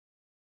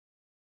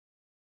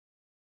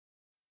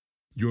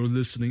You're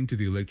listening to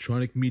the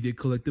Electronic Media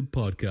Collective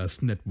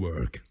Podcast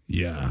Network.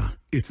 Yeah,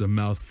 it's a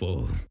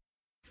mouthful.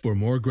 For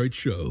more great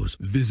shows,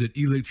 visit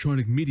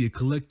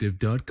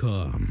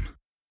electronicmediacollective.com.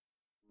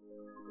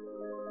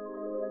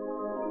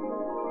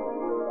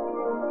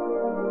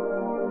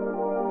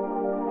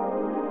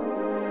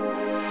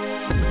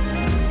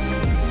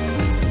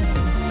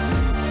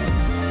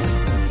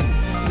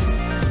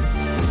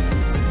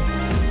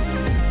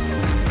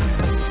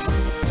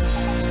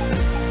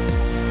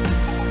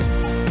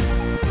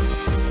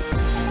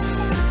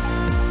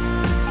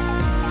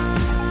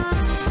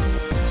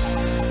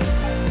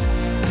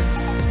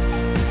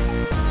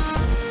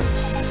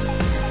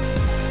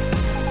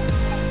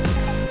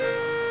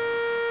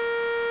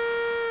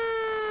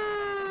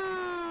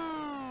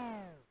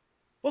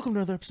 Welcome to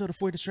another episode of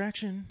For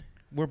Distraction.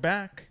 We're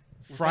back.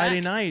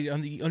 Friday night,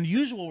 on the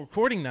unusual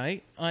recording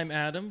night. I'm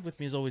Adam. With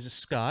me as always is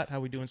Scott. How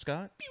we doing,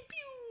 Scott? Pew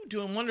pew,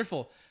 doing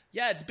wonderful.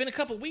 Yeah, it's been a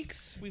couple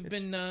weeks. We've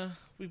been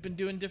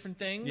doing different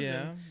things.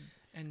 Yeah.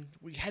 And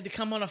we had to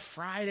come on a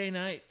Friday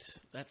night.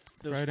 That's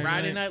those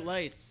Friday night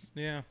lights.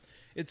 Yeah.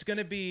 It's going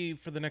to be,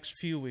 for the next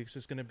few weeks,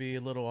 it's going to be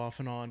a little off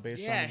and on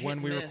based Yeah, on hit when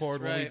and we miss,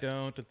 record, when we right.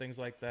 don't, and things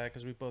like that,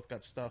 because we both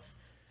got stuff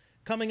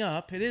coming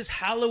up. It is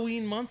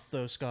Halloween month,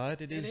 though,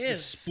 Scott. It is the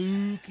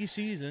spooky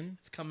season.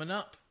 It's coming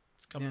up.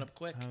 It's coming up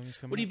quick. Halloween's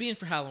coming What are you up. being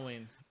for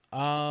Halloween?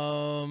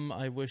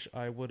 I wish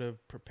I would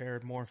have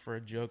prepared more for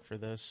a joke for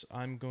this.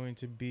 I'm going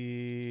to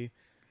be,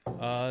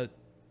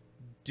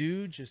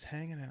 dude, just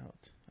hanging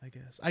out, I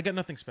guess. I got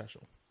nothing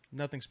special.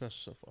 Nothing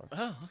special so far.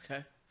 Oh,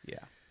 okay. Yeah.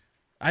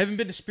 I haven't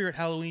been to Spirit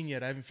Halloween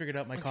yet. I haven't figured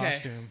out my Okay.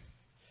 costume.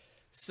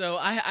 So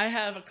I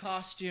have a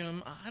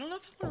costume. I don't know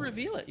if I want to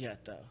reveal it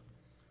yet, though.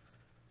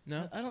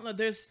 No? I don't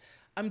know.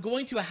 I'm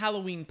going to a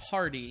Halloween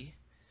party,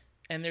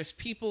 and there's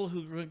people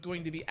who are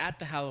going to be at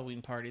the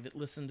Halloween party that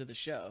listen to the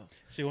show.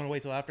 So you want to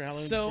wait till after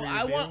Halloween? So before you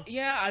I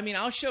reveal?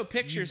 want, I'll show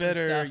pictures You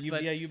better, and stuff. you,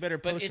 but, yeah, you better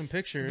but post some it's-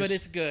 pictures. But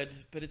it's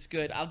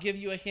good. I'll give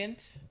you a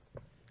hint.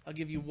 I'll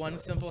give you one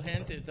simple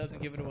hint. It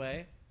doesn't give it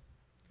away.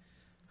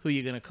 Who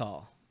you gonna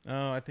call?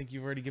 Oh, I think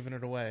you've already given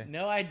it away.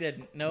 No, I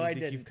didn't. No, You I think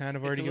didn't. you've kind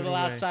of It's already a given little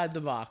it away. outside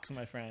the box,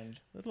 my friend.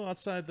 A little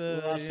outside the.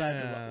 Little outside the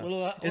yeah. box.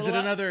 Little- Is it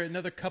little-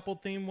 another couple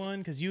theme one?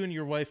 Because you and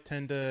your wife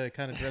tend to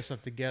kind of dress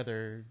up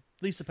together.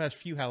 At least the past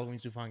few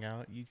Halloweens we've hung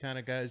out, you kind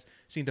of guys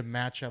seem to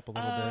match up a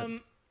little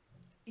bit.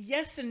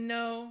 Yes and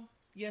no.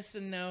 Yes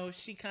and no.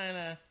 She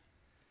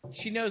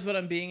knows what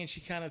I'm being, and she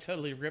kind of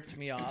totally ripped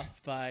me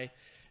off by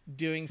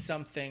doing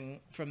something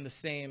from the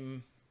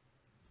same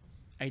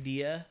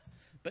idea,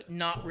 but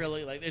not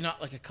really like they're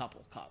not like a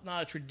couple,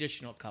 not a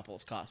traditional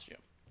couple's costume,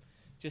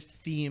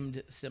 just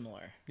themed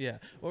similar. Yeah.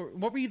 Or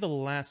what were you the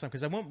last time?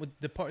 Because I went with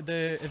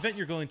the event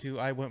you're going to.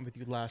 I went with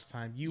you last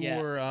time. You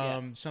Yeah, were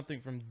yeah.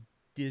 Something from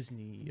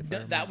Disney. If I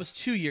That remember. was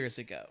 2 years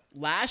ago.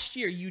 Last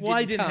year you Well,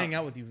 I didn't didn't come. hang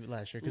out with you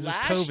last year because it was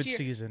Last COVID year-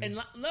 season, And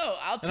no,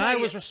 I'll tell and I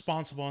you, was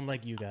responsible,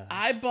 unlike you guys.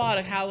 I bought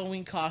a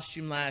Halloween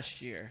costume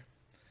last year.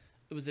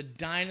 It was a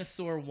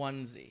dinosaur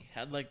onesie.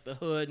 Had like the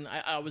hood, and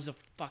I was a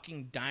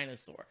fucking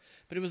dinosaur.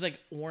 But it was like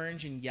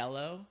orange and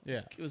yellow. Yeah.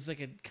 It was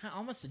like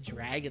almost a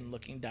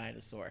dragon-looking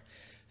dinosaur.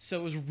 So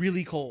it was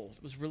really cold.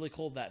 It was really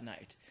cold that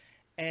night.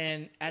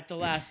 And at the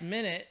last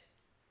minute,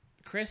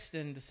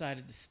 Kristen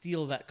decided to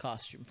steal that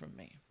costume from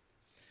me.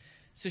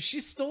 So she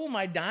stole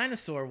my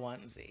dinosaur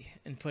onesie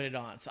and put it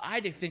on. So I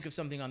had to think of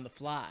something on the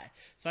fly.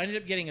 So I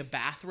ended up getting a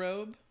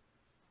bathrobe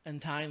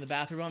and tying the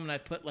bathrobe on, and I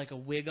put like a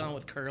wig on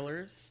with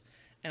curlers.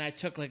 And I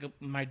took like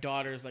my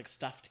daughter's like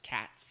stuffed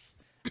cats,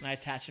 and I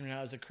attached them, and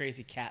I was a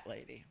crazy cat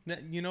lady.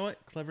 You know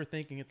what? Clever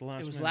thinking at the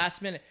last. It was minute.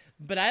 last minute,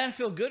 but I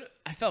felt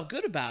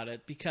good about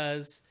it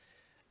because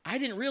I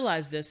didn't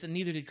realize this, and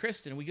neither did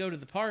Kristen. We go to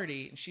the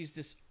party, and she's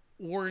this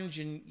orange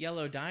and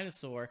yellow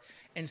dinosaur,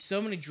 and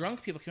so many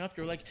drunk people came up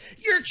to her like,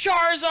 "You're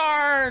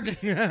Charizard!"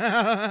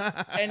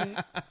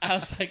 And I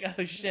was like,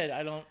 "Oh shit,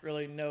 I don't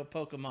really know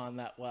Pokemon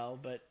that well,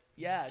 but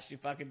yeah, she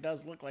fucking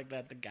does look like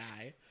that, the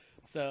guy."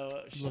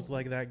 So she, Look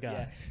like that guy.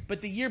 yeah.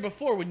 But the year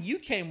before, when you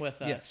came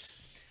with us,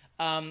 Yes.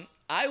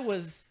 I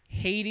was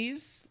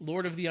Hades,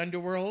 Lord of the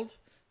Underworld,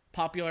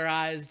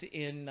 popularized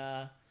in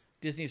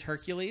Disney's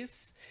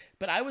Hercules.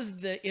 But I was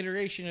the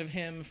iteration of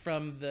him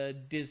from the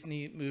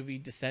Disney movie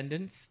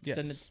Descendants, Yes.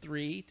 Descendants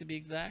 3 to be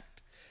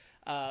exact.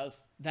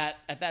 That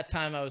at that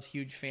time, I was a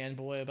huge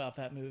fanboy about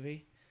that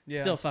movie.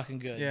 Yeah. Still fucking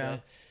good. Yeah.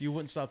 but You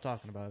wouldn't stop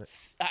talking about it.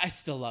 I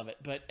still love it.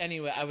 But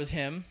anyway, I was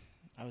him.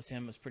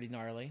 It was pretty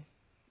gnarly.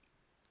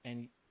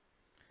 And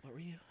what were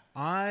you?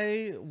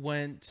 I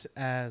went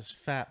as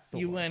Fat Thor.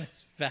 You went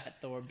as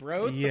Fat Thor,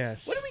 bro.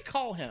 Yes. What do we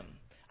call him?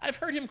 I've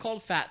heard him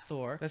called Fat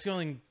Thor. That's the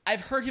only. I've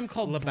heard him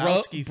called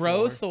Lebowski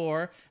Bro Thor.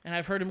 Thor, and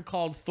I've heard him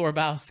called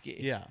Thorbowski.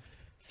 Yeah.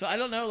 So I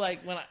don't know,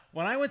 like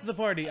When I went to the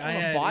party, I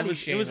don't know, body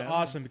it was shame,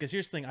 awesome because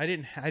here's the thing: I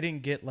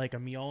didn't get like a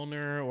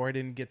Mjolnir or I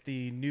didn't get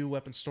the new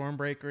weapon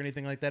Stormbreaker or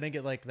anything like that. I didn't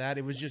get like that.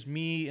 It was just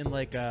me in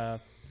like a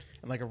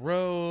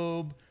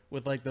robe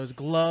with like those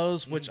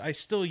gloves, which I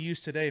still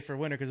use today for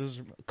winter because those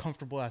are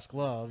comfortable ass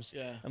gloves.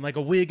 Yeah. And like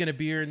a wig and a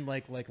beard and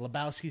like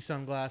Lebowski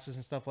sunglasses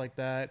and stuff like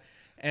that.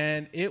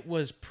 And it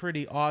was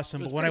pretty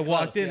awesome. But when I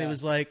walked in, it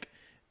was like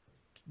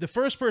the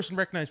first person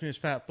recognized me as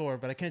Fat Thor,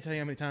 but I can't tell you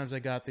how many times I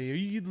got the, "Are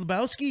you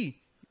Lebowski?"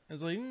 I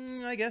was like,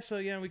 I guess so.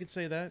 Yeah, we could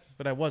say that.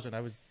 But I wasn't. I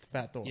was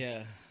Fat Thor.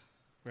 Yeah,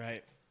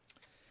 right.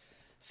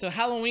 So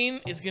Halloween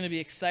is going to be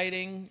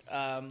exciting.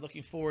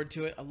 Looking forward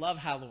to it. I love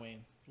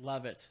Halloween.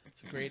 Love it.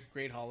 It's a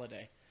great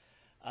holiday.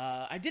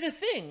 I did a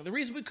thing. The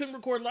reason we couldn't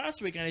record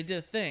last week, and I did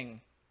a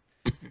thing.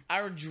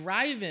 Our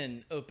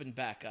drive-in opened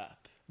back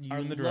up.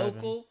 Our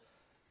local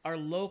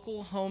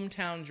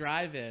hometown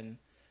drive-in.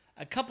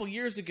 A couple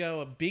years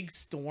ago, a big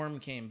storm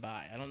came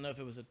by. I don't know if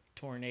it was a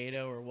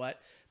tornado or what,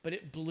 but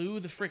it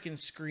blew the freaking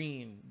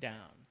screen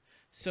down.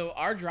 So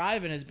our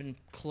drive-in has been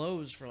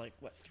closed for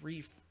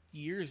 3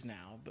 years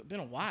now, but been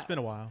a while. It's been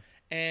a while.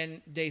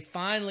 And they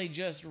finally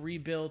just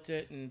rebuilt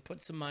it and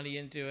put some money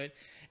into it.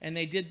 And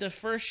they did the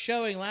first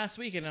showing last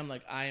week, and I'm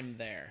like, I am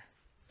there.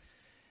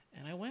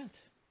 And I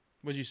went.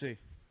 What'd you see?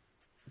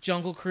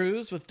 Jungle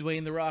Cruise with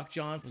Dwayne "The Rock"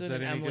 Johnson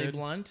and Emily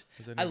Blunt.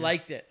 I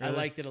liked it. Really? I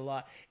liked it a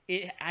lot.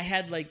 I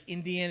had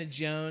Indiana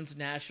Jones,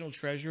 National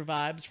Treasure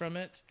vibes from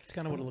it. It's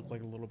kind of what it looked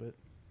like a little bit.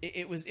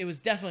 It was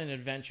definitely an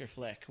adventure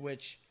flick,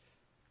 which,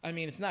 I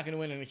mean, it's not going to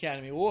win an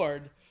Academy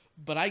Award,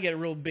 but I get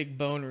real big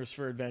boners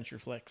for adventure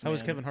flicks. How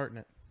was Kevin Hart in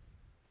it?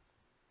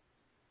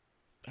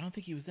 I don't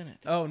think he was in it.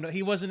 Oh, no,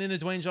 he wasn't in a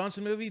Dwayne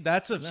Johnson movie?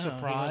 That's a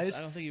surprise.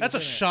 I don't think he was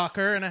That's a in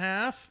shocker and a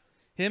half.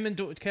 Him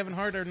and Kevin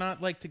Hart are not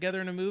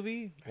together in a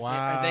movie? Wow.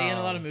 Are they in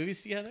a lot of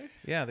movies together?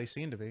 Yeah, they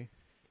seem to be.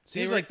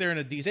 Seems like they're in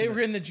a decent... They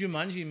were in the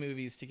Jumanji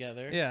movies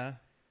together. Yeah.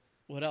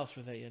 What else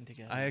were they in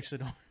together? I actually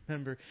don't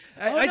remember.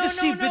 I just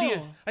see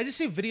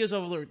videos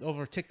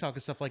over TikTok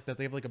and stuff like that.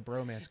 They have a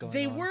bromance going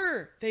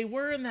on. They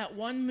were in that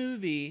one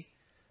movie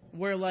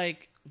where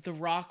The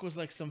Rock was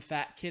some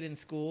fat kid in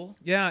school.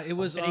 Yeah, it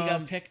was. And he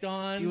got picked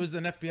on. He was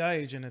an FBI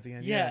agent at the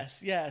end. Yes.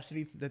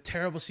 The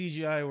terrible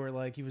CGI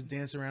where he was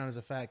dancing around as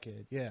a fat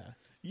kid. Yeah.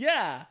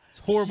 Yeah. It's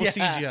horrible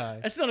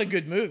CGI. That's not a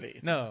good movie.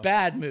 It's a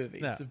bad movie.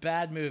 No. It's a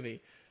bad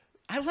movie.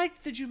 I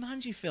liked the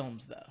Jumanji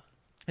films though.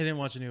 I didn't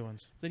watch the new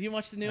ones. Did you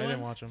watch the new ones? I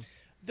didn't watch them.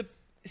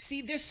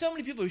 See, there's so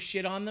many people who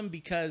shit on them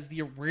because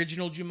the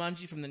original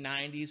Jumanji from the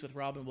 90s with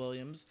Robin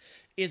Williams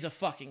is a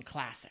fucking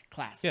classic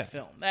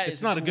film.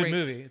 It's not a good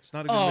movie. It's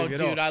not a good movie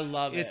at all. Oh, dude, I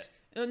love it.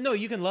 No,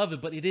 you can love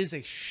it, but it is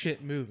a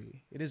shit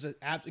movie. It is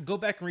go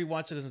back and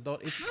rewatch it as an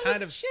adult. It's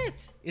kind of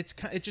shit.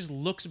 It just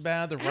looks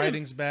bad. The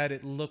writing's bad.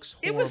 It looks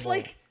horrible. It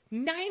was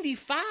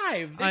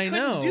 95. They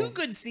couldn't do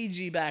good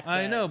CG back then.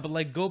 I know, but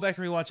go back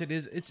and rewatch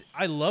it.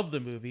 I love the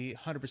movie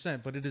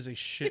 100%, but it is a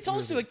shit movie. It's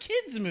also a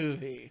kids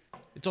movie.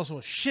 It's also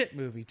a shit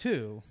movie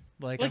too.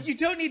 You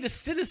don't need a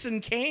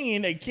Citizen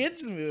Kane a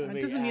kids movie.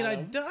 That doesn't mean I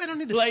don't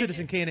need a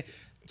Citizen Kane.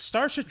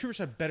 Starship Troopers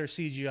have better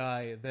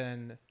CGI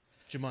than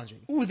Jumanji.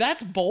 Ooh,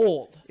 that's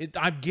bold.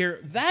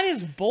 That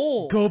is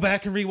bold. Go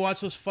back and rewatch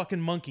those fucking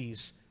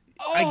monkeys.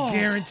 Oh. I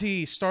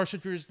guarantee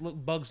Starship Troopers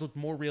bugs look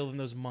more real than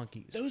those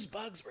monkeys. Those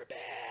bugs were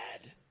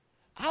bad.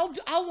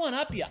 I'll one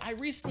up you. I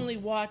recently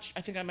watched.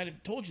 I think I might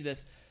have told you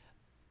this.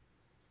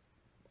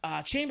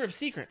 Chamber of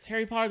Secrets.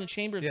 Harry Potter and the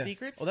Chamber of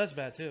Secrets. Oh, that's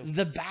bad too.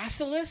 The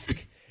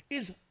basilisk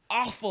is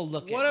awful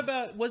looking. What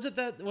about was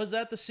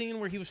that the scene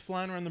where he was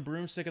flying around the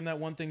broomstick and that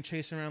one thing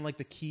chasing around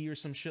the key or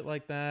some shit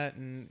like that,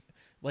 and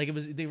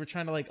they were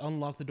trying to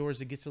unlock the doors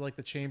to get to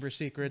the Chamber of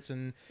Secrets,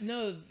 and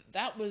no,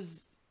 that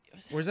was.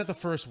 Or is that the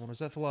first one? Or is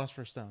that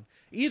Philosopher's Stone?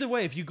 Either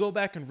way, if you go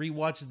back and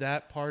rewatch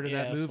that part of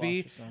that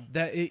movie,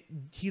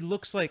 he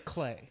looks like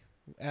Clay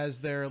as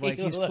they're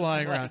he's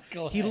flying around.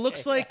 Clay. He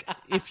looks like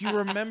if you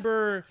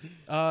remember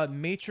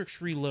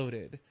Matrix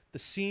Reloaded, the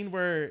scene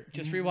where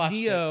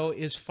Neo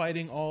is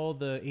fighting all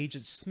the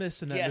Agent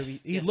Smiths in that movie.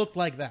 He looked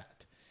like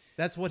that.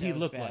 That's what he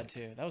looked like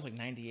too. That was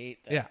 98.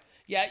 Yeah.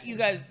 Yeah,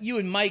 you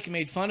and Mike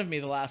made fun of me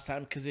the last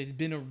time because it had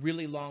been a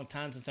really long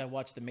time since I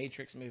watched the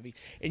Matrix movie.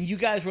 And you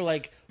guys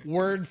were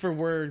word for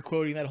word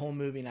quoting that whole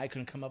movie, and I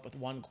couldn't come up with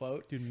one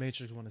quote. Dude,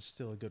 Matrix 1 is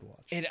still a good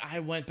watch. And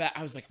I went back.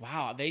 I was like,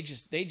 wow, they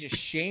just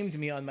shamed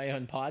me on my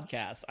own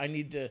podcast. I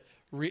need to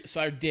so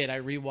I did. I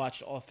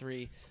rewatched all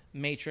 3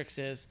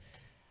 Matrixes.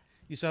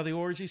 You saw the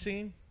orgy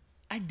scene?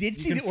 I did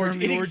see the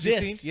orgy. It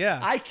exists. Yeah.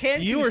 I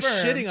can't You were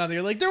shitting on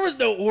there. There was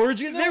no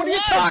orgy. What are you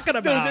talking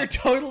about? No, there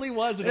totally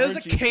was an orgy. It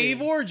was a cave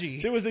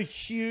orgy. There was a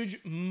huge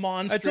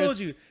monstrous... I told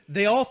you.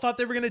 They all thought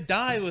they were going to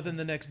die within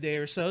the next day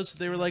or so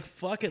they were like,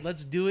 fuck it,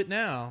 let's do it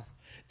now.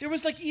 There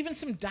was even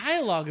some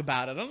dialogue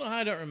about it. I don't know how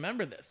I don't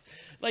remember this.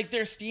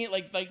 They're skiing,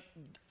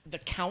 the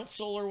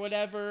council or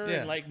whatever,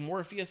 and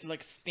Morpheus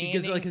is standing. He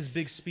gives his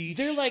big speech.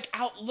 They're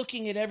out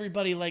looking at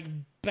everybody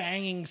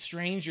banging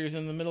strangers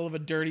in the middle of a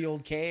dirty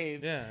old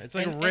cave. Yeah, it's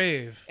a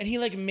rave. And he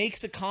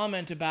makes a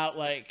comment about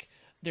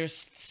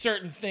there's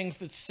certain things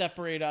that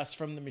separate us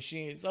from the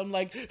machines. I'm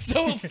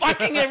so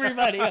fucking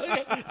everybody.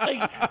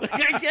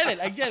 I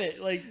get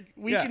it.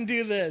 We can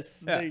do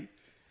this. Yeah.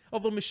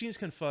 Although machines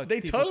can fuck.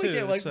 They people totally too,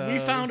 get like so... we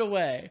found a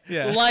way.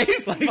 Yeah.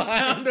 Life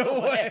found a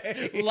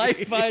way.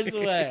 Life finds a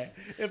way.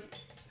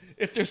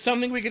 If there's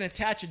something we can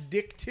attach a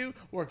dick to,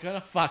 we're gonna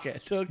fuck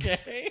it,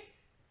 okay?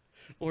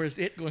 Or is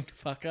it going to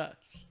fuck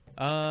us?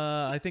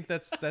 I think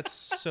that's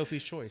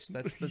Sophie's choice.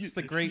 That's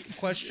the great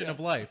question of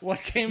life. What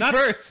came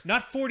first?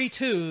 Not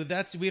 42.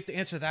 We have to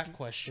answer that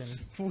question.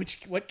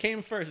 What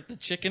came first, the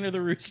chicken or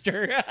the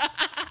rooster?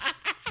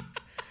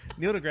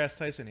 Neil deGrasse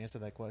Tyson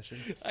answered that question.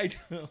 I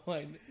know.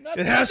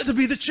 It has to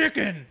be the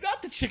chicken.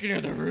 Not the chicken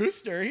or the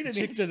rooster. He didn't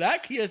answer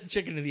that. He has the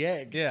chicken or the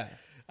egg. Yeah.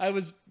 I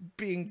was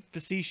being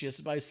facetious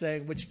by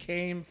saying which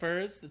came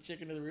first, the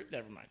chicken or the rooster.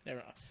 Never mind.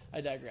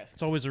 I digress.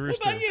 It's always a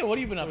rooster. What about you? What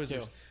have you been up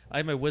to? I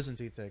had my wisdom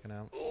teeth taken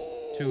out.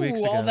 Ooh, 2 weeks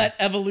ago. All that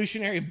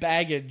evolutionary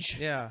baggage.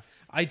 Yeah.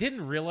 I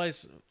didn't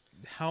realize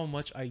how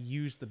much I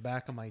used the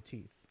back of my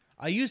teeth.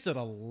 I used it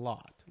a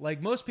lot.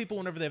 Like most people,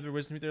 whenever they have their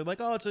wisdom teeth, they're like,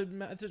 "Oh,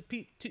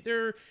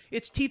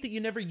 it's teeth that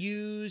you never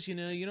use. You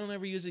know, you don't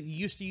ever use it. You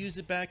used to use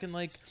it back in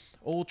like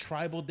old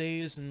tribal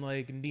days and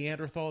like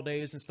Neanderthal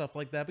days and stuff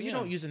like that. But you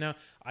don't use it now."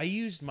 I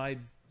used my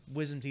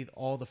wisdom teeth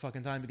all the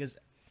fucking time because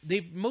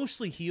they've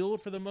mostly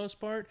healed for the most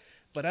part.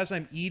 But as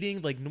I'm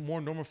eating like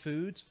more normal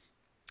foods,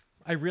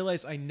 I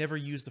realize I never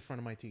use the front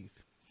of my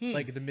teeth,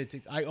 like the mid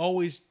teeth. I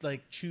always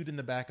like chewed in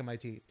the back of my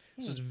teeth.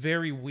 So it's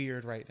very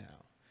weird right now.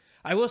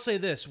 I will say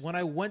this. When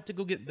I went to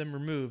go get them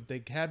removed,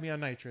 they had me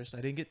on nitrous.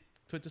 I didn't get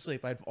put to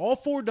sleep. I had all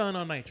 4 done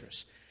on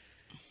nitrous.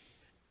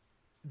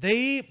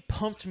 They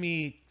pumped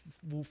me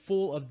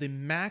full of the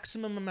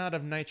maximum amount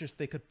of nitrous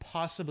they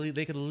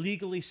could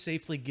legally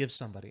safely give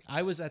somebody.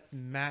 I was at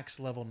max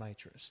level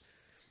nitrous.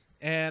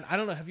 And I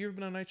don't know, have you ever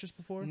been on nitrous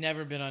before?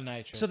 Never been on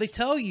nitrous. So they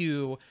tell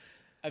you...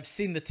 I've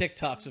seen the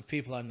TikToks of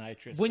people on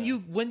nitrous. When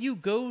you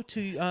go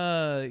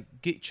to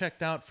get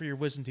checked out for your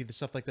wisdom teeth and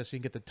stuff like that, so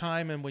you can get the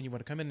time and when you want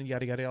to come in and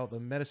yada yada, all the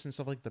medicine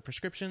stuff like the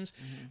prescriptions,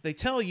 they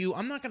tell you.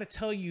 I'm not going to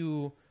tell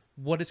you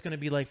what it's going to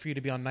be like for you to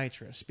be on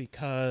nitrous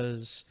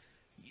because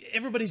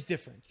everybody's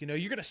different. You know,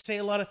 you're going to say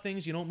a lot of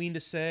things you don't mean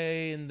to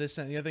say, and this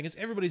and the other thing is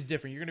everybody's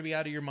different. You're going to be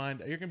out of your mind.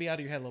 You're going to be out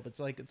of your head a little bit.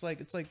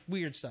 It's like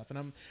weird stuff.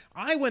 And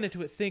I went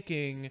into it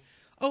thinking,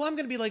 oh, I'm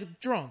gonna be like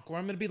drunk, or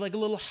I'm gonna be like a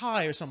little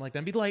high, or something like that.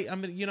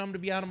 I'm gonna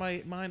be out of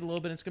my mind a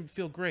little bit. And it's gonna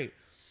feel great.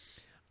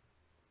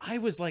 I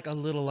was like a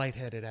little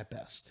lightheaded at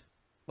best.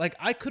 Like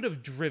I could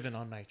have driven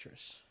on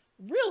nitrous.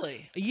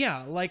 Really?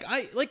 Yeah.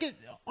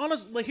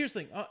 Honestly, here's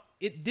the thing.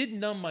 It did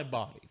numb my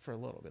body for a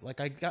little bit. Like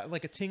I got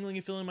like a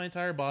tingling feeling in my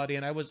entire body,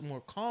 and I was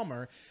more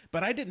calmer.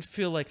 But I didn't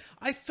feel like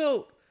I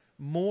felt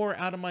more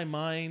out of my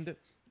mind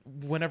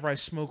whenever I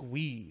smoke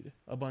weed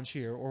a bunch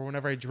here, or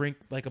whenever I drink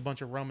like a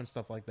bunch of rum and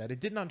stuff like that.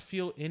 It did not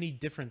feel any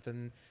different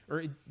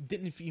or it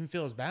didn't even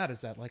feel as bad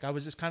as that. Like I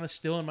was just kind of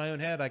still in my own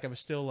head. Like I was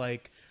still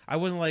like, I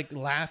wasn't like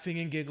laughing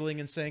and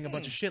giggling and saying a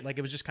bunch of shit. Like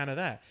it was just kind of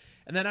that.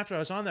 And then after I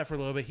was on that for a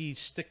little bit, he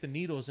stick the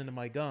needles into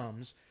my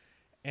gums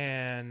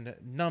and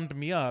numbed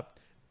me up.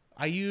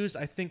 I used,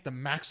 I think, the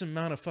maximum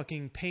amount of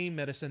fucking pain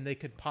medicine they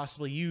could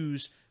possibly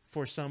use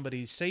for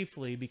somebody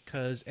safely,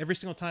 because every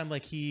single time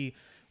like he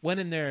went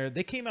in there,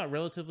 they came out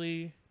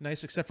relatively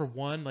nice, except for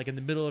one. Like in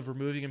the middle of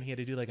removing him, he had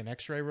to do like an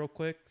X-ray real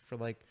quick for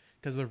like,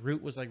 because the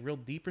root was like real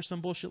deep or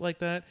some bullshit like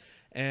that.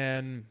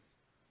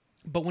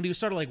 But when he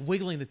started like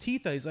wiggling the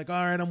teeth out, he's like,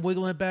 "All right, I'm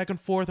wiggling it back and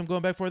forth. I'm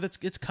going back and forth.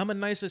 It's coming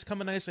nice. It's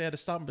coming nice." I had to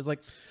stop him. But it's like,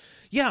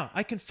 yeah,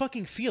 I can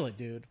fucking feel it,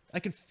 dude. I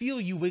can feel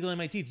you wiggling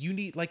my teeth. You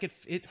need, like,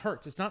 it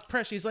hurts. It's not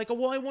pressure. He's like, "Oh,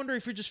 well, I wonder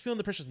if you're just feeling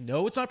the pressure."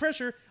 No, it's not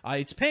pressure.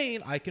 It's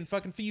pain. I can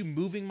fucking feel you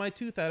moving my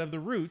tooth out of the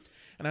root.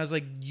 And I was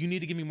like, "You need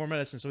to give me more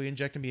medicine." So he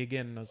injected me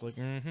again. And I was like,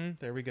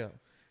 there we go.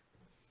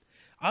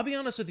 I'll be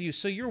honest with you.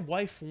 So your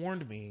wife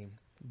warned me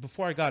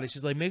before I got it.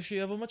 She's like, "Make sure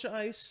you have a bunch of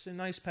ice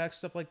and ice packs,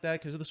 stuff like that,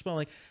 because of the swelling."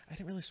 Like, I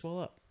didn't really swell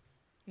up.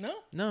 No,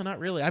 not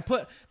really. I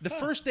put the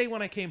first day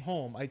when I came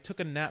home, I took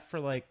a nap for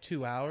like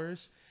 2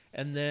 hours,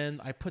 and then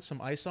I put some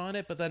ice on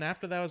it. But then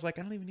after that, I was like,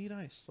 I don't even need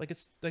ice. Like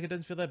it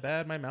doesn't feel that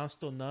bad. My mouth's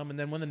still numb. And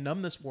then when the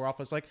numbness wore off,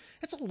 I was like,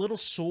 it's a little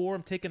sore.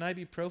 I'm taking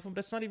ibuprofen, but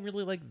it's not even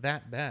really like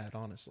that bad,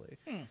 honestly.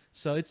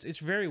 So it's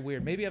very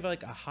weird. Maybe I have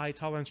like a high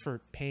tolerance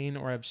for pain,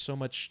 or I have so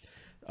much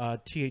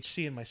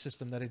THC in my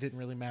system that it didn't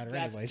really matter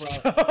anyway.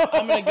 So.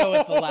 I'm gonna go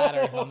with the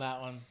latter on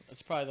that one.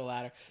 It's probably the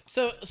latter.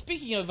 So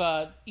speaking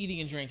of eating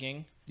and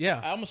drinking.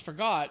 Yeah. I almost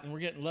forgot, and we're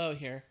getting low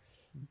here.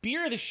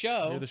 Beer of the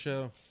show. Beer of the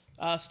show.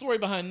 Story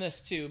behind this,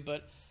 too.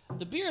 But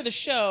the beer of the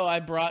show I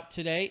brought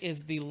today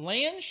is the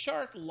Land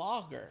Shark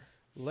Lager.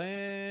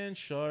 Land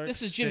Shark.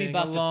 This is Jimmy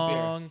Buffett's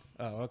beer.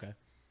 Oh, okay.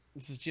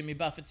 This is Jimmy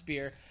Buffett's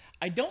beer.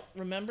 I don't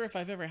remember if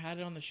I've ever had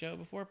it on the show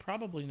before.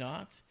 Probably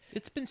not.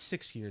 It's been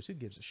 6 years. Who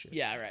gives a shit?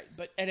 Yeah, right.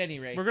 But at any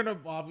rate, we're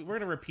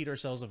gonna repeat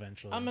ourselves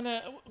eventually. I'm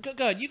gonna go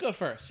ahead. You go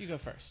first.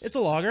 It's a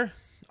lager.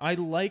 I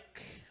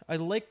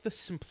like the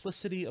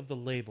simplicity of the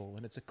label,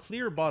 and it's a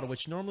clear bottle,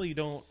 which normally you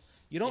don't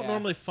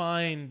normally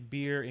find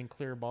beer in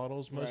clear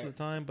bottles most of the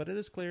time, but it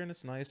is clear and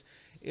it's nice.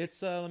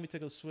 It's let me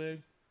take a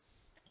swig.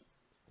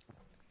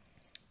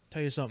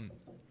 Tell you something.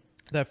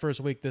 That first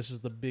week, this is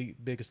the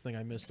biggest thing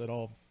I missed at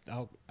all.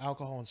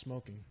 Alcohol and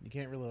smoking. You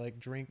can't really like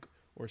drink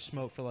or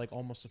smoke for like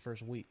almost the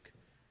first week,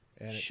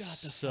 and Shut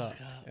it the sucked.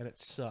 fuck up. And it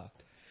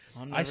sucked.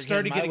 I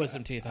started getting my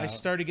wisdom teeth out. I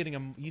started getting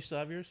them. You still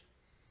have yours?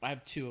 I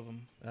have 2 of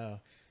them. Oh,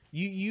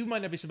 you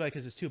might not be so bad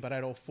because it's 2, but I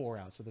had all 4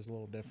 out, so that's a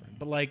little different.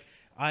 But like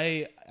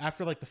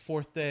after like the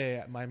 4th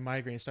day, my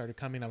migraine started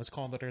coming. I was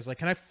calling the doctor. I was like,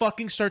 "Can I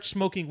fucking start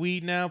smoking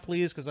weed now,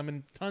 please? Because I'm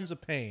in tons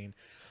of pain."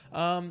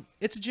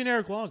 It's a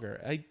generic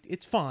lager.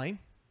 It's fine.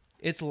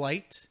 It's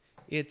light.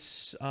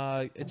 It's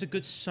a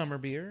good summer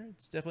beer.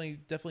 It's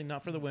definitely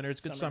not for the winter.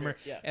 It's good summer,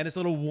 beer, yeah. And it's a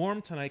little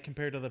warm tonight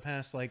compared to the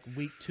past like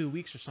week, 2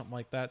 weeks or something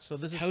like that. So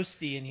this is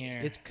toasty in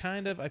here. It's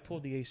kind of, I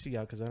pulled the AC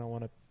out because I don't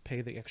want to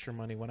pay the extra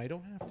money when I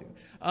don't have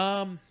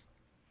to.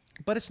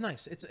 But it's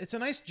nice. It's a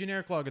nice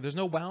generic lager. There's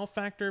no wow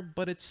factor,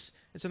 but it's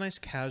a nice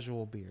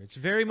casual beer. It's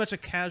very much a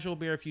casual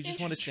beer if you just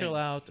want to chill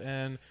out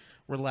and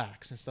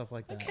relax and stuff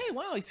like that. Okay,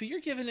 wow. So you're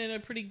giving it a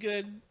pretty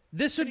good.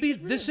 This would be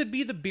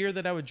the beer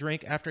that I would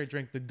drink after I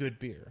drink the good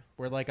beer,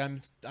 where like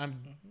I'm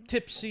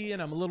tipsy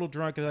and I'm a little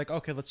drunk and like,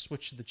 okay, let's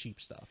switch to the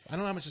cheap stuff. I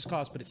don't know how much this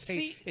costs, but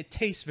it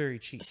tastes very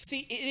cheap.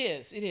 See,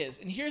 it is.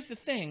 And here's the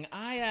thing: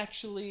 I'm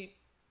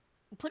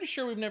pretty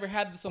sure we've never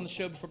had this on the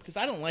show before because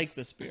I don't like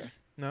this beer.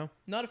 No,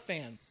 not a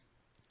fan.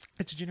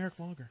 It's a generic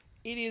lager.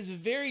 It is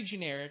very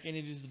generic and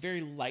it is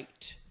very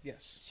light.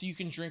 Yes. So you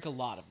can drink a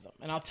lot of them.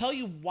 And I'll tell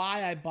you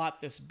why I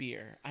bought this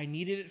beer. I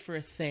needed it for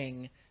a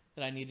thing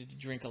that I needed to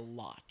drink a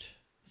lot.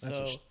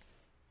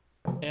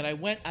 And I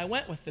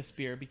went with this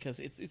beer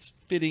because it's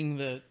fitting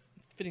the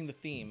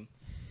theme.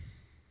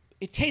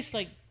 It tastes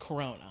like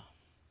Corona.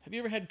 Have you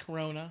ever had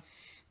Corona?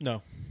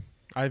 No.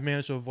 I've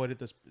managed to avoid it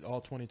this all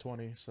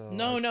 2020. So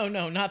No,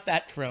 not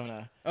that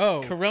Corona.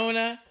 Oh.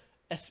 Corona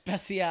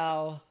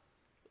Especial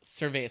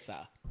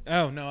Cerveza.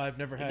 Oh no, I've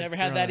never had. Never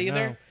had that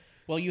either. No.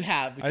 Well, you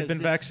have. I've been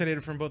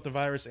vaccinated from both the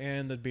virus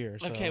and the beer.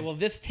 So. Okay, well,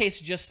 this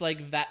tastes just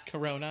like that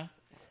Corona,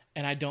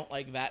 and I don't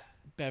like that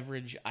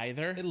beverage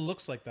either. It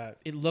looks like that.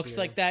 It looks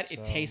like that.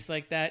 It tastes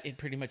like that. It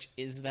pretty much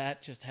is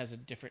that. Just has a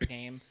different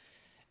name.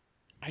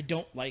 I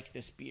don't like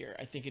this beer.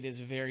 I think it is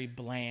very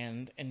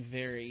bland and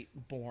very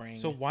boring.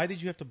 So why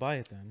did you have to buy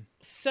it then?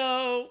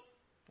 So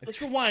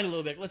let's rewind a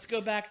little bit. Let's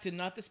go back to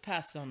not this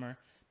past summer,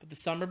 but the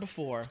summer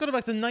before. Let's go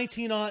back to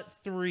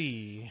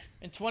 1903.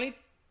 In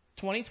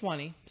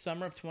 2020,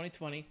 summer of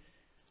 2020,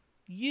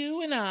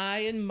 you and I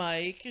and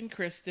Mike and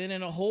Kristen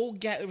and a whole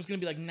there was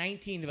going to be like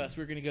 19 of us.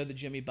 We were going to go to the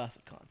Jimmy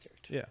Buffett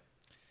concert. Yeah.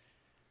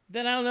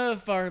 Then I don't know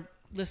if our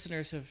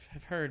listeners have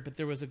heard, but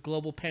there was a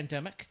global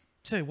pandemic.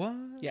 Say what?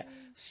 Yeah.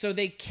 So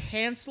they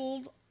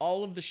canceled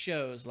all of the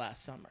shows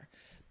last summer.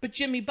 But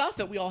Jimmy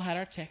Buffett, we all had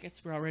our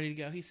tickets. We're all ready to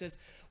go. He says,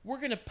 we're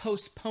going to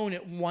postpone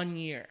it 1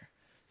 year.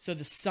 So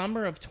the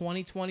summer of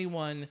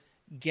 2021,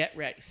 get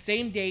ready.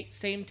 Same date,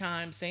 same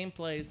time, same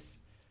place.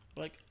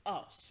 We're like,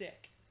 oh,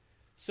 sick.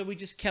 So we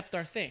just kept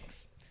our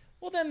things.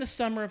 Well, then the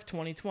summer of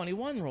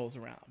 2021 rolls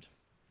around.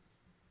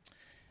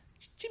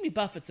 Jimmy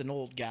Buffett's an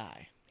old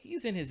guy.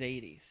 He's in his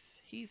 80s.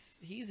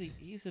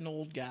 He's an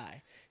old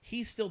guy.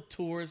 He still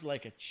tours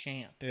like a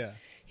champ. Yeah.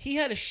 He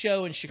had a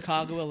show in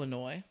Chicago,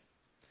 Illinois.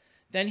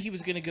 Then he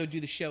was going to go do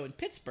the show in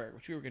Pittsburgh,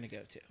 which we were going to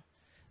go to.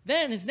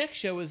 Then his next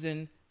show was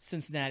in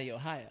Cincinnati,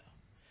 Ohio.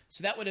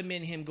 So that would have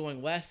been him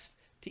going west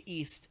to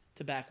east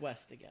to back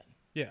west again.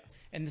 Yeah.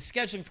 And the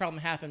scheduling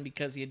problem happened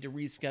because he had to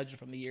reschedule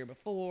from the year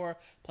before,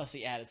 plus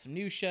he added some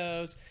new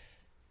shows.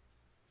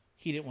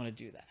 He didn't want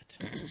to do that.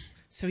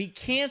 So he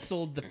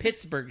canceled the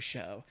Pittsburgh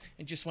show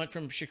and just went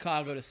from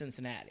Chicago to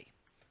Cincinnati.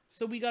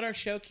 So we got our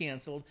show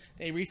canceled.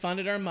 They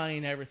refunded our money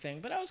and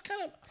everything. But I was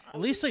kind of... At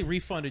least they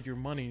refunded your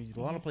money. A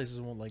lot of places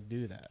won't like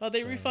do that. Well,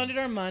 they refunded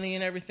our money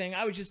and everything.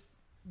 I was just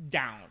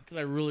down because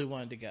I really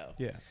wanted to go.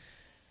 Yeah.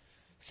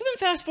 So then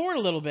fast forward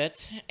a little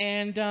bit,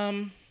 and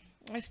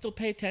I still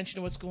pay attention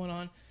to what's going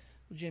on.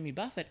 Well, Jimmy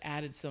Buffett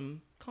added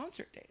some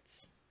concert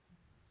dates.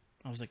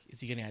 I was like,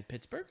 is he going to add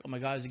Pittsburgh? Oh my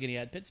God, is he going to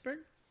add Pittsburgh?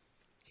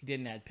 He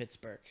didn't add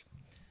Pittsburgh.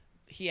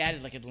 He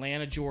added like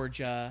Atlanta,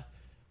 Georgia,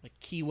 like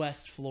Key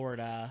West,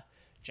 Florida,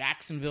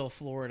 Jacksonville,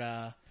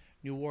 Florida,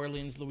 New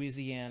Orleans,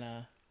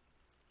 Louisiana,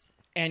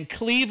 and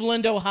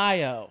Cleveland,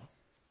 Ohio.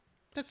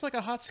 That's like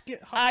a hot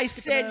skip. I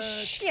said,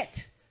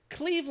 shit,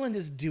 Cleveland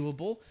is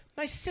doable.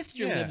 My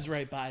sister lives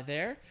right by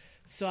there.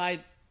 So I,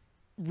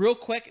 real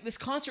quick, this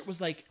concert was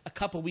like a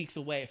couple weeks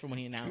away from when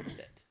he announced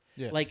it.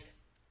 Yeah. Like,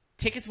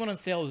 tickets went on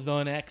sale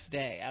the next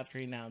day after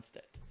he announced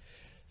it.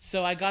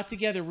 So I got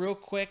together real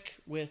quick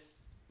with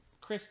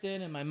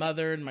Kristen and my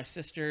mother and my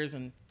sisters,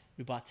 and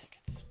we bought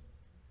tickets.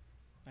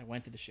 I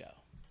went to the show.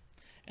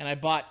 And I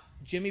bought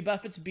Jimmy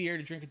Buffett's beer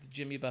to drink at the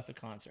Jimmy Buffett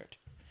concert.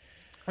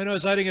 I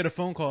noticed I didn't get a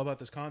phone call about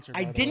this concert.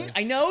 I didn't.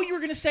 I know you were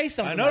going to say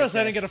something. I noticed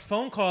like I didn't get a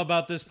phone call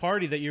about this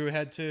party that you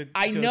had to.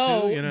 I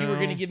know you were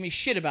going to give me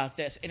shit about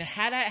this, and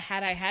had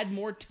I had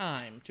more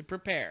time to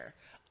prepare,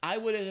 I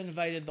would have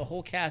invited the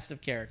whole cast of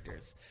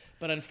characters.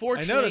 But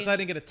unfortunately, I noticed I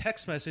didn't get a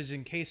text message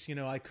in case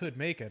I could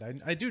make it.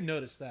 I do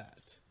notice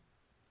that.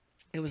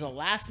 It was a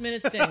last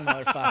minute thing,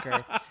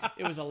 motherfucker.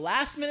 It was a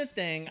last minute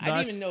thing. I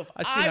didn't even know if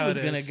I was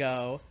going to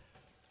go.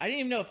 I didn't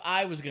even know if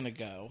I was going to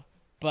go,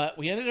 but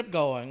we ended up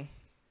going.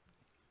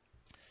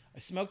 I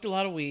smoked a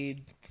lot of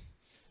weed.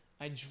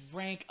 I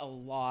drank a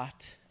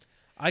lot.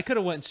 I could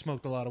have went and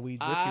smoked a lot of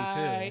weed with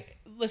you,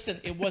 too. Listen,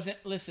 it wasn't...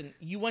 Listen,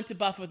 you went to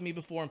Buff with me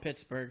before in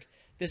Pittsburgh.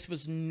 This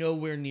was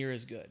nowhere near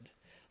as good.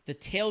 The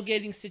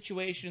tailgating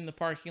situation in the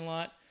parking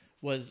lot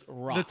was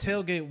rotten. The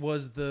tailgate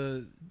was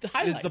the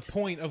highlight. Is the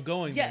point of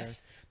going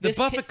yes. there. The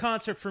Buffett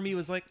concert for me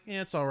was like,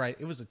 it's all right.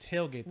 It was a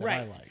tailgate that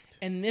I liked.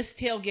 And this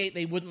tailgate,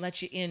 they wouldn't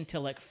let you in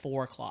till like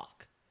 4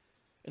 o'clock.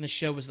 And the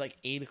show was like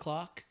 8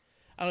 o'clock.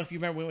 I don't know if you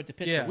remember when we went to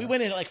Pittsburgh. Yeah. We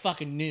went in at like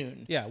fucking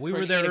noon. Yeah, we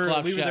were there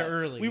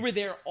early. We were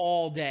there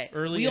all day.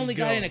 We only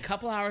got in a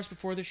couple hours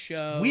before the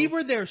show. We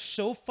were there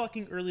so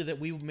fucking early that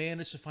we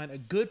managed to find a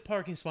good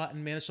parking spot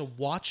and managed to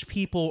watch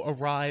people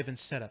arrive and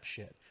set up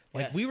shit.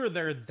 Like, Yes. we were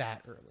there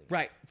that early.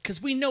 Right,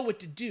 because we know what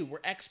to do. We're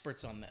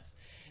experts on this.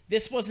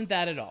 This wasn't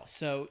that at all.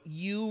 So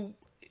the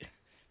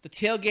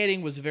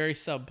tailgating was very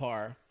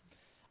subpar.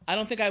 I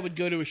don't think I would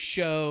go to a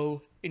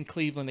show in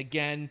Cleveland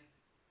again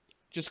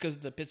just because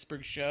the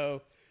Pittsburgh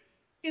show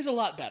is a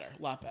lot better.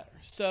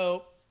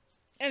 So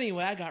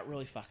anyway, I got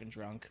really fucking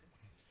drunk.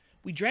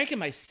 We drank at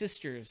my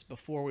sister's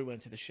before we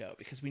went to the show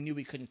because we knew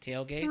we couldn't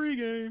tailgate.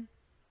 Pre-game.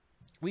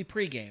 We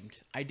pre-gamed.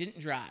 I didn't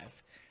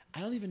drive.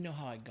 I don't even know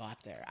how I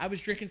got there. I was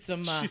drinking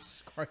some...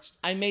 Jesus Christ.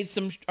 I made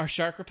our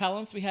shark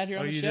repellents we had here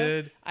on the show. Oh,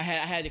 you did? I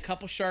had a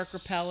couple shark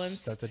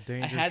repellents. That's a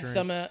dangerous I had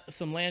drink.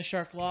 some land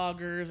shark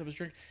lagers. I was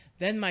drinking.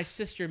 Then my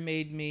sister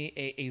made me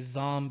a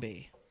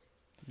zombie.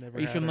 Never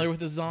Are you had familiar her.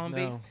 with a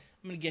zombie? No.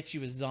 I'm going to get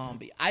you a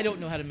zombie. I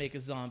don't know how to make a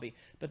zombie,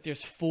 but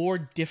there's 4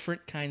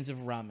 different kinds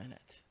of rum in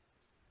it.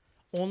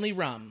 Only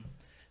rum.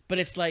 But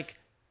it's like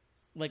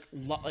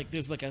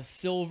there's like a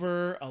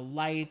silver, a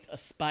light, a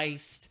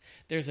spiced.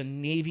 There's a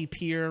Navy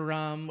Pier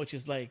rum, which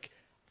is like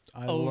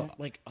I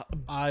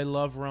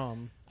love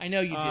rum. I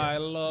know you do. I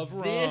love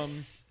rum.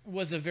 This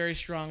was a very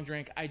strong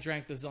drink. I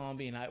drank the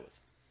zombie and I was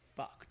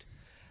fucked.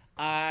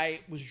 I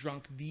was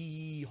drunk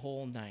the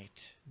whole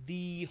night.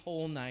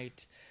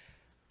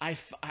 I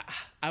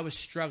was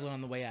struggling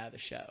on the way out of the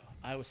show.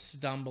 I was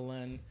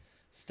stumbling.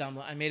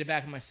 I made it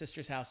back to my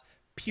sister's house,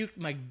 puked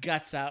my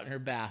guts out in her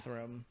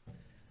bathroom,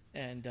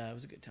 and it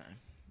was a good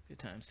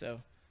time.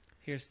 So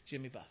here's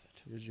Jimmy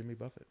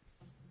Buffett.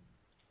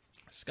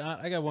 Scott,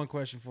 I got one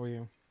question for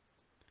you.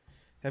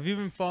 Have you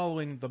been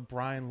following the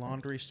Brian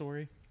Laundrie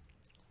story?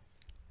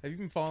 Have you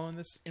been following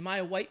this? Am I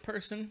a white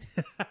person?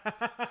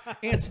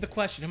 Answer the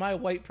question. Am I a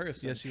white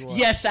person? Yes, you are.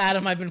 Yes,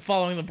 Adam. I've been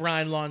following the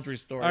Brian Laundrie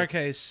story.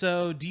 Okay,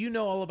 so do you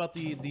know all about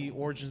the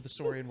origins of the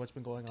story and what's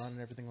been going on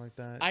and everything like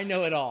that? I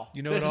know it all.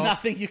 You know There's it all?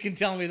 nothing you can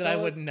tell me that I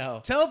wouldn't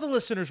know. Tell the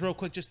listeners real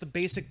quick just the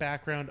basic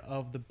background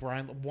of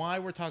why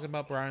we're talking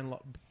about Brian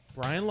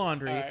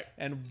Laundrie right.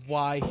 and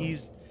why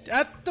he's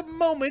at the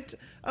moment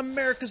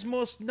America's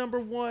most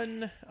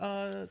 #1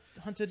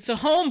 hunted. So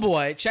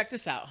Homeboy, check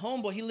this out.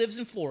 Homeboy, he lives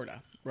in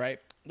Florida, right?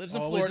 Lives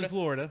in Always Florida. in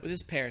Florida. With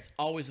his parents.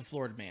 Always a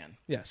Florida man.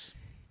 Yes.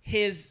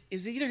 Is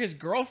either his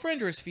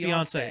girlfriend or his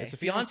fiance. It's a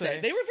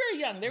fiance. They were very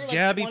young. They were like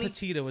Gabby 20.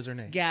 Petito was her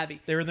name. Gabby.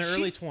 They were in their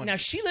early 20s. Now,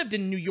 she lived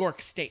in New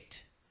York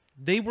State,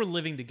 They were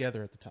living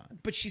together at the time.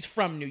 but she's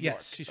from New York.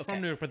 Yes, she's Okay.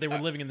 from New York, but they were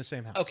living in the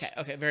same house.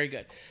 Okay, very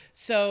good.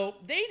 So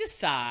they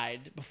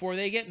decide before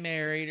they get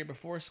married or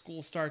before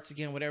school starts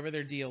again, whatever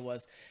their deal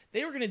was,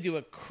 they were going to do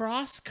a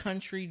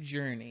cross-country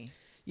journey.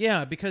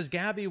 Yeah, because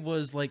Gabby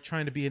was like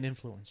trying to be an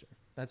influencer.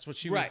 That's what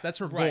she was. Right, That's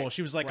her right, goal.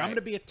 She was like, right. I'm going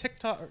to be a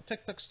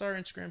TikTok star,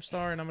 Instagram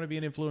star, and I'm going to be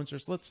an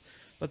influencer. So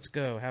let's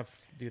go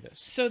do this.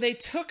 So they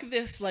took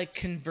this like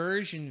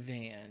conversion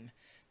van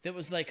that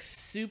was like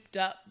souped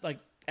up like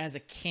as a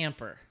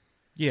camper.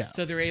 Yeah.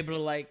 So they're able to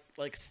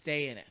like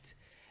stay in it.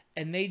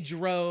 And they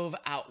drove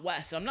out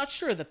west. I'm not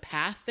sure the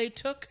path they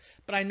took,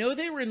 but I know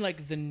they were in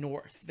like the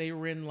north. They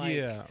were in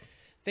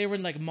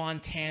like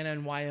Montana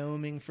and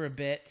Wyoming for a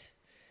bit.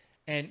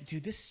 And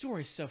dude, this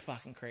story is so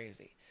fucking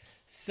crazy.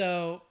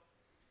 So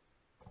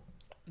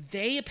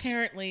they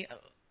apparently,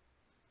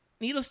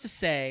 needless to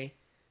say,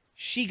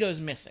 she goes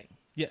missing.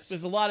 Yes.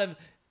 There's a lot of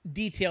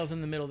details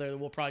in the middle there that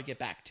we'll probably get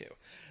back to.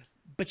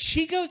 But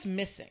she goes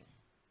missing.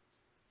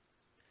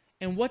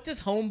 And what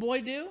does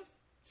Homeboy do?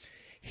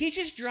 He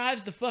just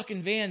drives the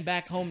fucking van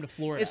back home to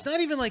Florida. It's not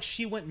even like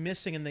she went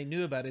missing and they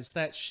knew about it. It's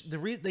that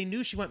they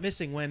knew she went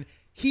missing when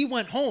he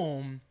went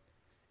home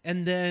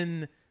and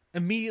then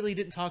immediately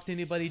didn't talk to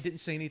anybody, didn't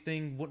say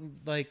anything.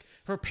 Wouldn't like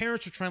her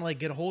parents were trying to like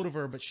get a hold of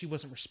her, but she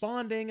wasn't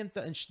responding, and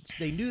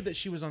they knew that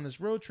she was on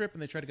this road trip,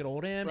 and they tried to get a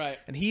hold of him, right?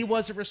 And he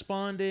wasn't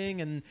responding,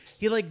 and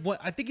he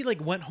I think he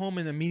went home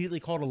and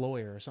immediately called a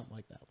lawyer or something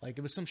like that. Like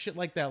it was some shit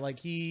like that. Like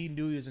he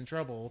knew he was in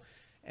trouble,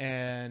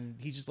 and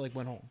he just went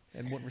home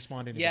and wouldn't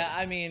respond to anybody. Yeah,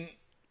 I mean,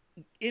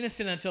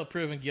 innocent until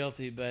proven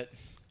guilty, but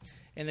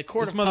in the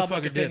court This of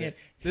public motherfucker opinion,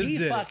 he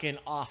did fucking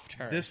offed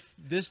her.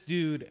 This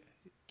dude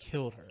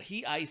killed her.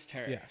 He iced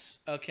her. Yes.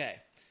 Okay.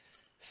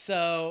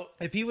 So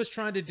if he was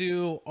trying to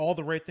do all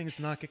the right things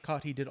to not get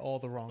caught, he did all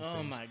the wrong things.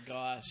 Oh my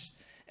gosh.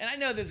 And I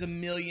know there's a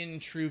million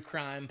true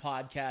crime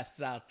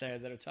podcasts out there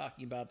that are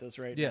talking about this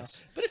right now.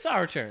 But it's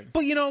our turn.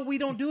 But we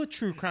don't do a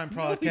true crime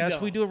podcast.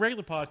 don't. We do a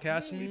regular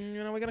podcast,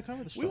 and we got to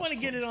cover this stuff. We want to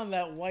get it on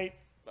that white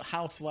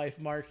housewife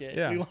market.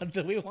 Yeah. We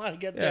want to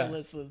get their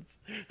listens.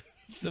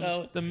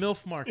 So the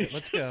MILF market.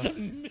 Let's go. The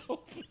MILF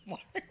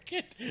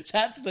market.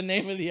 That's the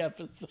name of the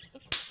episode.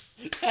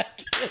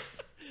 That's it.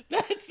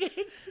 That's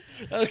it.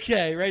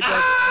 Okay, write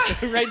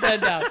that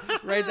down.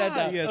 Write that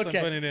down. Yes, okay.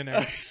 I'm putting it in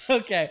there.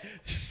 Okay.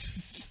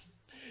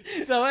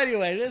 So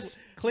anyway, this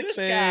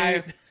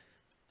guy.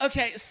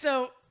 Okay,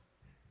 so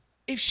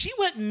if she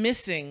went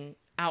missing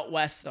out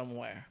west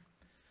somewhere,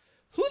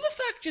 who the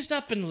fuck just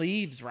up and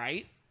leaves,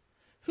 right?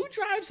 Who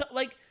drives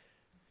like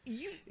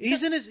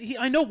he's in his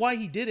I know why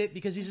he did it,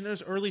 because he's in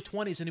his early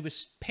 20s and he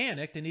was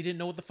panicked and he didn't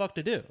know what the fuck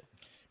to do.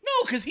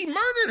 No, because he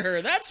murdered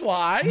her. That's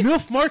why.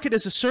 MILF market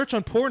is a search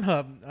on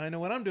Pornhub. I know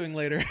what I'm doing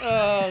later.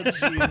 Oh,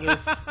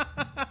 Jesus.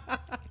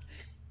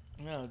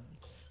 No.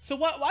 So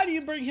why do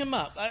you bring him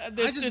up? I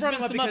just brought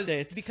him up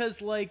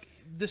because like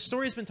the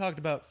story's been talked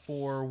about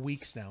for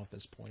weeks now at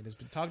this point. It's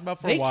been talked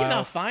about for a while. They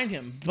cannot find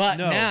him, but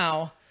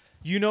now...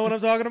 You know what I'm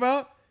talking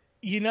about?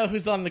 You know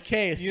who's on the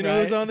case, You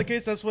know who's on the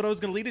case? That's what I was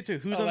going to lead it to.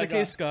 Who's on the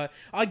case, Scott?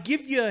 I'll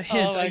give you a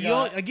hint.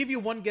 I'll give you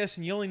one guess,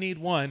 and you only need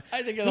one.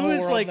 I think the whole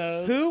world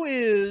knows. Who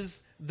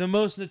is the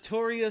most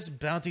notorious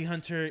bounty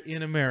hunter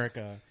in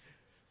America?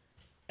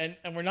 And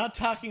we're not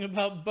talking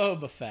about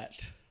Boba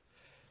Fett.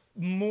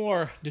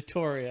 More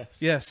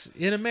notorious. Yes,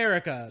 in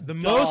America, the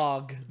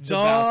bounty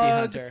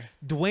hunter.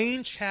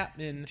 Dwayne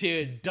Chapman,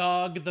 dude.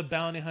 Dog the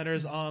bounty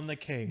hunter's on the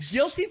case.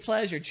 Guilty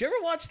pleasure. Did you ever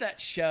watch that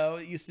show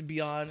that used to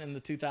be on in the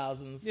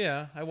 2000s?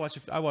 Yeah, I watched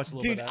a little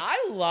dude, bit of that.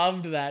 I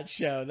loved that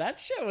show. That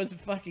show was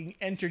fucking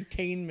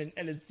entertainment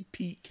at its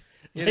peak.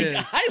 It is.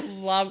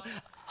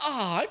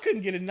 I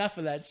couldn't get enough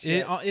of that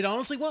shit. It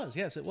honestly was.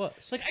 Yes, it was.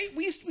 Like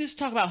we used to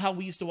talk about how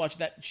we used to watch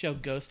that show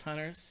Ghost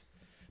Hunters.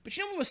 But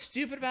you know what was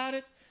stupid about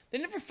it? They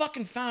never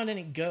fucking found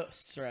any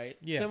ghosts, right?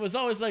 Yeah. So it was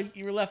always like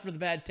you were left with a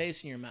bad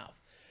taste in your mouth.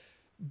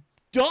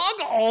 Dog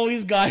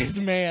always got his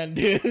man,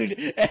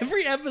 dude.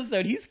 Every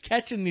episode, he's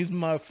catching these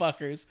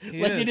motherfuckers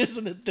it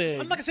isn't a thing.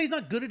 I'm not gonna say he's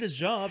not good at his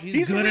job.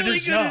 He's good really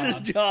at his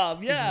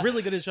job. Yeah, he's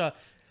really good at his job.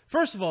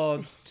 First of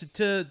all,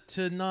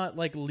 to not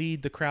like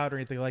lead the crowd or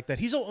anything like that.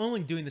 He's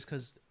only doing this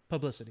because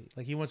publicity.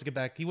 Like he wants to get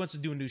back. He wants to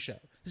do a new show.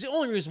 It's the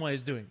only reason why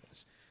he's doing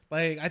this.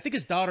 Like, I think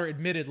his daughter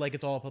admitted, like,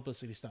 it's all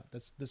publicity stuff.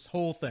 That's this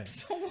whole thing.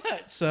 So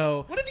what?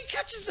 So what if he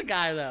catches the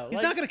guy, though?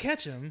 He's not going to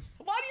catch him.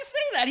 Why do you say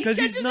that? He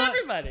catches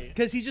everybody.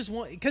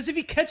 Because if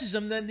he catches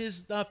him, then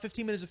his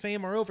 15 minutes of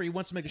fame are over. He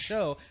wants to make a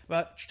show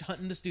about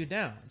hunting this dude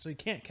down. So he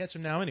can't catch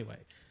him now anyway.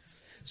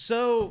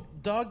 So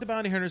Dog the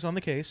Bounty Hunter's on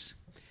the case.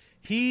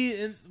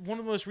 In one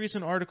of the most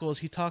recent articles,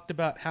 he talked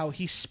about how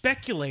he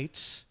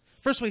speculates.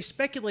 First of all, he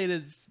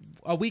speculated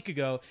a week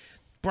ago.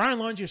 Brian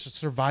Laundrie is a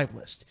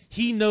survivalist.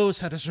 He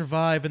knows how to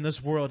survive in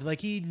this world.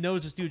 Like, he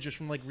knows this dude just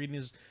from, like, reading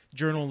his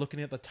journal and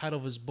looking at the title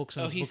of his books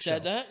on his bookshelf. He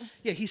said that?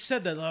 Yeah, he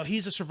said that. Oh,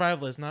 he's a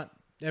survivalist, not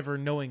ever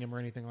knowing him or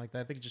anything like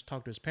that. I think he just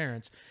talked to his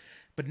parents.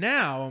 But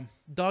now,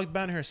 Dog the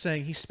Bounty Hunter is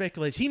saying he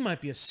speculates he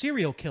might be a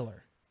serial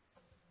killer.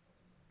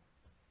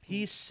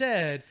 He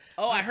said...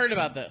 Oh, I heard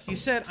about this. He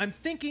said, I'm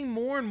thinking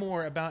more and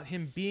more about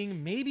him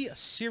being maybe a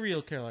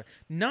serial killer,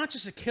 not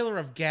just a killer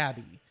of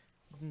Gabby.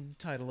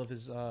 Title of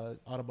his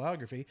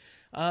autobiography.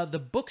 The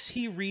books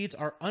he reads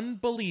are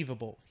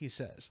unbelievable, he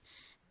says.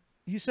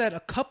 He said a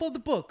couple of the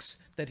books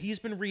that he's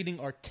been reading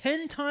are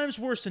 10 times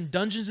worse than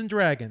Dungeons and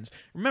Dragons.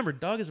 Remember,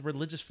 Dog is a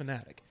religious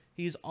fanatic.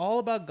 He's all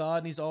about God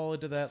and he's all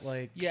into that,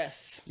 like...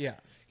 Yes. Yeah.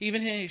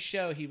 Even in his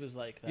show, he was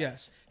like that.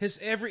 Yes.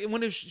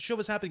 When his show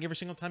was happening, every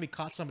single time he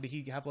caught somebody,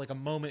 he'd have like a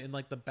moment in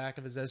like the back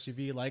of his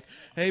SUV, like,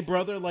 hey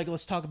brother, like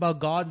let's talk about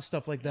God and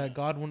stuff like that.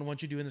 God wouldn't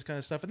want you doing this kind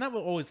of stuff. And that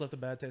always left a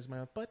bad taste in my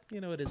mouth. But,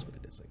 you know, it is what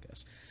it is, I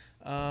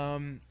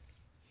guess.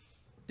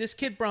 This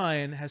kid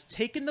Brian has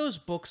taken those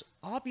books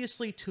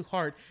obviously to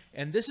heart,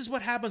 and this is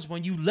what happens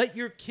when you let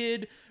your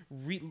kid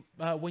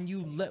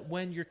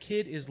when your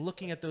kid is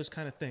looking at those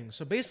kind of things.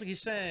 So basically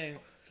he's saying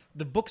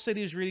the books that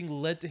he was reading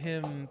led to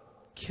him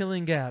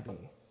killing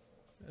Gabby,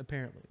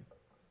 apparently.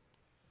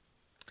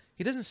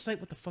 He doesn't cite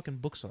what the fucking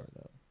books are,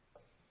 though.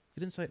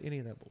 He didn't cite any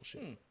of that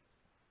bullshit.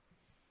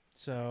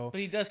 So,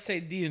 but he does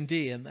say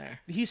D&D in there.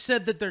 He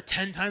said that they're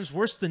 10 times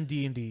worse than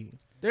D&D.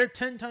 They're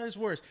 10 times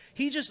worse.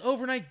 He just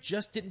overnight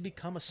just didn't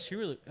become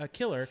a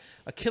killer.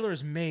 A killer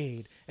is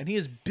made, and he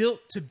is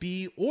built to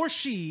be, or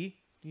she.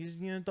 He's,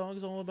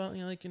 Dog's all about,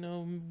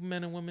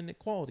 men and women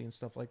equality and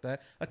stuff like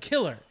that. A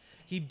killer.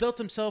 He built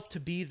himself to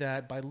be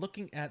that by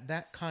looking at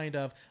that kind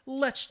of,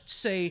 let's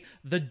say,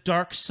 the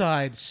dark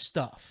side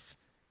stuff.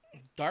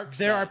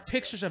 There are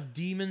pictures of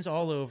demons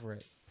all over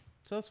it.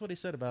 So that's what he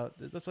said about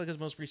it. That's like his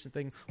most recent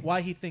thing.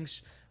 Why he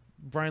thinks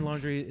Brian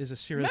Laundrie is a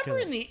serial killer.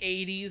 Remember in the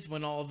 80s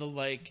when all the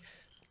like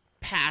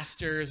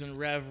pastors and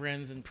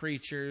reverends and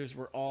preachers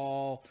were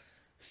all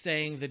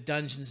saying that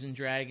Dungeons and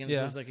Dragons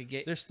was like a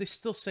game? They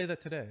still say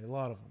that today, a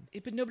lot of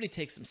them. But nobody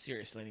takes them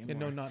seriously anymore. Yeah,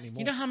 no, not anymore.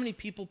 You know how many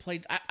people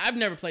played... I've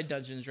never played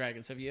Dungeons and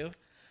Dragons, have you?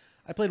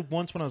 I played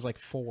once when I was like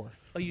 4.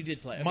 Oh, you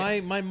did play.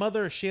 Okay. My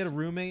mother, she had a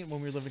roommate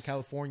when we lived in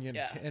California, and,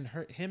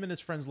 Yeah. him and his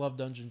friends loved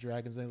Dungeons and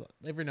Dragons.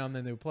 Every now and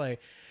then they would play,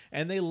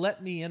 and they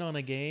let me in on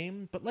a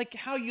game. But like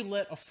how you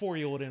let a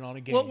 4-year-old in on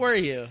a game? What were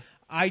you?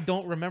 I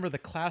don't remember the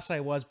class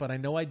I was, but I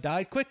know I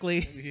died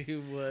quickly.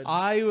 You would.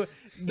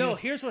 No.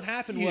 Here's what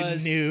happened You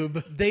was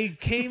noob. they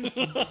came.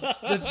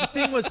 The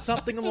thing was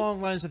something along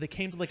the lines that they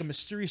came to like a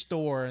mysterious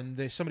door,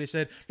 and somebody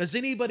said, "Does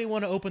anybody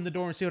want to open the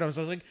door and see what I was?"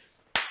 I was like,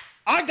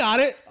 "I got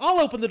it.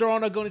 I'll open the door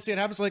and I'll go and see what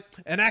happens." Like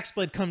an axe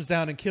blade comes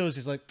down and kills you.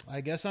 He's like,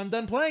 "I guess I'm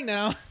done playing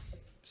now."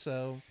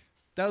 So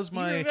that was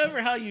my. You remember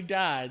how you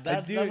died?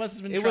 That must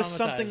have been. It was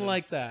something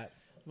like that.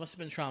 Must have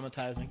been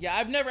traumatizing. Yeah,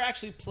 I've never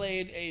actually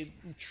played a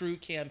true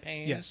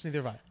campaign. Yes,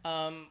 neither have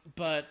I.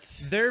 But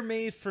they're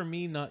made for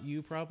me, not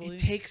you. Probably. It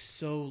takes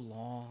so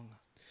long.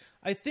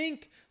 I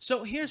think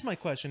so. Here's my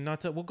question.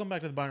 We'll come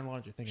back to the Byron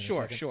Laundry thing. In a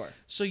second. Sure.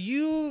 So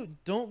you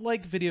don't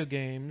like video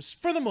games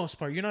for the most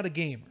part. You're not a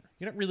gamer.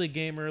 You're not really a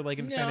gamer, like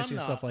in fantasy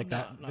and stuff like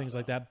that, things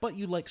like that. But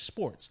you like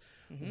sports.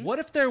 Mm-hmm. What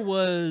if there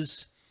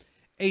was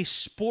a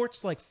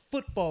sports like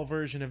football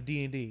version of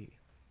D&D,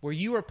 where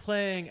you are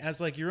playing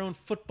as like your own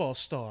football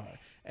star,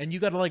 and you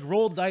got to like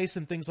roll dice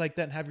and things like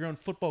that, and have your own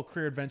football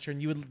career adventure,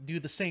 and you would do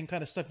the same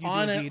kind of stuff you do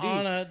in D&D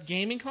on a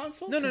gaming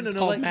console? No.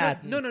 Like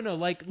Madden. No.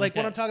 Like okay.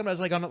 What I'm talking about is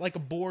like on like a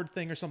board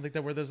thing or something like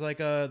that, where there's like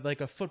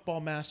a football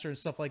master and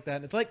stuff like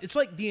that. And it's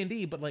like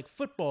D&D, but like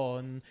football,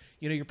 and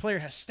your player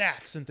has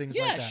stats and things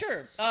like that.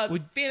 Yeah, sure.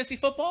 Fantasy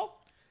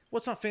football?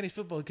 What's not fantasy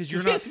football? Because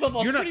you're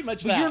pretty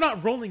much that. You're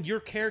not rolling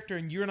your character,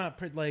 and you're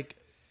not like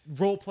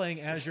role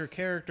playing as your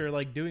character,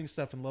 like doing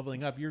stuff and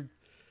leveling up. You're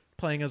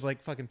playing as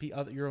like fucking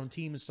your own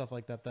team and stuff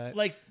like that. That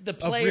like the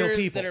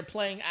players that are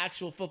playing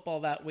actual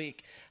football that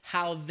week,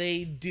 how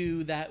they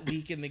do that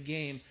week in the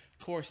game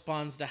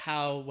corresponds to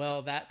how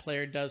well that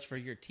player does for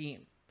your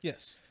team.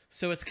 Yes.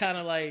 So it's kind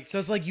of like... So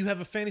it's like you have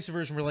a fantasy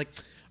version where like,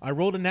 I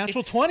rolled a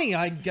natural 20.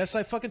 I guess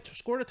I fucking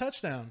scored a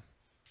touchdown.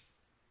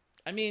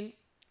 I mean...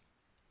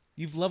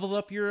 You've leveled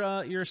up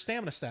your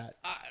stamina stat.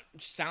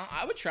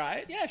 I would try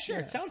it. Yeah, sure.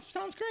 Yeah. It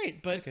sounds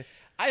great. But okay.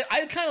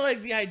 I kind of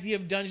like the idea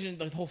of dungeon,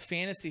 the whole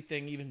fantasy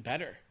thing, even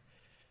better.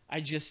 I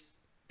just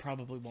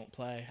probably won't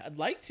play. I'd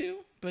like to,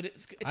 but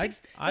it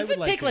takes.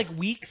 Doesn't it take like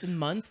weeks and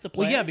months to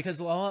play? Well, yeah, because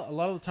a lot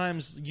of the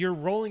times you're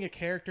rolling a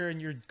character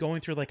and you're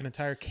going through like an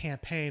entire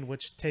campaign,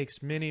 which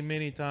takes many,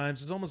 many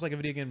times. It's almost like a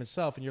video game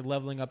itself, and you're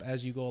leveling up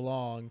as you go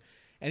along.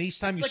 And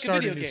each time you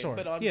start a new story,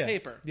 but on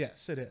paper.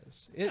 Yes, it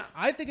is.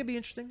 I think it'd be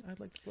interesting.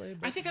 I'd like to play.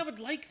 I think I would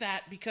like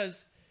that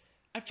because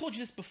I've told you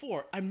this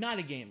before. I'm not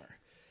a gamer,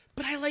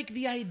 but I like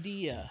the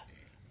idea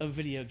of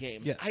video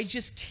games. Yes. I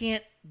just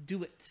can't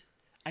do it.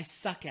 I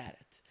suck at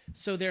it,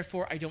 so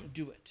therefore I don't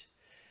do it.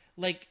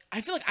 Like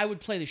I feel like I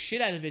would play the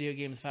shit out of video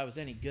games if I was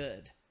any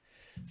good.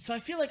 So I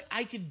feel like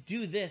I could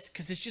do this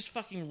because it's just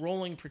fucking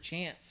rolling per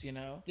chance,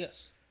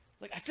 Yes.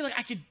 Like I feel like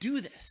I could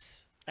do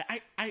this.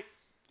 I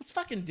let's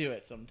fucking do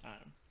it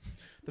sometime.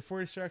 The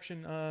 4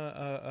 Destruction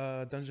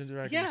Dungeons and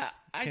Dragons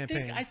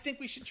campaign. I think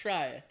we should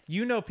try it.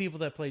 You know people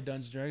that play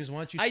Dungeons and Dragons. Why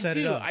don't you set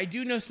it up? I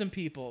do know some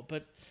people,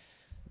 but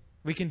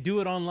we can do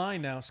it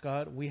online now,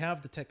 Scott. We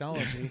have the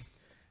technology.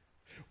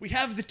 We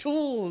have the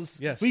tools.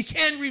 Yes. We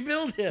can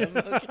rebuild him.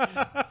 Okay.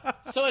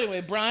 So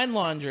anyway, Brian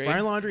Laundrie.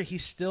 Brian Laundrie,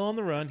 he's still on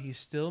the run. He's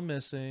still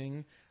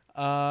missing.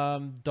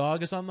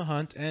 Dog is on the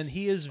hunt, and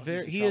he is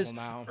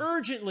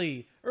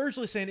urgently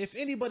saying if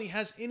anybody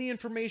has any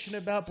information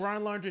about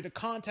Brian Laundrie to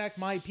contact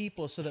my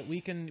people so that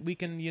we can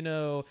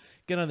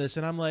get on this.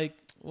 And I'm like,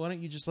 why don't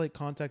you just like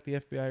contact the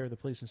FBI or the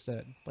police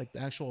instead, like the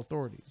actual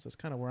authorities? That's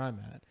kind of where I'm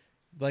at.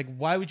 Like,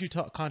 why would you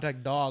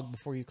contact Dog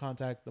before you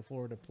contact the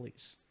Florida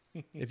police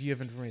if you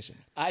have information?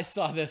 I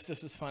saw this.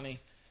 This was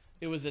funny.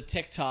 It was a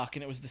TikTok,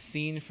 and it was the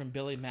scene from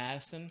Billy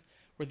Madison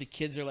where the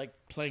kids are like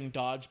playing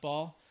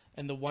dodgeball.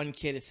 And the one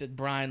kid, it said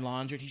Brian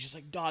Laundrie. He's just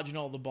like dodging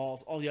all the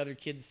balls. All the other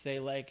kids say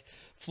like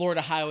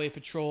Florida Highway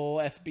Patrol,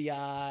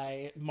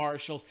 FBI,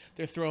 Marshals.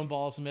 They're throwing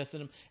balls and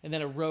missing them. And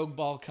then a rogue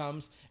ball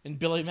comes and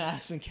Billy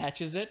Madison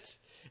catches it.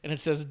 And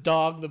it says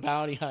Dog the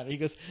Bounty Hunter. He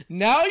goes,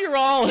 now you're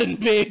all in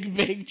big,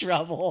 big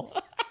trouble.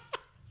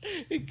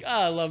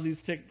 I love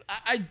these TikToks.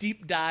 I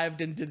deep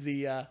dived into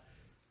the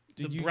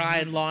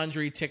Brian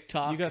Laundrie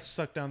TikTok. You got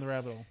sucked down the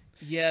rabbit hole.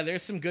 Yeah,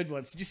 there's some good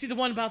ones. Did you see the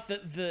one about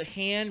the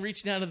hand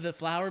reaching out of the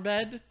flower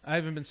bed? I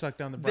haven't been sucked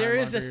down the Brian There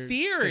is Laundrie a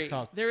theory.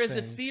 TikTok There is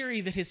thing. a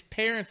theory that his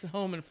parents at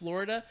home in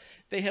Florida,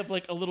 they have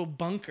like a little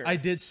bunker. I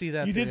did see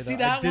that. You theory, did see though.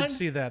 that I one? did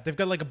see that. They've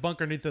got like a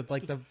bunker underneath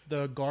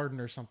the garden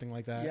or something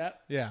like that.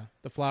 Yep. Yeah,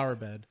 the flower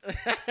bed.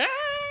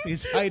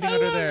 He's hiding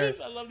under there.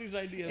 I love these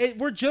ideas.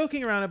 We're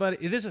joking around about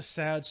it. It is a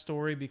sad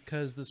story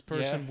because this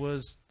person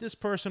was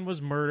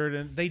murdered,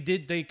 and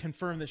they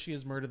confirmed that she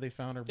is murdered. They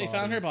found her body. They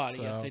found her body.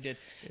 So Yes, they did.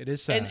 It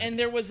is sad. And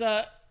there was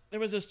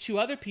those 2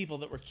 other people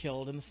that were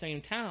killed in the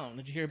same town.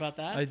 Did you hear about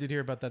that? I did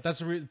hear about that.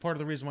 That's part of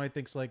the reason why he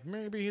thinks like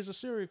maybe he's a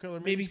serial killer.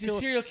 Maybe he's a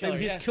serial killer.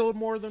 Maybe he's killed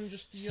more than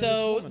just.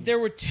 So this woman. there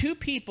were 2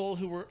 people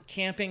who were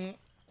camping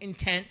in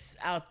tents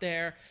out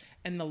there,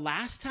 and the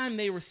last time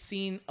they were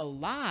seen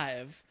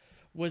alive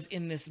was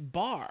in this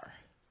bar.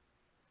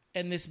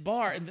 and this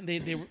bar, and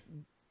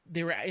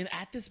they were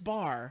at this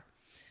bar,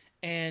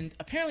 and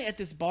apparently at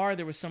this bar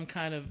there was some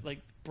kind of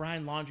like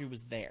Brian Laundrie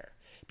was there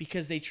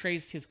because they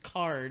traced his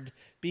card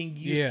being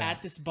used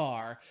at this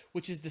bar,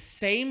 which is the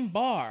same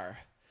bar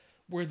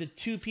where the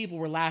 2 people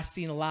were last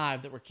seen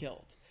alive that were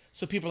killed.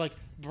 So people are like,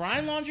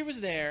 Brian Laundrie was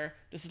there.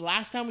 This is the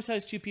last time we saw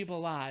these 2 people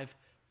alive.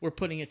 We're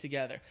putting it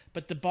together.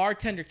 But the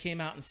bartender came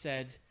out and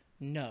said,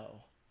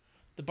 no.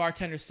 The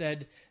bartender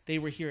said they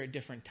were here at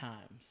different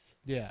times.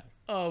 Yeah.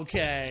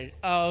 Okay.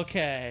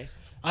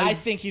 I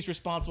think he's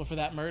responsible for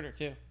that murder,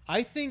 too.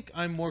 I think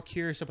I'm more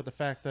curious about the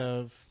fact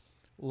of,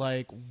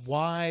 like,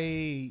 why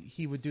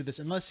he would do this,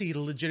 unless he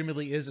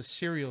legitimately is a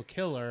serial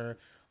killer.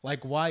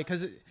 Like, why?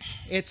 Because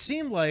it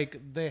seemed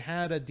like they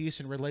had a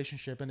decent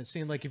relationship, and it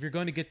seemed like if you're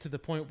going to get to the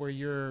point where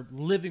you're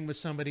living with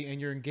somebody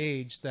and you're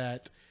engaged,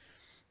 that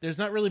there's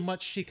not really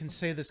much she can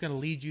say that's going to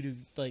lead you to,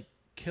 like,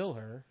 kill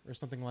her or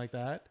something like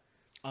that.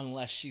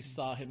 Unless she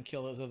saw him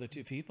kill those other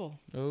 2 people.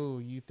 Oh,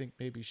 you think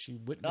maybe she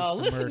witnessed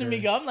the murder. To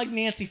me, I'm like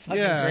Nancy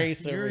fucking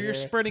Grace over you're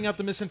spreading out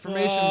the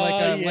misinformation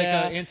like a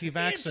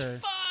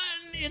anti-vaxxer.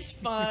 It's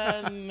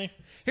fun.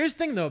 Here's the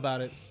thing, though,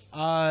 about it.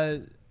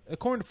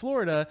 According to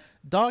Florida,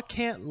 Doc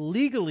can't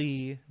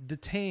legally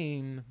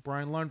detain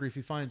Brian Laundrie if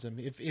he finds him.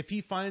 If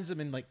he finds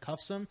him and, like,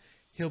 cuffs him,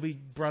 he'll be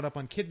brought up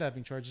on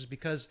kidnapping charges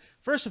because,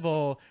 first of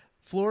all,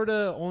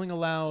 Florida only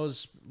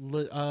allows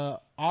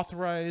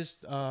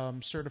authorized,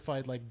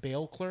 certified, like,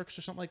 bail clerks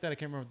or something like that. I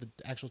can't remember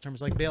the actual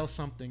terms, like bail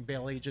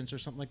agents or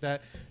something like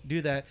that,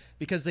 do that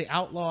because they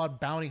outlawed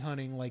bounty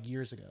hunting, like,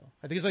 years ago.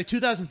 I think it's like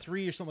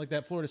 2003 or something like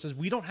that. Florida says,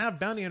 we don't have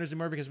bounty hunters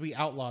anymore because we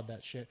outlawed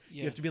that shit. Yeah.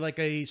 You have to be, like,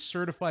 a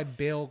certified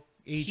bail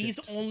agent. He's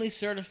only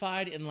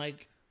certified in,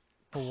 like,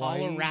 Hawaii?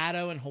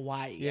 Colorado and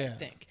Hawaii, I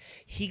think.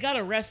 He got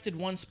arrested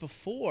once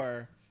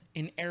before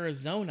in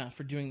Arizona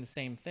for doing the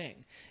same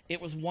thing. It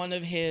was one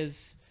of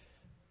his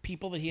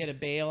people that he had a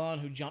bail on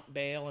who jumped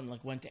bail and,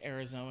 like, went to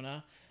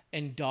Arizona,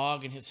 and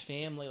Dog and his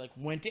family, like,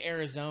 went to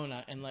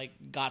Arizona and, like,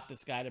 got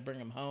this guy to bring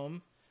him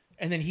home,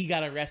 and then he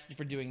got arrested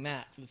for doing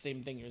that for the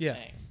same thing you're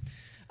saying.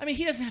 I mean,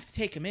 he doesn't have to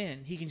take him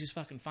in. He can just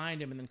fucking find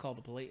him and then call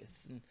the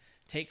police and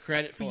take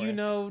credit for it. You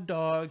know,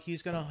 Dog,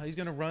 he's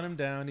gonna run him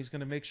down. He's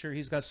gonna make sure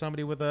he's got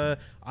somebody with a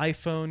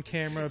iPhone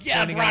camera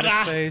pointing at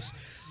his face.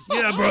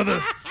 Yeah, brother.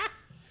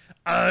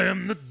 I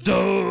am the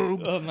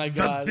dog. Oh my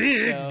God. The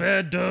big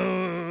bad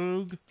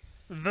dog.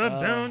 The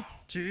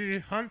bounty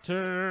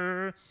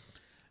hunter.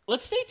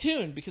 Let's stay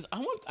tuned because I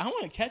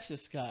want to catch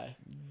this guy.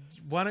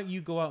 Why don't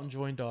you go out and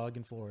join Dog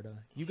in Florida?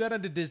 You got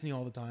into Disney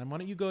all the time. Why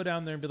don't you go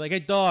down there and be like, hey,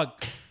 Dog,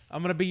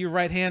 I'm going to be your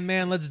right-hand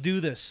man. Let's do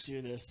this.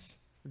 Let's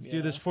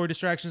do this. 4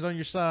 distractions on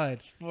your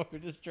side. 4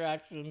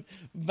 distraction.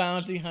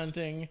 Bounty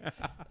hunting.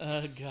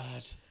 Oh,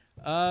 God.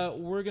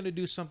 We're going to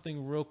do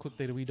something real quick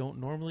that we don't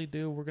normally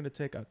do. We're going to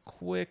take a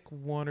quick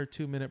 1 or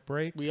 2 minute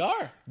break. We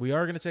are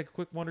going to take a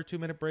quick 1 or 2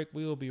 minute break.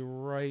 We will be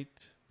right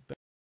back.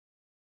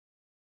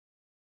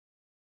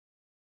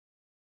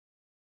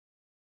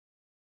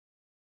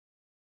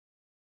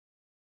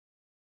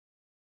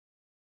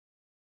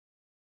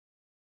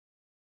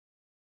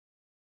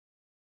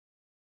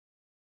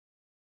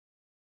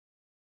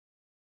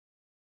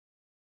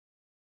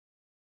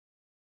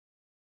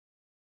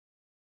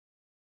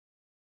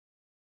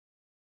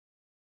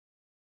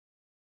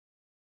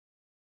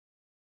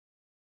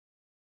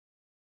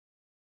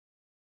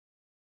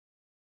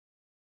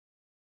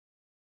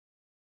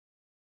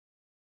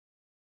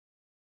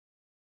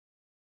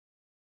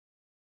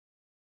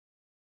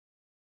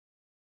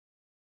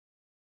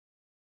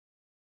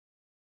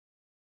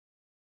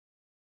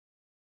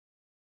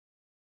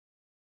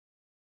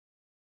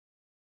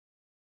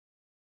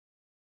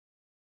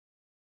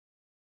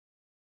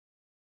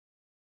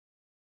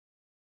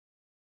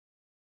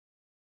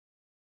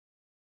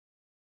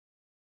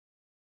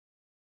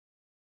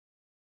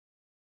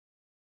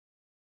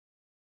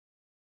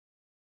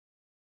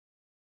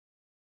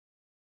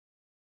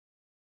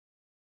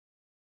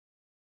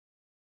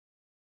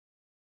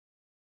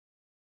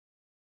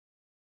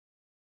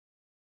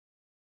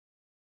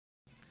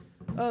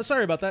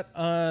 Sorry about that.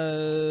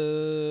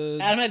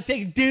 I'm going to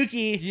take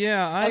Dookie.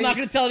 Yeah, I'm not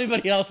going to tell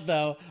anybody else,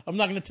 though.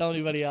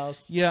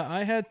 Yeah,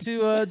 I had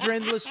to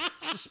drain the list.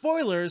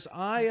 Spoilers,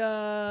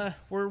 we're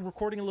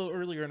recording a little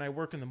earlier, and I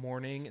work in the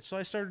morning, so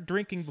I started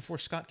drinking before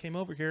Scott came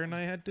over here, and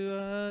I had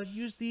to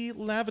use the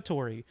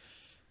lavatory.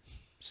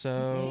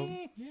 So,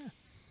 yeah.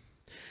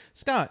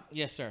 Scott.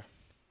 Yes, sir.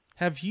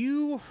 Have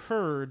you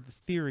heard the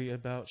theory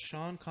about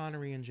Sean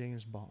Connery and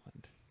James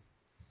Bond?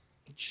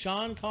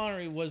 Sean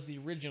Connery was the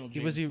original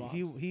James Bond.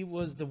 He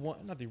was the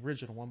one, not the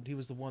original one, but he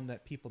was the one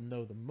that people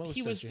know the most.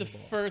 He was the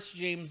first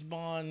James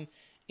Bond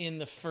in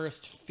the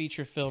first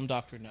feature film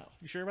Dr. No.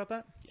 You sure about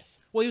that? Yes.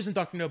 Well, he was in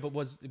Dr. No, but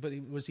was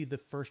he the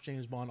first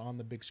James Bond on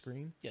the big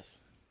screen? Yes.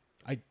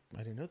 I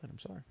didn't know that. I'm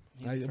sorry.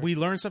 We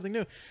learned something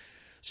new.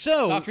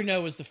 So Dr.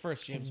 No was the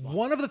first James Bond.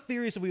 One of the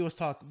theories that we always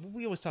talk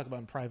about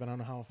in private, I don't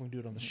know how often we do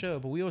it on the show,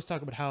 but we always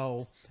talk about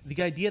how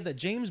the idea that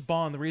James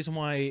Bond, the reason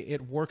why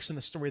it works in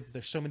the story that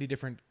there's so many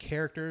different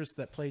characters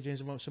that play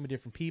James Bond, so many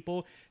different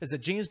people, is that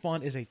James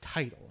Bond is a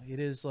title. It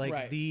is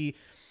like the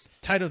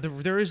title.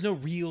 There is no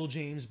real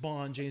James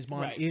Bond. James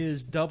Bond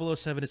is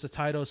 007. It's a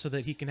title so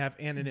that he can have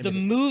anonymity. The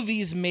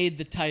movies made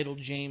the title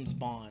James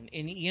Bond.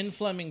 In Ian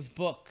Fleming's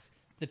book,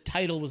 the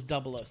title was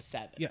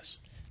 007. Yes.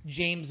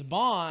 James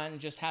Bond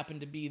just happened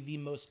to be the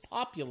most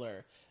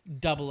popular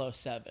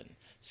 007.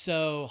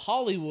 So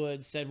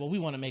Hollywood said, well, we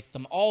want to make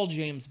them all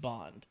James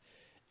Bond.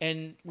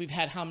 And we've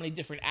had how many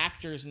different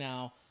actors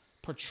now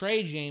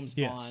portray James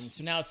Bond.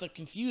 So now it's like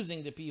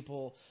confusing to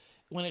people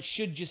when it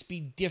should just be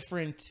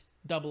different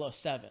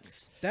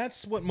 007s.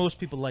 That's what most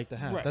people like to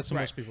have. That's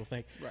what most people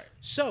think. Right.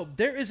 So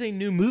there is a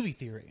new movie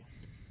theory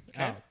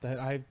out that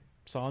I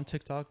saw on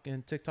TikTok,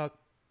 and TikTok,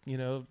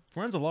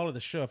 runs a lot of the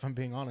show, if I'm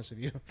being honest with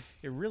you.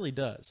 It really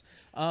does.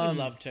 I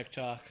love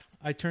TikTok.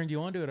 I turned you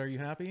onto it. Are you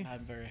happy?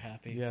 I'm very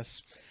happy.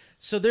 Yes.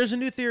 So there's a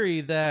new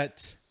theory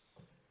that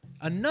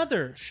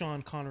another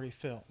Sean Connery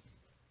film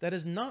that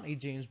is not a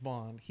James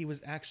Bond, he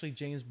was actually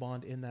James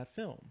Bond in that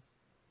film.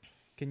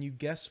 Can you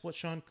guess what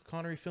Sean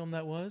Connery film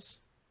that was?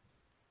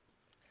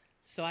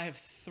 So I have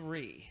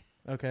three.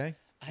 Okay.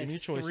 Give me your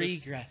choices.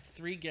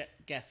 Three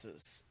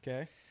guesses.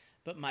 Okay.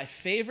 But my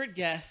favorite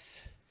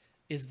guess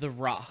is The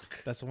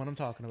Rock. That's the one I'm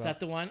talking about. Is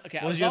that the one? Okay.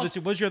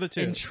 What's your other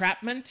two?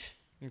 Entrapment.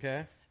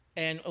 Okay.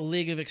 And A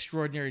League of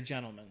Extraordinary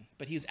Gentlemen.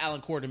 But he's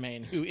Alan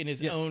Quartermain, who in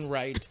his own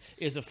right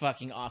is a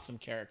fucking awesome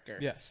character.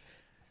 Yes.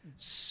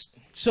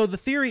 So the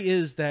theory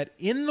is that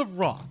in The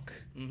Rock,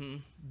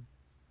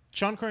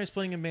 Sean Connery is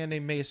playing a man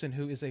named Mason,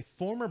 who is a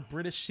former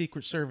British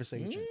Secret Service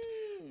agent.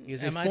 He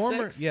is a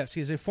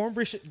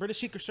former British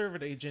Secret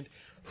Service agent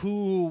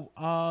who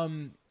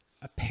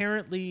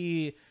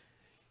apparently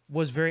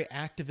was very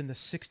active in the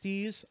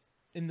 60s.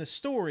 In the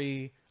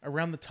story,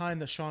 around the time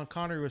that Sean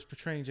Connery was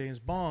portraying James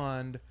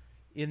Bond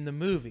in the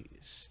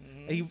movies.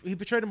 He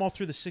portrayed him all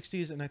through the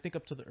 60s, and I think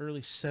up to the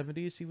early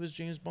 70s he was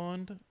James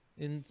Bond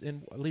in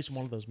at least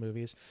one of those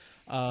movies.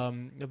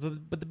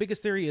 But the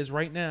biggest theory is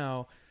right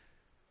now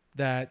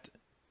that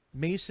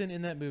Mason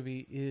in that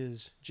movie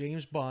is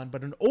James Bond,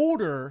 but an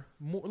older,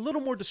 a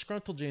little more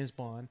disgruntled James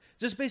Bond,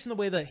 just based on the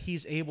way that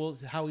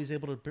how he's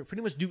able to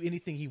pretty much do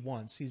anything he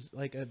wants. He's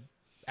like a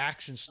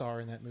action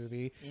star in that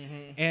movie,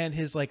 and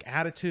his like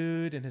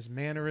attitude and his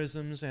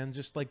mannerisms and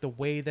just like the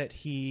way that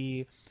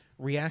he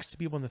reacts to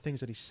people and the things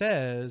that he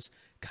says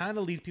kind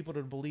of lead people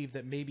to believe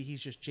that maybe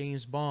he's just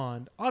James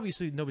Bond.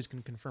 Obviously, nobody's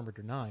going to confirm or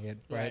deny it,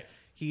 but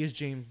he is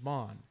James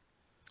Bond.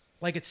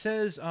 Like it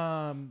says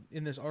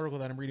in this article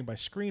that I'm reading by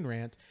Screen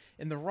Rant,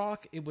 in The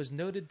Rock, it was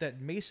noted that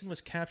Mason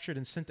was captured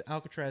and sent to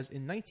Alcatraz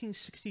in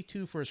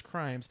 1962 for his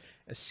crimes,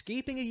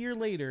 escaping a year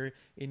later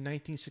in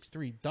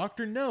 1963.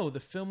 Dr. No, the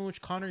film in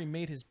which Connery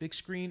made his big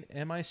screen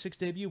MI6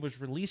 debut,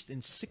 was released in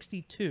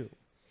 1962.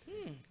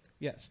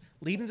 Yes,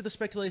 leading to the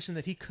speculation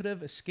that he could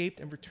have escaped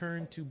and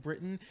returned to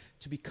Britain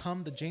to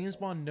become the James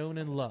Bond known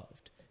and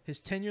loved. His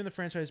tenure in the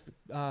franchise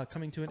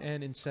coming to an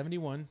end in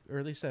 71,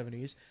 early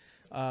 70s,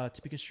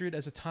 to be construed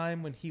as a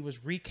time when he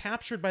was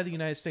recaptured by the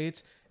United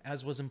States,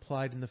 as was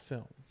implied in the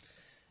film.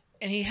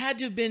 And he had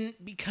to have been,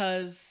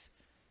 because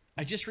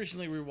I just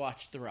recently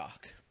rewatched The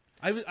Rock.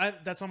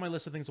 That's on my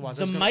list of things to watch.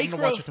 The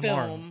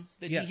microfilm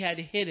that he had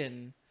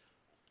hidden,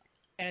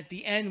 and at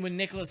the end when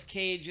Nicolas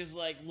Cage is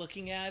like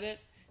looking at it,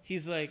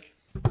 he's like,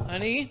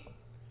 honey,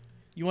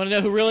 you want to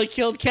know who really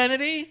killed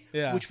Kennedy?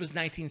 Yeah. Which was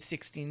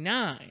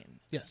 1969.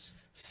 Yes.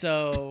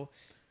 So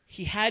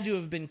he had to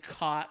have been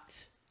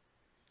caught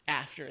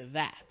after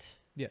that.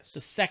 Yes.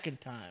 The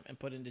second time and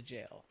put into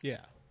jail. Yeah.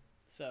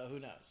 So who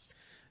knows?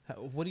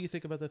 What do you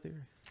think about that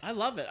theory? I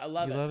love it. You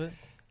love it?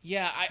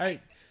 Yeah.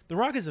 The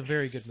Rock is a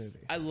very good movie.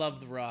 I love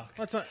The Rock.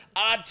 Not...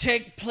 I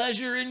take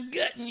pleasure in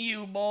getting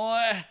you,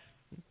 boy.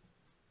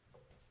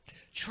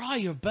 Try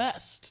your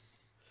best.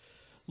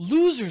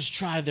 Losers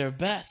try their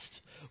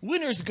best.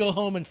 Winners go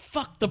home and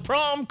fuck the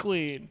prom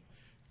queen.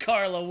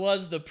 Carla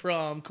was the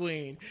prom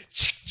queen.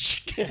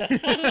 I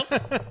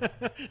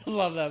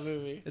love that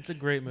movie. It's a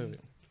great movie.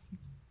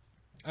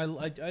 I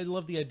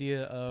love the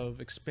idea of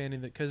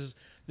expanding that, because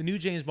the new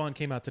James Bond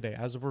came out today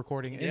as of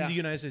recording in the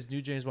United States.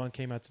 New James Bond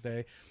came out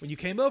today. When you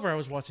came over, I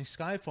was watching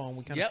Skyfall, and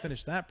we kind of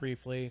finished that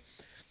briefly.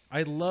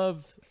 I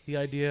love the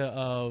idea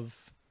of,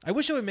 I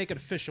wish I would make it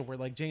official where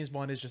like James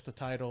Bond is just the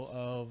title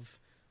of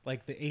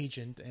like the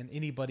agent, and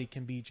anybody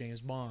can be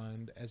James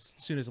Bond as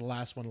soon as the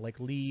last one like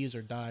leaves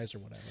or dies or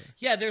whatever.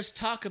 Yeah, there's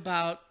talk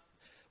about,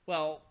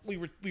 well, we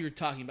were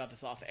talking about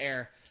this off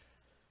air.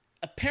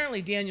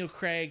 Apparently Daniel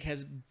Craig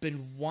has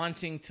been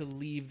wanting to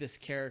leave this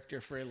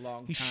character for a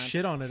long time. He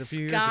shit on it a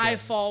few years ago.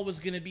 Skyfall was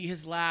going to be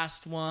his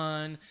last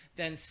one.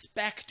 Then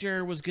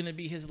Spectre was going to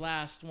be his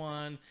last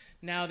one.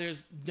 Now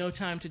there's No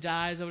Time to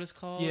Die, is that what it's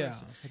called? Yeah.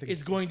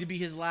 It's going to be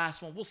his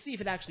last one. We'll see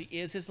if it actually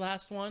is his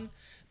last one.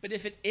 But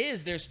if it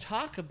is, there's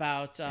talk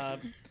about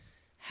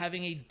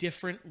having a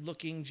different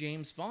looking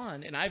James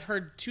Bond. And I've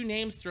heard two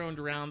names thrown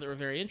around that were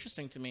very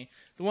interesting to me.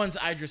 The one's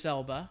Idris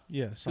Elba.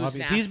 Yes, his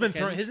name has been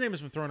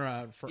thrown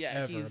around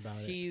forever about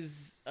it.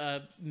 He's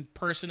a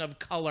person of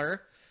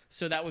color,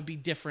 so that would be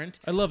different.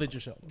 I love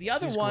Idris Elba. The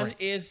other one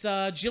is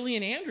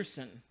Gillian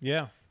Anderson.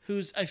 Yeah.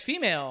 Who's a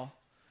female.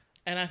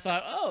 And I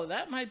thought, oh,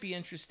 that might be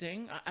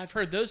interesting. I've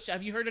heard those.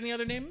 Have you heard any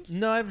other names?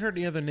 No, I haven't heard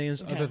any other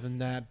names other than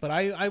that. But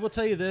I will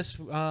tell you this.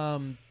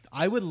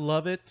 I would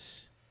love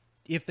it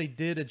if they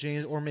did a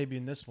James, or maybe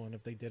in this one,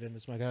 if they did in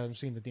this one. I haven't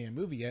seen the damn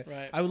movie yet.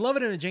 Right. I would love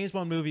it in a James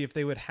Bond movie if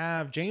they would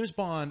have James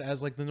Bond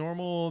as like the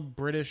normal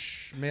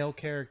British male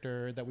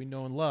character that we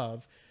know and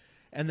love,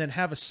 and then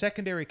have a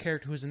secondary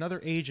character who's another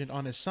agent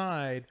on his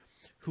side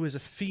who is a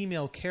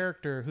female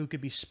character who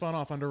could be spun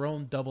off on her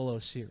own 00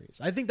 series.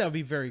 I think that would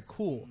be very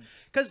cool.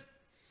 Because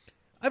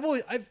I've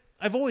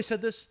always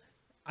said this.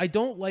 I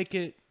don't like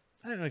it.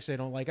 I don't like to say I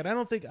don't like it.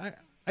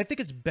 I think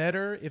it's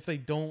better if they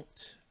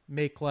don't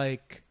make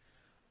like,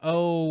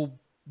 oh,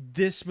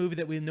 this movie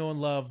that we know and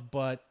love,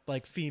 but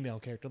like female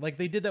character. Like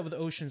they did that with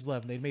Ocean's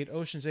 11. They made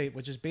Ocean's 8,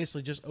 which is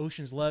basically just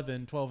Ocean's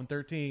 11, 12, and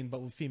 13,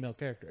 but with female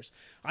characters.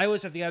 I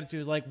always have the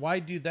attitude like, why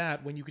do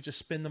that when you could just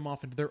spin them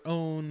off into their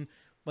own,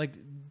 like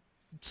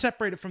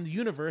separate it from the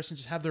universe and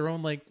just have their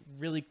own like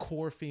really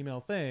core female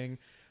thing.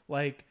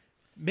 Like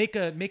make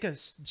a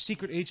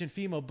secret agent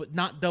female, but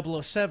not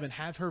 007.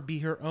 Have her be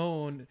her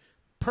own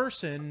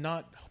person,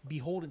 not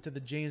beholden to the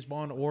James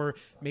Bond or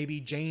maybe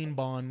Jane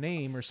Bond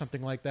name or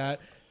something like that,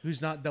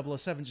 who's not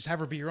 007. Just have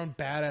her be your own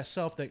badass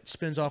self that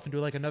spins off into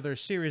like another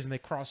series and they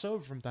cross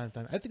over from time to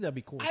time. I think that'd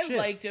be cool. I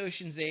liked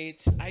Ocean's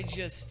 8. I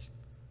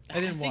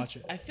didn't watch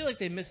it. I feel like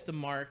they missed the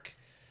mark.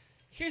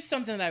 Here's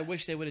something that I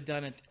wish they would have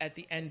done at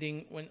the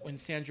ending when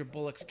Sandra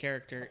Bullock's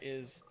character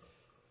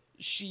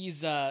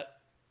she's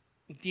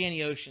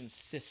Danny Ocean's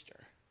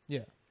sister.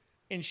 Yeah.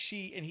 And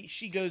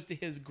she goes to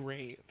his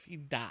grave. He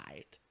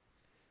died.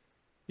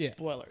 Yeah.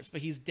 Spoilers,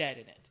 but he's dead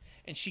in it.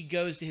 And she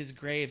goes to his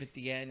grave at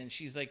the end and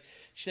she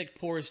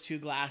pours 2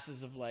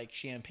 glasses of like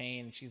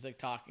champagne and she's like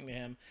talking to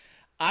him.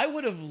 I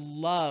would have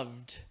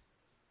loved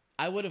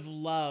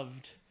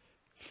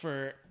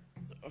for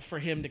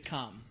him to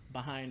come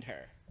behind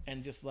her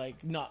and just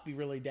like not be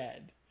really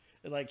dead.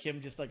 Like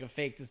him just like a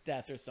faked his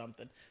death or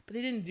something. But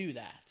they didn't do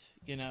that,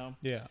 you know?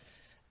 Yeah.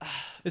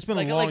 It's been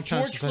a long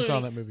time since I saw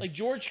that movie. Like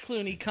George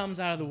Clooney comes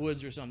out of the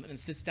woods or something and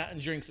sits down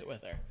and drinks it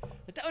with her.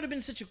 Like that would have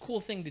been such a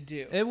cool thing to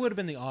do. It would have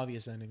been the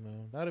obvious ending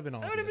though. That would have been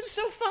obvious. That would have been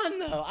so fun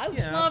though.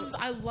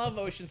 I love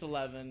Ocean's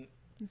 11.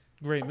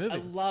 Great movie. I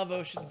love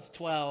Ocean's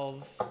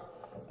 12.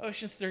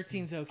 Ocean's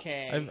 13's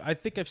okay. I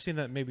think I've seen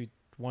that maybe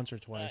once or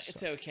twice.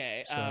 It's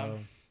okay. So.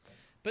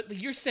 But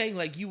you're saying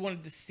like you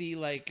wanted to see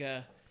like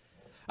I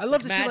love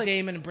like to Matt see like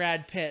Damon and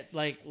Brad Pitt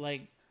like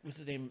what's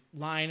his name,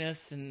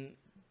 Linus and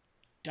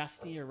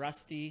Dusty or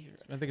Rusty.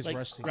 I think it's like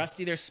Rusty.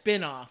 Rusty, they're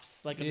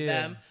spin-offs like of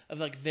them,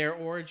 of like their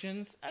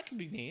origins. That could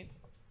be neat.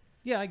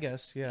 Yeah, I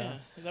guess. Yeah.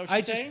 Is that what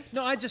you're saying?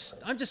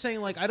 I'm just saying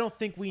like I don't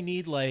think we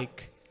need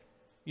like,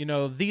 you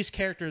know, these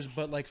characters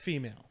but like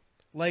female.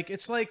 Like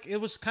it's like it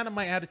was kind of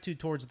my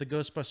attitude towards the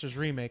Ghostbusters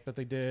remake that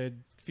they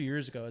did a few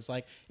years ago. It's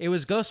like it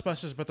was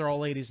Ghostbusters but they're all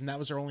ladies and that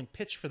was their only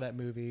pitch for that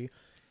movie.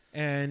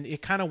 And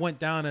it kind of went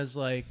down as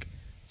like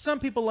some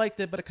people liked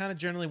it, but it kind of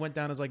generally went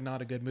down as like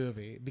not a good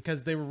movie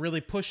because they were really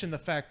pushing the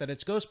fact that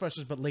it's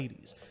Ghostbusters but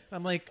ladies.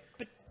 I'm like,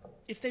 but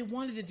if they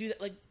wanted to do that,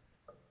 like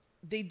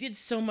they did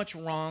so much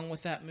wrong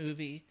with that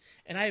movie,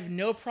 and I have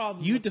no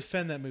problem. You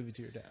defend that movie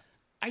to your death.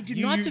 I do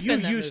not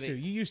defend that movie. You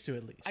used to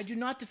at least. I do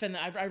not defend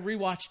that. I've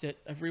rewatched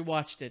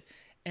it,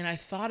 and I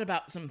thought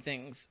about some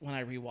things when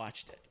I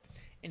rewatched it.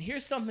 And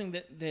here's something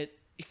that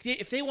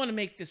if they want to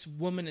make this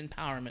woman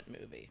empowerment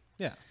movie,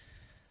 yeah,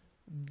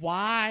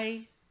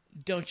 why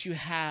don't you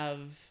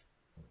have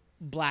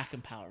black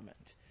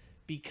empowerment?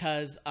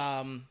 Because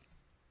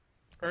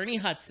Ernie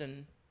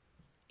Hudson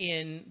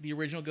in the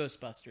original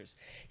Ghostbusters,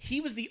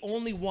 he was the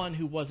only one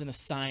who wasn't a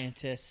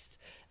scientist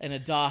and a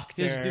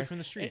doctor. He was a dude from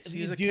the streets.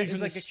 He was a dude from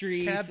the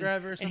streets. A cab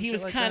driver or something. And he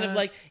was like kind that. of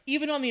like,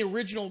 even on the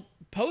original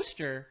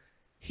poster,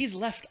 he's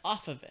left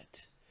off of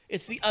it.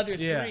 It's the other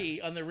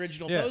three on the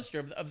original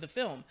poster of the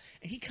film.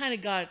 And he kind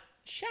of got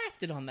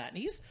shafted on that. And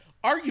he's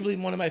arguably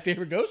one of my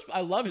favorite ghosts.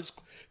 I love his,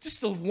 just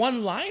the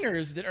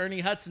one-liners that Ernie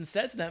Hudson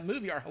says in that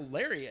movie are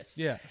hilarious.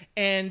 Yeah.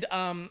 And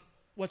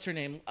what's her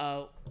name?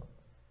 I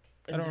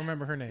don't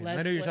remember her name. I know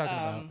Leslie- you're talking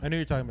about. I know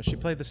you're talking about. She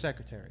played the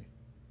secretary.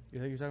 You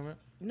know who you're talking about?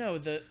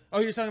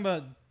 No, you're talking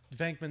about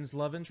Venkman's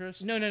love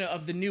interest? No,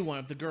 of the new one,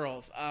 of the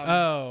girls.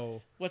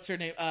 What's her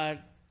name?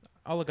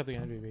 I'll look up the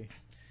IMDb.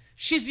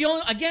 She's the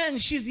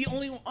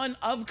only one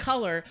of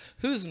color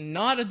who's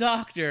not a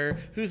doctor,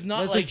 who's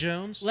not Leslie like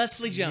Jones.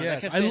 Leslie Jones.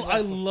 Yes.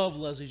 I love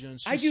Leslie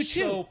Jones. She's I do too.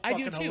 So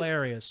fucking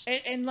hilarious.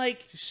 And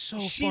like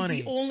She's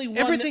the only one.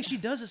 Everything she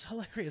does is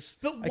hilarious.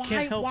 But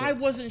why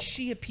wasn't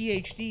she a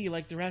PhD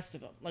like the rest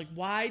of them? Like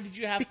why did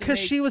you have to? Because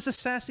she was a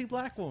sassy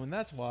black woman.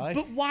 That's why.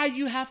 But why do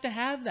you have to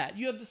have that?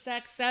 You have the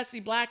sassy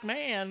black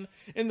man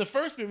in the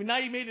first movie. Now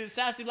you made it a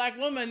sassy black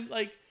woman.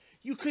 Like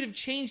You could have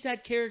changed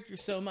that character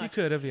so much. You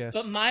could have, yes.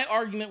 But my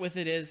argument with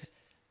it is,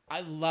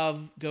 I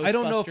love Ghostbusters. I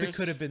don't know if it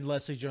could have been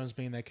Leslie Jones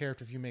being that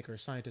character if you make her a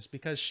scientist,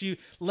 because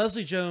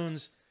Leslie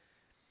Jones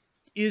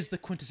is the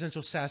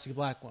quintessential sassy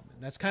black woman.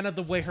 That's kind of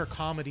the way her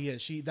comedy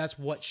is. That's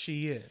what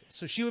she is.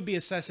 So she would be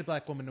a sassy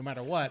black woman no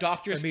matter what.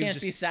 Doctors can't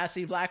be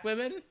sassy black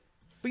women?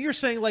 But you're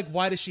saying, like,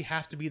 why does she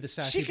have to be the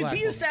sassy black woman?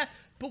 She could be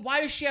but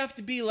why does she have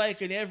to be like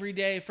an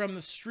everyday from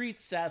the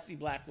streets sassy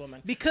black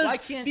woman? Because why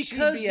can't she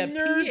be a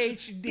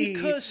PhD?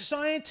 Because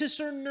scientists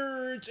are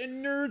nerds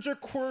and nerds are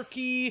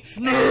quirky.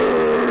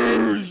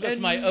 Nerds. That's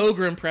my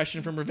ogre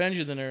impression from Revenge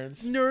of the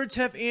Nerds. Nerds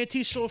have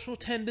antisocial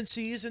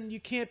tendencies, and you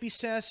can't be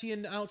sassy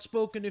and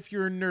outspoken if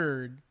you're a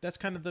nerd. That's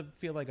kind of the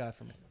feel I got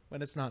from it,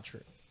 when it's not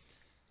true.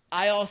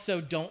 I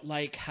also don't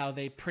like how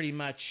they pretty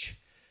much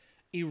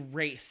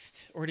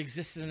erased, or it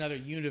exists in another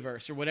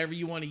universe, or whatever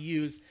you want to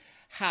use,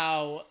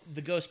 how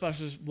the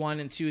Ghostbusters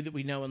 1 and 2 that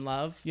we know and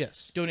love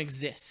don't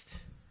exist.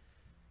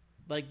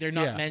 Like, they're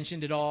not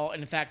mentioned at all.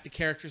 And in fact, the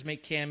characters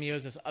make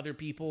cameos as other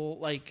people.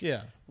 Like,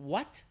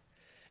 what?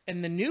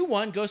 And the new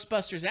one,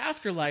 Ghostbusters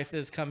Afterlife, that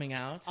is coming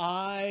out.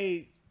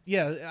 I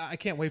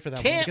can't wait for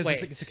that one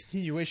because it's a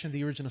continuation of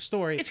the original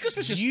story. It's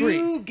Ghostbusters 3.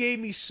 You gave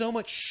me so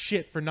much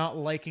shit for not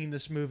liking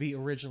this movie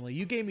originally.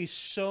 You gave me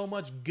so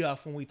much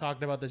guff when we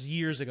talked about this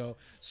years ago.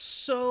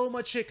 So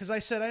much shit because I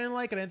said I didn't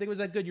like it. I didn't think it was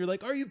that good. You're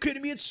like, are you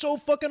kidding me? It's so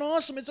fucking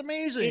awesome. It's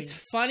amazing. It's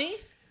funny.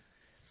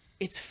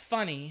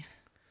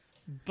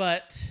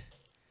 But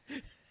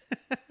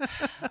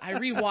I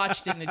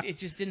rewatched it and it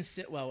just didn't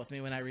sit well with me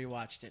when I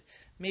rewatched it.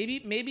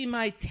 Maybe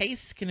my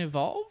tastes can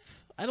evolve.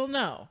 I don't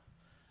know.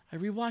 I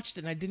rewatched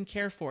it and I didn't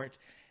care for it.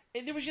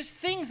 There was just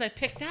things I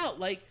picked out,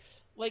 like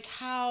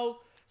how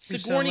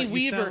Sigourney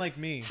Weaver, you sound like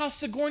me. How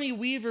Sigourney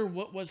Weaver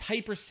was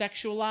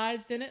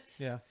hypersexualized in it.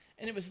 Yeah,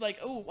 and it was like,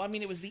 oh, I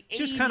mean, it was the 80s.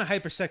 She was kind of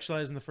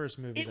hypersexualized in the first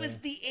movie. It was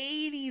the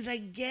 80s. I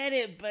get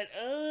it, but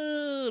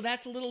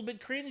that's a little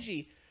bit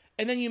cringy.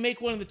 And then you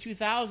make one of the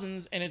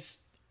 2000s, and it's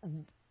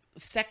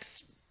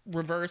sex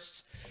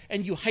reversed,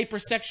 and you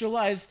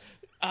hypersexualize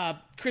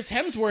Chris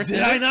Hemsworth. Did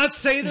I not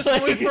say this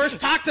when we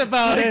first talked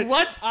about it?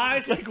 What?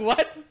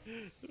 What?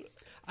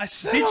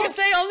 Did you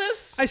say all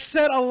this? I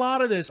said a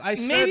lot of this.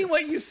 Maybe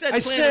what you said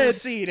planted a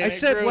seed and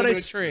it grew into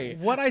a tree.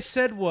 What I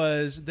said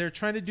was they're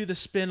trying to do the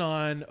spin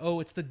on,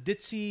 it's the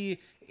ditzy...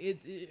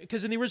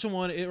 Because in the original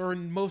one, or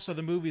in most of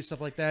the movies,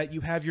 stuff like that,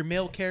 you have your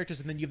male characters,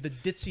 and then you have the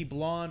ditzy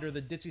blonde or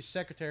the ditzy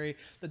secretary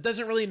that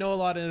doesn't really know a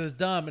lot and is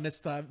dumb, and it's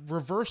the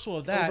reversal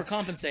of that.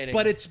 Overcompensating.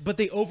 But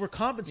they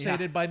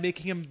overcompensated by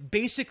making him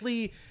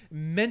basically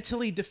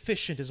mentally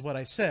deficient, is what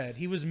I said.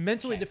 He was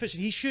mentally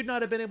deficient. He should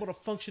not have been able to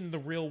function in the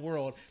real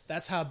world.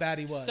 That's how bad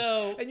he was.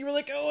 And you were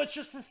like, it's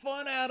just for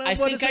fun, Adam.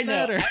 What does it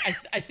matter?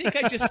 I think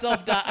I just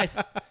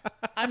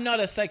I'm not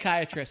a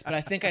psychiatrist, but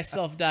I think I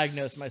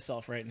self-diagnosed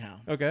myself right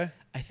now. Okay.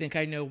 I think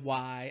I know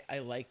why I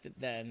liked it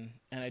then,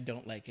 and I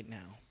don't like it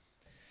now.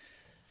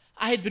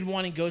 I had been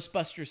wanting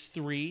Ghostbusters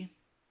 3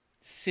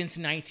 since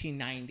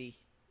 1990.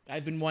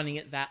 I've been wanting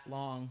it that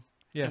long,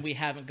 and we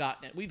haven't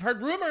gotten it. We've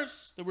heard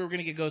rumors that we were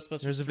going to get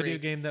Ghostbusters 3. There's a video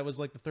game that was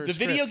like the third script.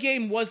 The video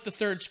game was the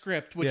third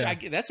script, which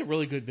that's a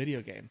really good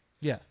video game.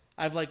 Yeah.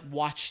 I've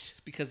watched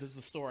because it's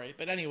the story.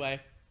 But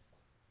anyway,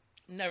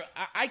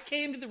 I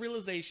came to the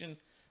realization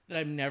that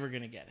I'm never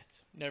going to get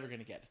it. Never going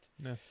to get it.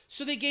 No.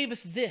 So they gave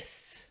us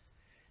this.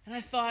 And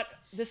I thought,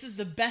 this is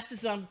the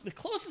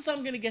closest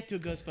I'm going to get to a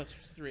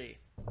Ghostbusters 3.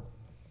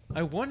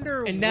 I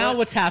wonder. And now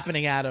what's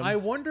happening, Adam? I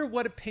wonder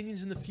what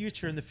opinions in the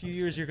future, in the few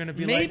years, you're going to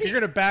be like. You're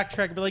going to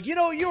backtrack and be like,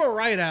 you were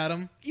right,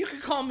 Adam. You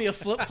can call me a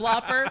flip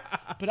flopper,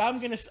 but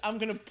I'm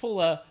gonna pull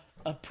a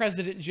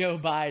President Joe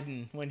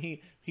Biden when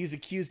he's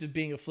accused of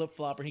being a flip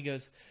flopper. He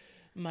goes,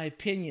 my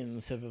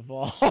opinions have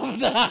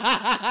evolved.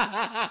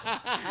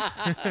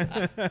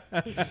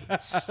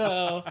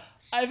 So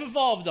I've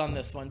evolved on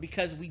this one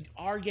because we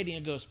are getting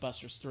a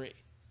Ghostbusters 3.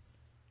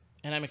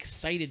 And I'm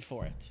excited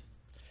for it.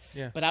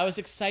 Yeah. But I was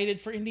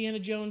excited for Indiana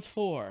Jones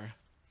 4.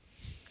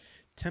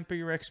 Temper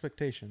your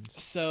expectations.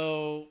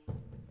 So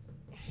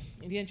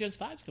Indiana Jones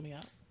 5 is coming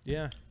out.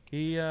 Yeah.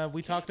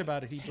 We talked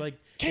about it. He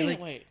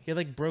wait. He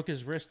like broke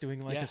his wrist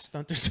doing a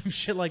stunt or some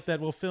shit like that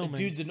while filming. The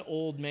dude's an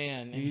old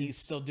man and he's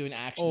still doing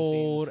action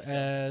old scenes. Old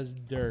as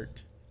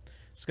dirt.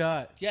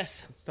 Scott.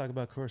 Yes. Let's talk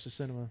about Coercive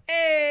Cinema.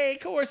 Hey,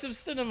 Coercive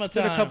Cinema It's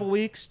been a couple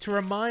weeks to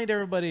remind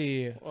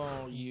everybody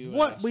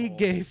what asshole. we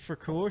gave for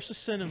Coercive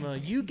Cinema.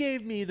 You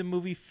gave me the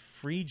movie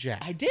Free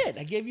Jack. I did.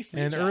 I gave you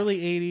Free Jack. An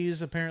early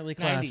 80s, apparently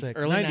classic.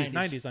 Early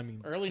 90s, I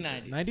mean. Early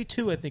 90s.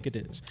 92, I think it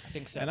is. I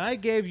think so. And I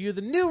gave you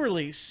the new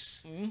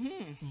release,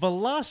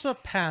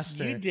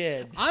 Velocipaster. You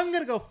did. I'm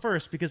going to go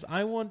first because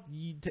I want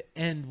you to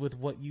end with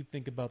what you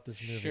think about this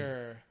movie.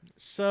 Sure.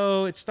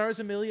 So it stars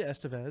Emilio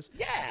Estevez.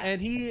 Yeah.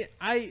 And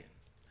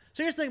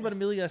so here's the thing about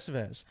Emilio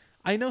Estevez.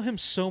 I know him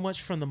so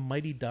much from the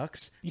Mighty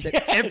Ducks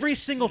that every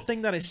single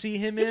thing that I see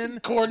him in,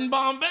 Gordon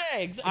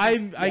Bombay.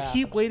 I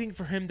keep waiting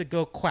for him to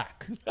go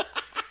quack.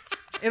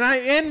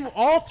 And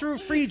all through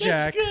Free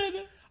Jack,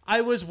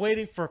 I was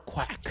waiting for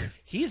quack.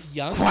 He's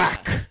young.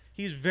 Quack.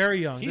 He's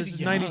very young. He's this is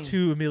young.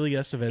 92 Emilio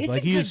Estevez. It's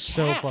Like a he good is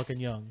so cast. fucking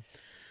young.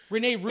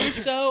 Rene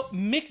Russo,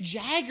 Mick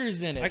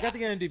Jagger's in it. I got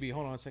the IMDb.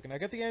 Hold on a second. I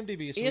got the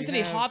IMDb. So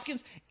Anthony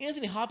Hopkins.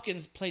 Anthony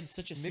Hopkins played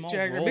such a Mick small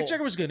Jagger. role. Mick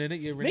Jagger was good in it.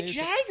 Yeah, Mick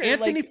Jagger,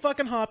 Anthony like-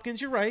 fucking Hopkins.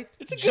 You're right.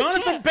 It's a good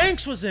Jonathan cast.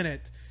 Banks was in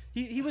it.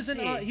 He was in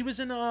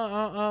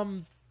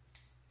See.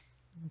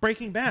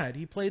 Breaking Bad.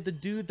 He played the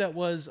dude that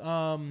was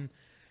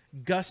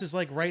Gus's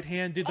like right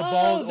hand dude, the Oh,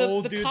 bald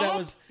old the dude cop? that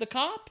was the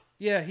cop,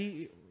 yeah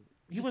he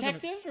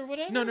wasn't. detective or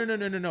whatever.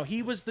 No.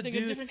 He was the Think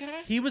of a dude. different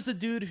guy? He was the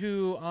dude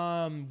who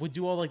would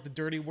do all like the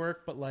dirty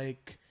work, but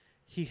like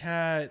he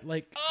had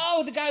like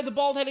Oh, the guy, the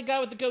bald-headed guy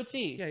with the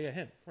goatee. yeah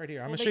him right here.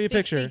 I'm Well, gonna show you a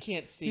picture. They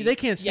can't see. They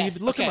can't see, Yes,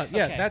 but look him okay, up.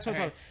 Yeah, okay, that's what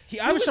I'm all right. talking.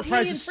 Who I was was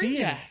surprised he to in see Free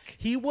him. Jack?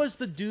 He was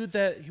the dude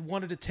that he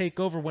wanted to take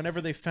over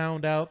whenever they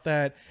found out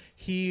that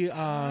he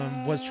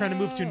was trying to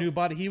move to a new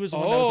body. He was the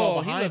one that was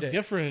all behind he looked it.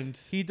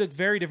 different. He looked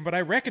very different, but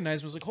I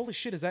recognized him. I was like, "Holy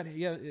shit, is that?"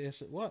 Yeah,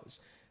 yes, it was.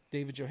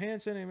 David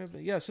Johansen.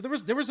 Yeah, so there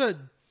was a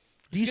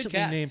decently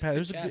cast. named. Good It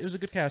was cast. a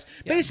good cast.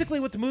 Yeah. Basically,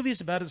 what the movie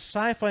is about is a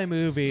sci-fi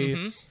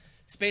movie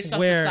It's based off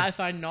Where- a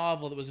sci-fi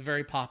novel that was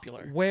very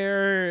popular.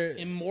 where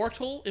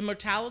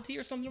Immortality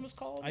or something it was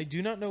called. I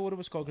do not know what it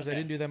was called because I Okay.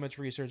 didn't do that much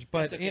research. But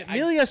That's okay.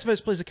 Emilio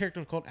Estevez plays a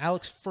character called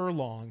Alex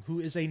Furlong, who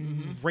is a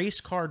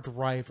race car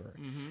driver,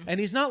 and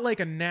he's not like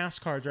a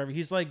NASCAR driver.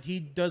 He's like he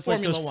does like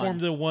Formula those One.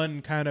 Formula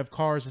One kind of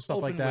cars and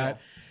stuff like Open that.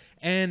 wheel.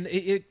 And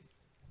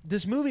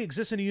this movie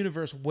exists in a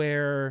universe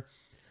where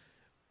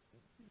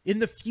in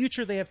the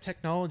future they have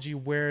technology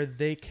where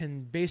they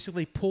can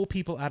basically pull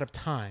people out of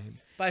time.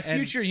 By And-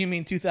 future, you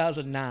mean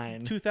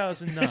 2009.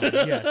 2009,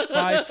 yes.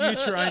 By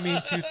future, I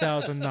mean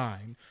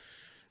 2009.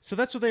 So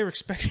that's what they were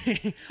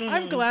expecting.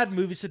 I'm glad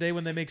movies today,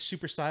 when they make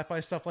super sci-fi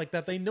stuff like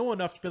that, they know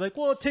enough to be like,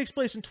 well, it takes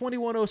place in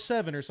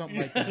 2107 or something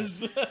like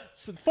that.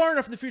 So far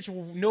enough in the future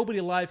where nobody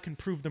alive can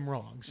prove them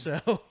wrong.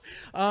 So,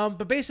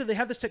 but basically, they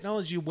have this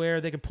technology where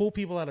they can pull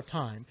people out of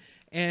time.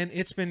 And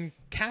it's been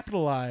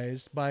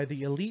capitalized by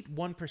the elite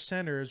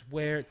 1%ers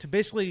where to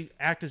basically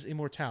act as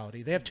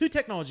immortality. They have two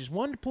technologies,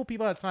 one to pull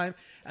people out of time,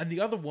 and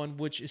the other one,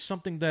 which is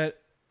something that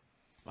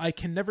I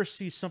can never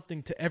see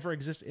something to ever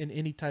exist in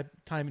any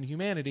time in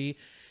humanity,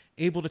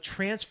 able to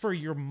transfer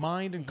your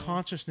mind and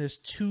consciousness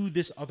to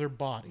this other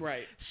body.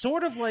 Right.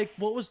 Sort of like,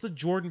 what was the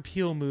Jordan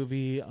Peele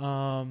movie?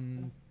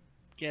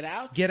 Get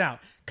Out? Get Out.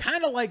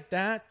 Kind of like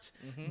that,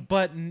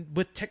 but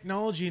with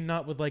technology,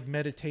 not with like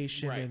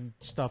meditation Right. and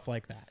stuff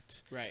like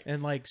that. Right.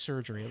 And like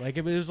surgery. Like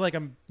it was like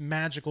a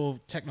magical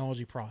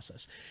technology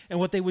process. And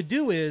what they would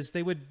do is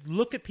they would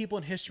look at people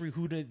in history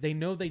who they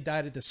know they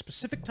died at this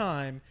specific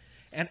time.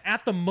 And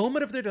at the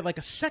moment of their death, like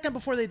a second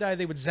before they die,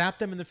 they would zap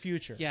them in the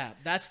future. Yeah,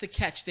 that's the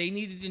catch. They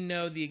needed to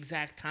know the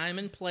exact time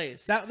and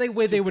place. That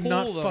way to they would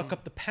not pull them. fuck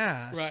up the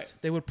past. Right.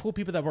 They would pull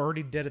people that were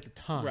already dead at the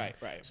time. Right.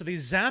 So they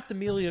zapped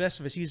Emilio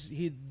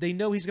Estevez. They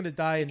know he's going to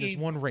die in this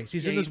one race.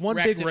 He's in this one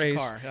wrecked big in a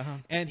race. car. Uh-huh.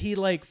 And he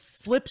like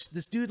flips,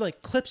 this dude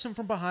like clips him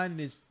from behind and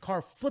his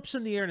car flips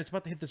in the air and it's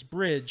about to hit this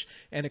bridge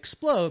and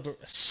explode. But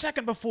a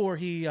second before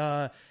he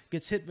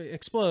gets hit,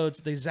 explodes,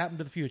 they zap him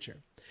to the future.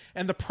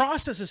 And the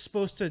process is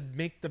supposed to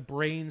make the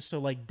brain so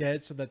like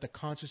dead so that the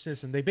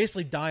consciousness, and they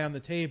basically die on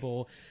the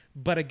table.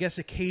 But I guess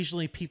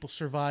occasionally people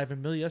survive. And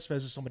Emilio Estevez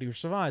is somebody who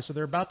survives. So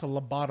they're about to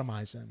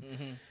lobotomize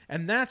him.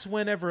 And that's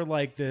whenever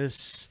like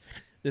this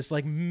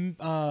like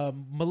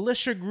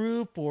militia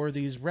group or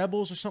these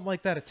rebels or something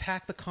like that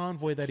attack the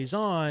convoy that he's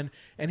on.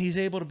 And he's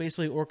able to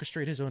basically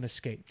orchestrate his own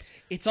escape.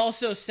 It's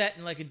also set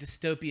in like a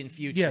dystopian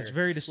future. Yeah, it's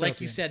very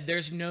Like you dystopian. said,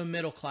 there's no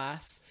middle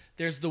class.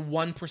 There's the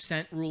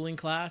 1% ruling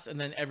class, and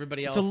then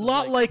everybody else. It's a is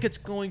lot like it's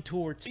going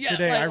towards Yeah,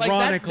 today. like that-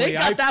 Ironically, they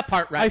got that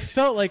part right. I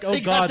felt like, oh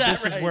They got god, that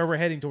this is right. where we're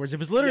heading towards. It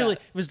was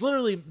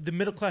literally the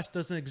middle class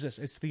doesn't exist.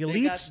 It's the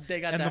elites they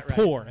got and the that right.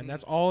 poor, and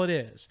that's all it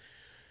is.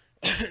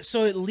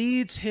 So it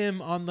leads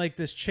him on like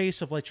this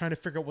chase of like trying to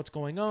figure out what's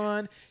going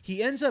on.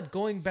 He ends up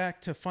going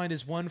back to find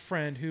his one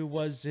friend who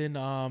was in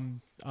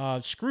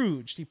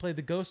Scrooge. He played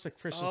the ghost of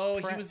Christmas. Oh,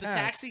 he was the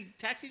taxi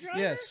driver.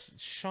 Yes,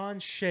 Sean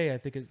Shea, I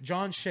think it's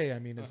John Shea. I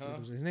mean,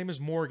 his name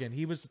is Morgan.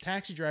 He was the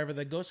taxi driver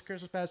that goes to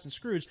Christmas Past and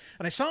Scrooge.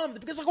 And I saw him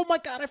because like, oh my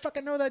god, I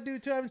fucking know that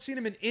dude too. I haven't seen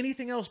him in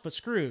anything else but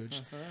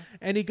Scrooge.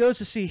 And he goes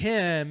to see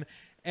him.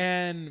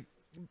 And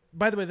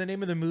by the way, the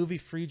name of the movie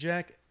Free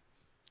Jack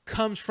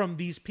comes from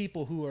these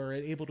people who are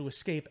able to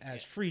escape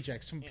as free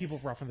jacks, some people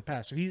brought from the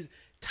past. So he's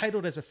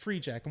titled as a free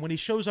jack. And when he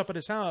shows up at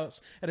his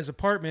house, at his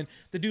apartment,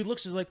 the dude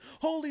looks and is like,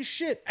 holy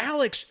shit,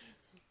 Alex,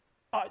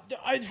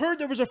 I heard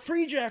there was a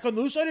free jack on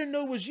the loose. I didn't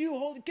know it was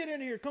you. Get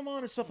in here. Come on.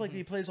 And stuff like that.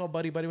 He plays all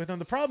buddy with him.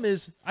 The problem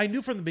is, I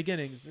knew from the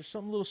beginning, there's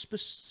something a little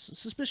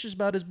suspicious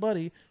about his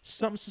buddy.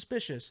 Something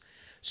suspicious.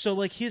 So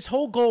like his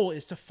whole goal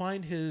is to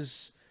find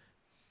his...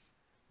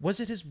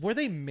 Were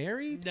they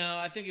married? No,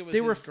 I think it was They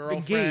his were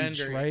girlfriend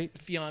engaged, or right?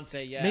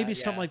 fiance. Yeah, Maybe yeah.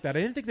 something like that.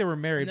 I didn't think they were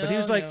married, but he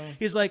was No, like, no.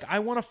 he's like, I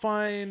want to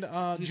find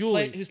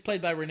Julie. Who's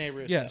played by Rene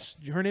Russo. Yes,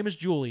 her name is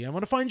Julie. I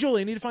want to find Julie.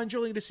 I need to find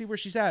Julie to see where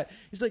she's at.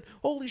 He's like,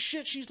 holy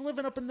shit, she's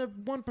living up in the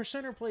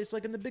 1%er place,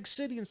 like in the big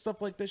city and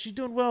stuff like that. She's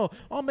doing well.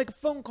 I'll make a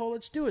phone call.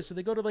 Let's do it. So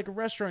they go to like a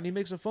restaurant. And he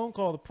makes a phone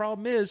call. The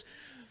problem is,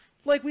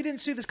 Like, we didn't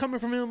see this coming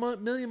from a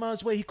million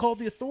miles away. He called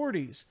the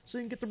authorities so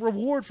he can get the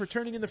reward for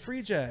turning in the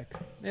free jack.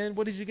 And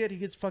what does he get? He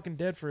gets fucking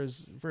dead for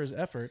his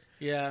effort.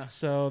 Yeah.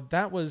 So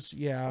that was,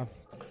 yeah.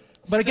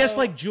 But I guess,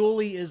 like,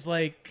 Julie is,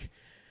 like,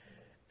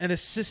 an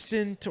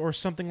assistant or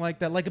something like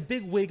that. Like a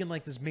big wig in,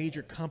 like, this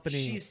major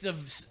company. She's the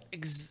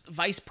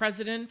vice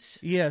president.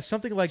 Yeah,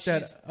 something like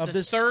that. Of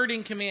the third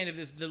in command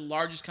of the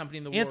largest company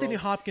in the world. Anthony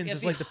Hopkins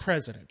is, like, the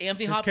president.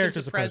 Anthony Hopkins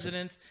is the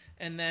president.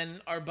 And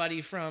then our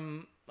buddy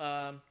from...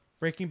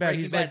 Breaking Bad,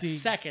 he's like the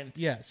second.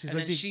 Yes, he's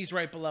like she's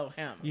right below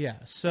him. Yeah.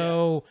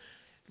 So,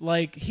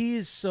 like,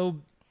 she's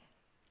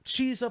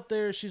up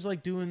there. She's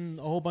like doing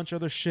a whole bunch of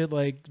other shit,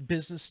 like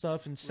business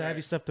stuff and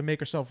savvy stuff to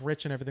make herself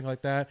rich and everything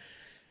like that.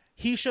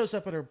 He shows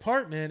up at her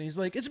apartment. He's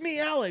like, "It's me,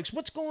 Alex.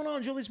 What's going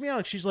on, Julie? It's me,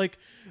 Alex." She's like,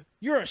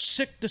 "You're a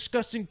sick,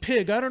 disgusting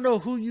pig. I don't know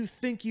who you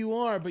think you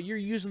are, but you're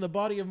using the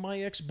body of my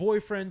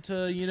ex-boyfriend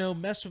to,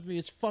 mess with me.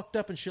 It's fucked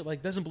up and shit."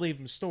 Like, doesn't believe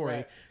him story.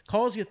 Right.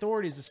 Calls the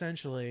authorities,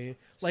 essentially.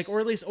 Like,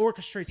 or at least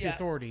orchestrates the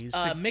authorities.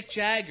 Mick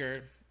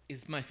Jagger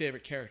is my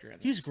favorite character in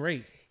this. He's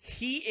great.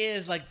 He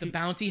is like the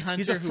bounty hunter.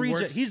 He's a free.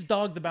 He's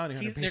Dog the Bounty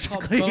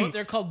Hunter.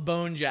 They're called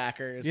Bone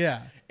Jackers.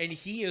 Yeah, and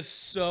he is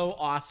so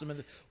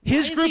awesome.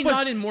 His group was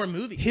not in more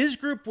movies. His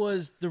group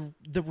was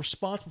the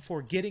responsible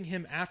for getting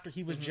him after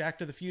he was Jack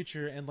to the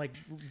Future and like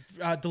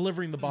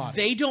delivering the body.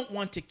 They don't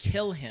want to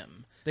kill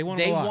him. They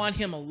want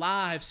him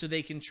alive so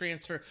they can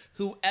transfer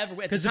whoever.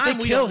 Because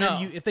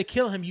if they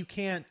kill him, you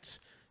can't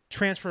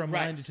transfer a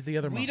mind to the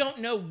other. We don't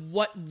know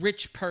what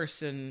rich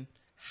person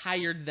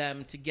hired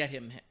them to get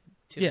him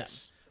to them.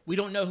 We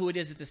don't know who it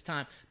is at this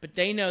time, but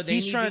they know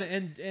he's trying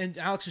to, and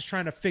Alex is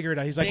trying to figure it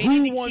out. He's like, they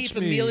 "Who need to wants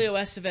keep me?" Emilio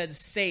Estevez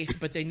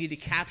safe, but they need to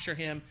capture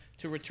him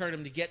to return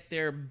him to get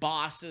their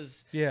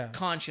boss's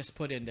conscience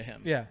put into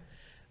him. Yeah,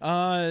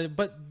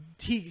 but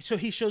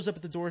he shows up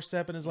at the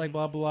doorstep and is like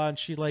blah blah, and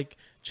she like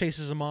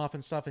chases him off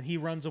and stuff, and he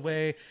runs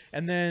away.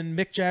 And then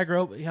Mick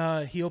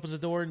Jagger, he opens the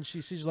door and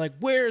she sees like,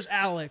 "Where's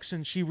Alex?"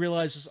 And she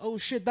realizes, "Oh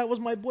shit, that was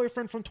my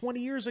boyfriend from 20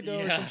 years ago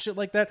or some shit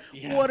like that.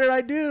 What did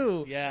I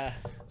do?" Yeah.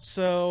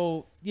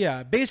 So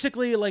yeah,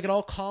 basically like it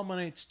all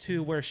culminates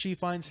to where she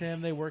finds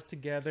him. They work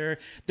together.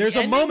 There's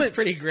a moment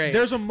pretty great.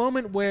 There's a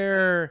moment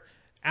where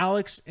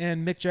Alex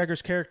and Mick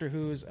Jagger's character,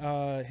 who's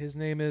his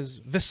name is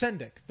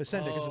Vicendic.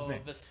 Vicendic is his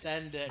name.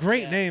 Vicendic.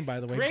 Great name, by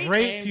the way.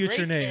 Great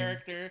future name.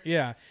 Character.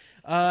 Yeah.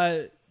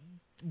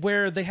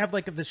 Where they have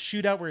like this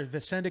shootout where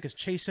Vicendic is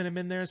chasing him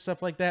in there and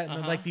stuff like that, and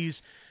then like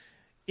these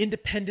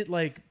independent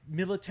like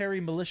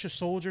militia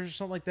soldiers or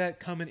something like that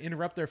come and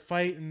interrupt their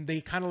fight, and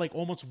they kind of like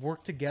almost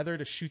work together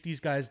to shoot these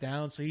guys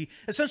down. So he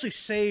essentially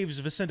saves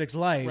Vicendic's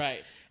life.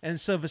 Right. And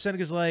so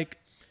Vicendic is like,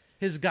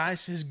 his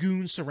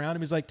goons surround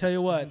him. He's like, "Tell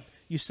you what,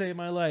 you saved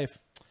my life.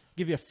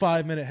 Give you a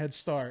 5-minute head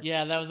start."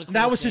 Yeah, that was a cool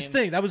That was scene. his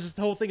thing. That was his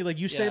whole thing. Like,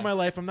 you saved my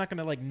life. I'm not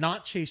gonna like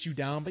not chase you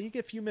down, but you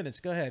get a few minutes.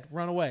 Go ahead,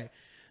 run away.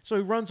 So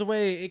he runs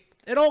away.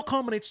 It all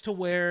culminates to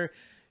where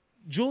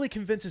Julie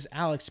convinces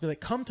Alex to be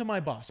like, "Come to my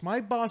boss. My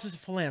boss is a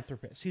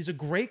philanthropist. He's a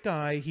great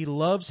guy. He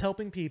loves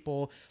helping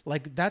people.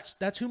 Like,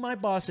 that's who my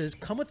boss is.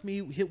 Come with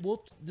me.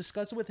 We'll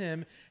discuss it with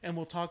him, and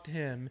we'll talk to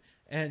him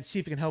and see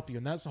if he can help you."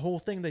 And that's the whole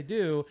thing they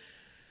do.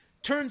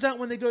 Turns out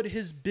when they go to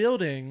his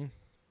building...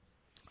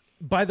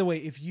 By the way,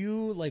 if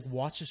you like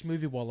watch this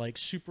movie while like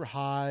super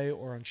high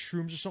or on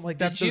shrooms or something like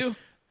that... Did you?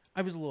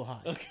 I was a little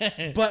high.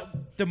 Okay.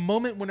 But the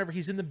moment whenever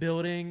he's in the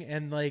building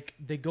and like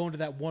they go into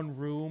that one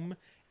room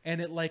and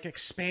it like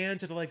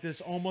expands into like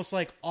this almost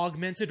like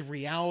augmented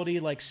reality,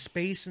 like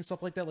space and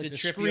stuff like that, like the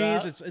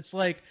screens, it's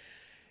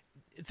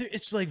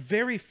like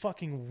very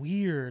fucking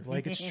weird.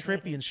 Like it's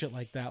trippy and shit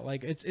like that.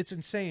 Like it's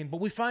insane. But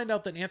we find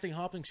out that Anthony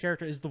Hopkins'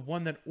 character is the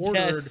one that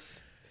ordered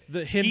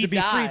him to be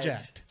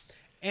free-jacked.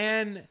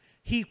 And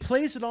he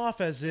plays it off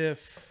as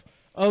if,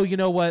 "Oh, you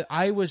know what?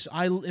 I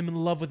am in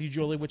love with you,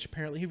 Julie," which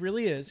apparently he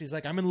really is. He's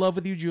like, "I'm in love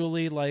with you,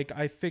 Julie. Like,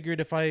 I figured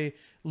if I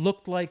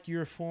looked like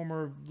your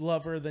former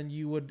lover, then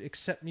you would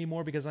accept me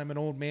more because I'm an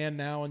old man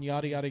now," and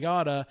yada, yada,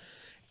 yada.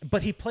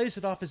 But he plays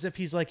it off as if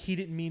he's like, he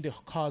didn't mean to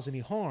cause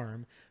any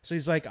harm. So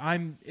he's like,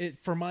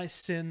 for my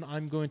sin,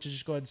 I'm going to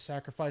just go ahead and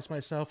sacrifice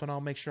myself, and I'll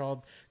make sure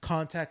I'll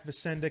contact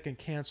Vicendic and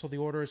cancel the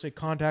order. So he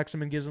contacts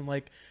him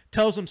and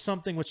tells him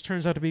something which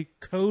turns out to be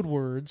code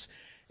words.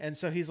 And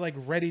so he's like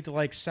ready to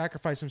like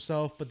sacrifice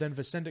himself, but then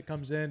Vicendic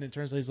comes in and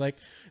turns out he's like,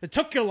 "It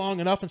took you long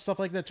enough," and stuff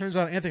like that. Turns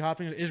out Anthony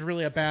Hopkins is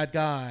really a bad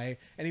guy,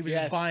 and he was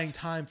just buying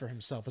time for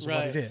himself, is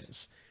what it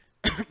is.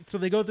 So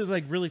they go through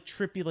like really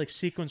trippy like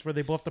sequence where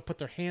they both have to put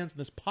their hands in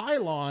this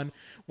pylon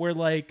where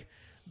like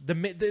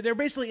they're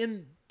basically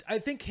in. I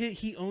think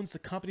he owns the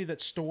company that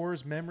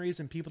stores memories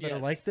and people that are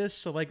like this.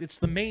 So like it's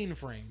the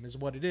mainframe is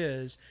what it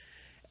is,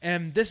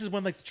 and this is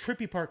when like the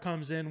trippy part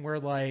comes in where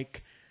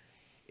like.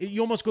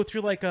 You almost go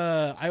through like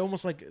I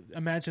almost like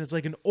imagine it's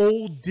like an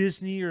old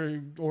Disney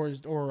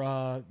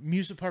or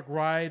music park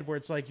ride where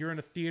it's like you're in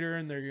a theater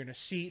and you're in a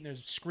seat and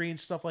there's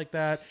screens, stuff like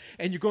that,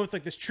 and you're going with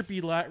like this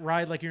trippy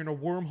ride like you're in a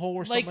wormhole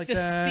or something like that.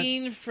 Like the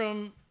scene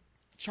from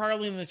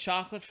Charlie and the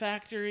Chocolate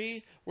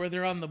Factory, where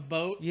they're on the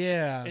boat.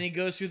 Yeah. And he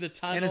goes through the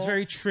tunnel. And it's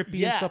very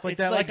trippy and stuff like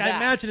that. Like I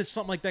imagine it's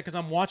something like that because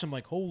I'm watching, I'm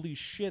like, holy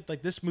shit,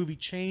 like this movie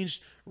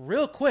changed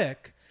real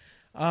quick.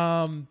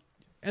 And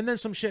then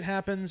some shit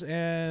happens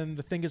and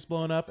the thing gets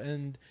blown up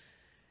and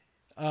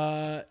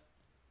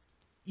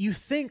you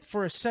think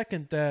for a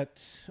second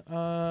that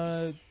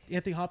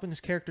Anthony Hopkins'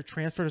 character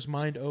transferred his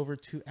mind over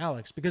to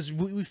Alex because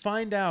we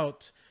find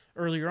out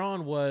earlier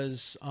on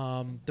was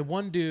the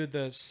one dude,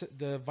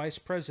 the vice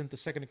president, the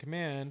second in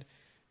command.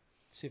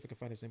 Let's see if I can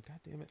find his name. God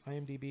damn it,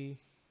 IMDb.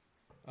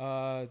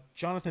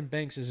 Jonathan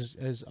Banks is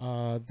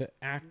the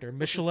actor.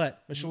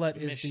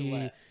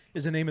 Michelet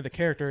is the name of the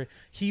character.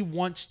 He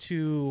wants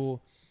to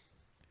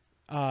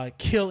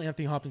kill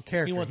Anthony Hopkins'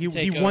 character.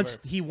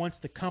 He wants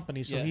the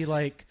company, so he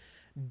like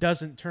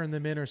doesn't turn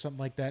them in or something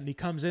like that. And he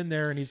comes in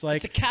there and he's like,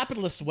 it's a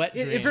capitalist wet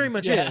dream. It very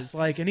much is.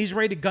 Like, and he's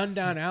ready to gun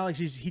down Alex.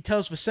 He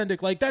tells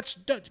Vicendic, like, that's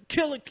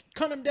kill it,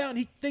 cut him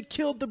down. They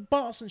killed the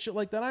boss and shit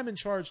like that. I'm in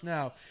charge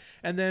now.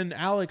 And then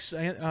Alex,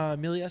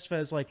 Emilio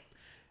Estevez, like,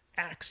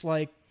 acts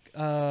like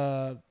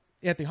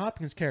Anthony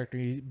Hopkins' character.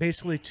 He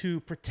basically to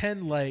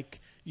pretend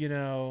like, you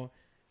know,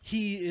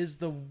 he is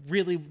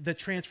the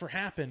transfer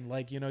happened,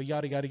 like, you know,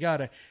 yada yada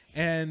yada.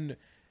 And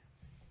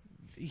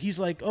he's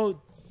like,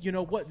 oh, you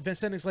know what?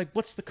 Vincent's like,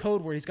 what's the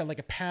code word? He's got like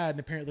a pad,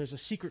 and apparently there's a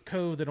secret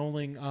code that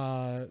only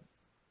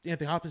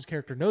Anthony Hopkins'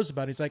 character knows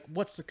about. He's like,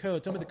 what's the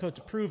code? Tell me the code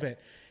to prove it.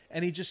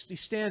 And he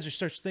stands and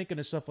starts thinking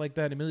and stuff like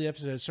that. Emilio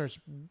Estevez starts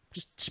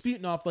just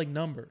spouting off like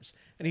numbers,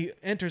 and he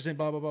enters in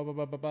blah blah blah blah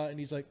blah blah blah, and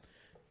he's like,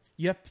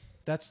 yep,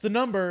 that's the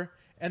number.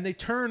 And they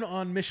turn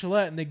on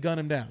Michelet and they gun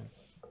him down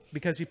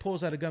because he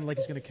pulls out a gun like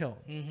he's gonna kill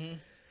him. Mm-hmm.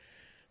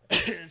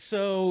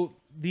 So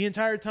the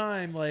entire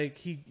time, like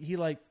he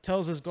like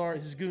tells his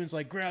goons,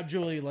 like, grab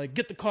Julie, like,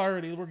 get the car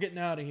ready, we're getting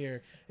out of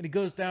here. And he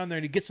goes down there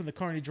and he gets in the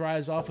car and he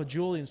drives off with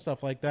Julie and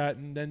stuff like that.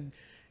 And then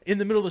in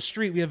the middle of the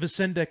street, we have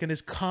Vicendic and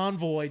his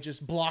convoy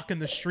just blocking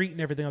the street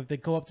and everything. Like, they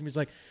go up to him, he's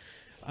like,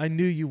 I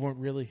knew you weren't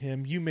really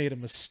him. You made a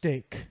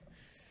mistake.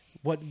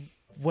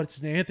 What's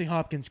his name? Anthony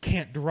Hopkins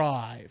can't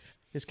drive.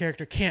 His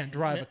character can't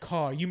drive a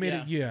car. You made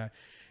it, yeah.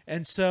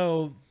 And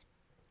so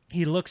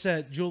he looks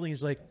at Julie and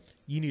he's like,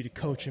 you need to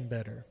coach him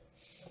better.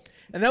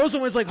 And that was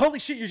when I was like, holy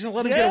shit, you're just going to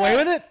let him get away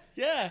with it?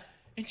 Yeah.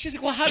 And she's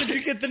like, well, how did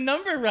you get the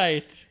number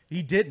right?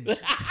 He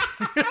didn't.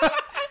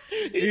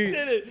 He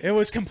didn't. It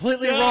was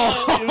completely wrong.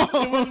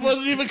 It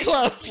wasn't even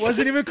close.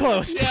 Wasn't even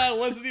close. Yeah, it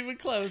wasn't even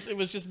close. It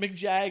was just Mick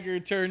Jagger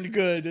turned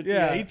good.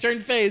 Yeah. He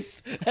turned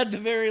face at the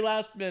very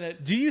last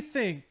minute. Do you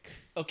think...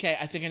 Okay,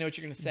 I think I know what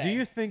you're going to say. Do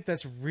you think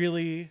that's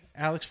really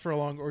Alex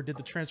Furlong, or did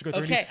the transfer go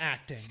through and he's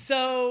acting?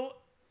 So,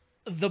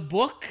 the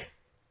book,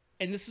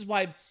 and this is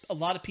why a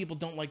lot of people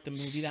don't like the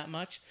movie that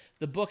much.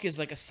 The book is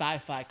like a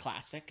sci-fi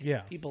classic.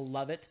 Yeah. People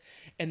love it.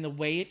 And the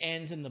way it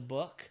ends in the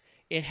book,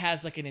 it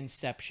has like an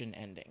Inception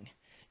ending.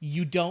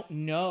 You don't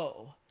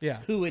know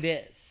who it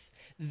is.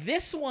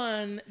 This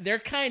one, they're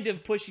kind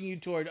of pushing you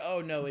toward,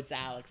 oh no, it's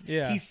Alex.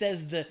 Yeah. He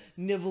says the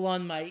nibble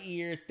on my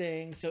ear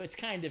thing, so it's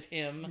kind of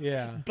him.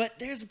 Yeah. But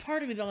there's a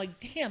part of me that I'm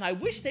like, damn, I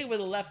wish they would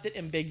have left it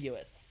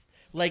ambiguous.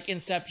 Like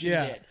Inception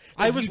did. Like,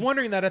 I was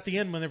wondering that at the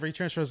end whenever he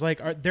transfers,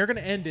 like, they're going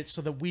to end it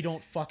so that we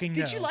don't fucking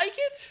know. Did you like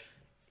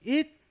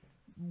it?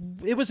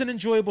 It was an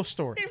enjoyable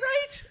story.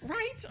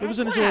 Right. It was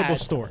an enjoyable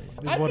story.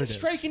 I've been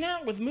striking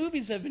out with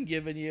movies I've been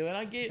giving you, and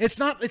I get. It's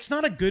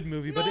not a good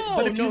movie, but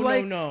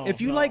if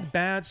you like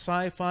bad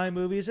sci-fi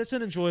movies, it's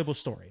an enjoyable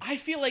story. I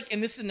feel like,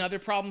 and this is another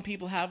problem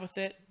people have with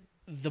it.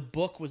 The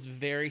book was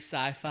very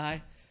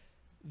sci-fi.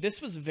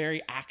 This was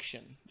very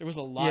action. There was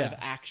a lot of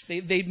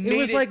action. They made it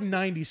was like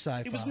 90s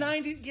sci-fi. It was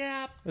 90s,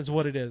 yeah. That's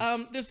what it is.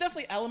 There's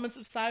definitely elements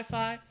of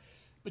sci-fi,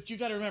 but you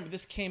got to remember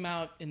this came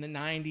out in the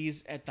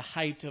 90s at the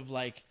height of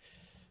like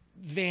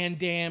Van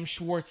Damme,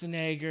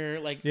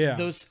 Schwarzenegger, like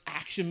those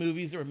action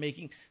movies that were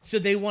making. So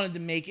they wanted to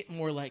make it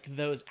more like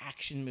those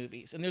action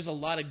movies. And there's a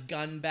lot of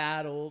gun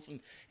battles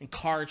and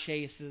car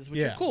chases,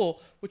 which are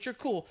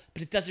cool,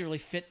 but it doesn't really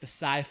fit the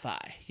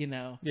sci-fi, you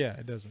know? Yeah,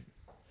 it doesn't.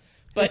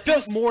 But it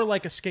felt more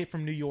like Escape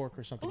from New York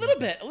or something. A little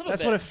bit.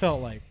 That's what it felt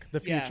like.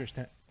 The future's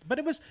tense. But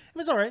it was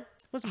all right.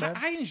 It wasn't bad.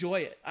 I enjoy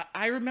it.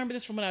 I remember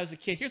this from when I was a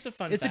kid. Here's a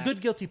fun fact. It's a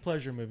good guilty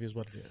pleasure movie is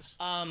what it is.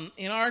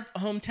 In our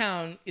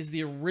hometown is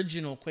the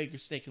original Quaker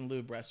Steak and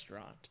Lube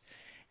restaurant.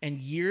 And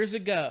years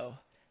ago,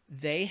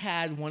 they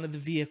had one of the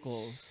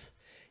vehicles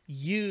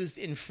used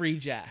in Free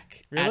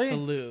Jack at the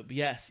Lube.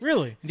 Yes.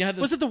 Really?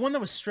 Was it the one that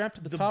was strapped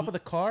to the top of the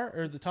car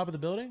or the top of the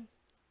building?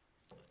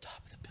 Top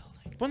of the building.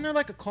 Wasn't there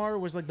like a car?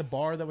 Was like the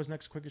bar that was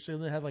next to Quaker Steak?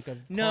 They had like a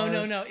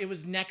No. It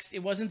was next.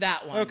 It wasn't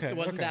that one. Okay. It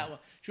wasn't that one.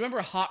 Do you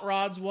remember Hot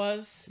Rods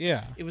was?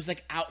 Yeah. It was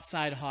like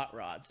outside Hot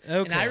Rods.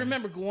 Okay. And I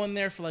remember going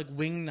there for like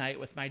wing night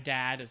with my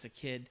dad as a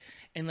kid,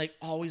 and like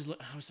always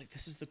I was like,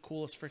 this is the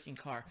coolest freaking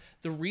car.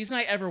 The reason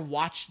I ever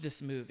watched this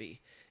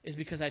movie is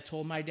because I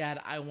told my dad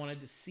I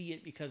wanted to see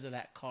it because of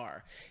that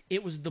car.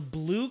 It was the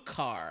blue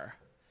car.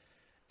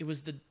 It was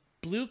the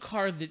blue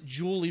car that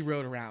Julie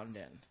rode around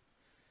in.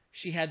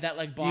 She had that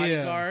like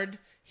bodyguard.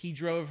 He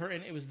drove her,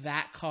 and it was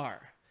that car.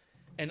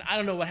 And I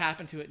don't know what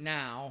happened to it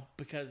now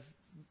because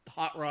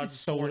Hot Rods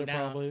sold torn it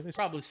down.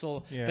 Probably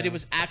sold. Yeah. But it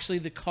was actually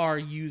the car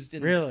used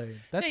in. Really?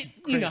 That's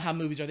you know how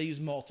movies are. They use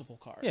multiple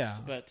cars. Yeah.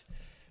 But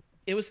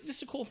it was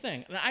just a cool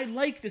thing. And I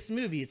like this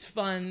movie. It's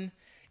fun.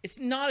 It's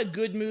not a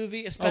good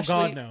movie,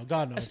 especially.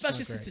 God no.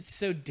 Especially since it's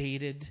so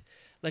dated.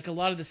 Like a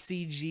lot of the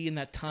CG in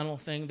that tunnel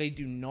thing, they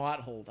do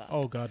not hold up.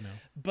 Oh God no.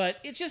 But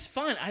it's just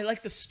fun. I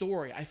like the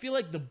story. I feel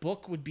like the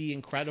book would be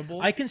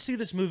incredible. I can see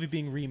this movie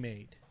being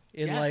remade.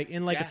 In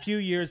a few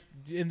years,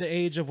 in the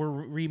age of we're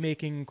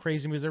remaking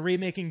crazy movies, they're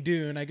remaking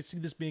Dune. I could see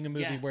this being a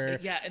movie where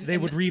they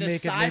would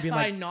remake it maybe in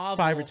like novel,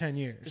 5 or 10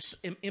 years.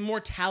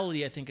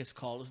 Immortality, I think it's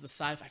called, is the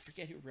sci-fi. I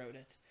forget who wrote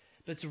it,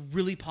 but it's a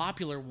really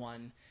popular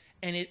one,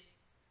 and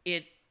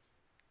it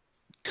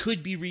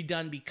could be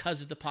redone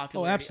because of the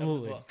popularity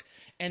of the book.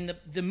 And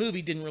the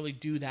movie didn't really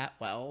do that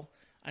well.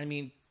 I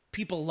mean,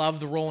 people love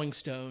the Rolling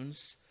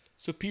Stones.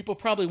 So people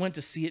probably went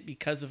to see it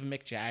because of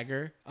Mick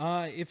Jagger.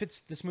 If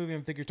it's this movie,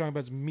 I think you're talking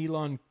about is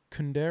Milan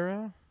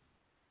Kundera.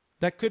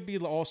 That could be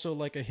also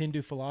like a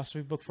Hindu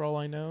philosophy book for all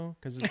I know,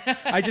 because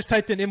I just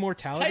typed in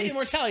immortality.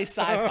 Immortality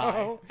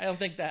sci-fi. I don't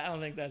think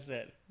that's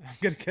it. I'm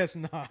gonna guess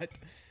not.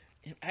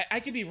 I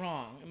could be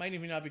wrong. It might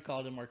even not be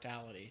called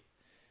Immortality.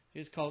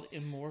 It's called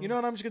Immortal. You know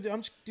what I'm just gonna do?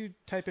 I'm just gonna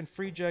type in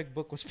Free Jag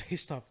book was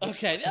based off.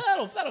 Okay,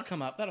 that'll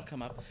come up. That'll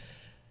come up.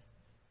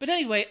 But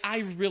anyway, I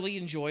really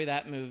enjoy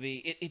that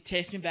movie. It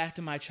takes me back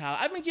to my child.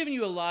 I've been giving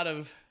you a lot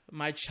of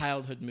my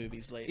childhood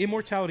movies lately.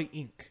 Immortality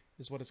Inc.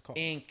 is what it's called.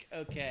 Inc.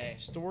 Okay.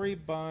 Story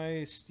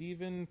by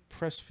Stephen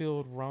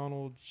Pressfield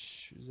Ronald.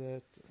 Is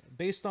that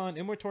based on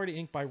Immortality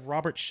Inc. by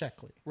Robert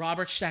Sheckley?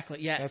 Robert Sheckley.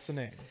 Yes, that's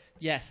the name.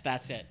 Yes,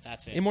 that's it.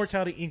 That's it.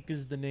 Immortality Inc.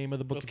 is the name of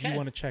the book if you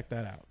want to check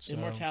that out. So.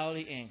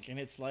 Immortality Inc. And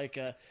it's like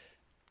a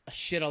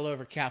shit all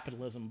over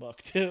capitalism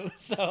book too.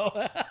 So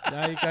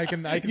I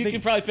can you can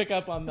probably pick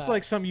up on that. It's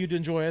like something you'd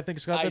enjoy. I think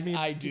Scott.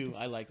 I do.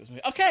 I like this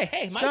movie. Okay,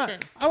 hey, my Scott, turn.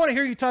 I want to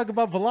hear you talk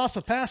about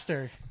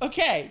VelociPastor.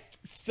 Okay,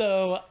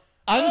 so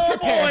unprepared.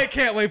 Oh boy, I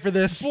can't wait for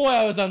this. Boy,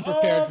 I was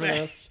unprepared for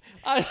this.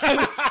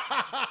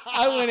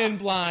 I went in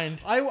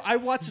blind. I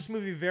watched this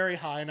movie very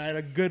high, and I had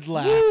a good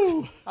laugh.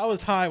 Woo! I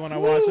was high when I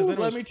watched this. And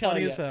it was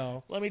funny as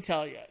hell. Let me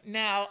tell you.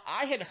 Now,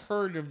 I had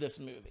heard of this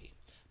movie,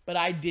 but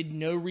I did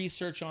no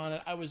research on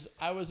it. I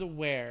was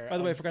aware. By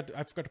the way, I forgot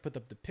to put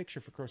up the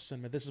picture for Cross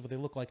Cinema. This is what they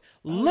look like.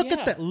 Look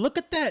at that! Look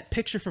at that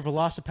picture for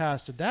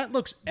VelociPastor. That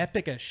looks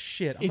epic as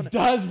shit. It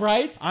does,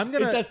 right? I'm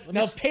gonna hold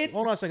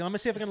on a second. Let me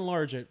see if I can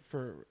enlarge it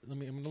for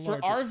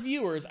our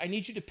viewers. I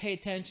need you to pay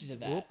attention to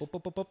that.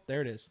 Whoop.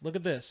 There it is. Look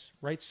at this,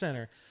 right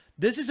center.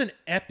 This is an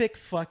epic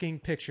fucking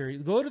picture.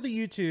 Go to the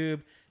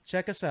YouTube,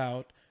 check us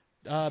out.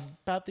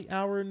 About the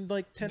hour and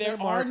like 10 minute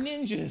mark. There are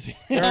ninjas.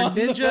 There are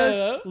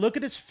ninjas. Look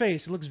at his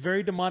face. It looks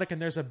very demonic,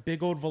 and there's a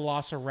big old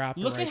Velociraptor.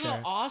 Look right at how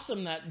there.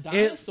 awesome that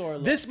dinosaur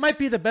looks. This might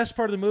be the best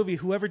part of the movie.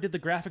 Whoever did the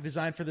graphic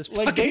design for this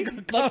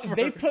fucking cover.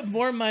 They put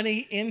more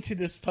money into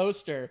this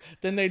poster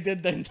than they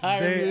did the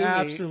entire movie. They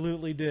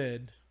absolutely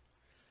did.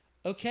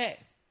 Okay.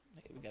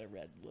 We got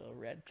a little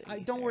red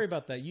thing. Don't worry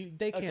about that.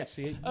 They can't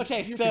see it. Okay,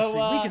 you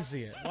so we can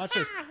see it. Watch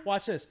this.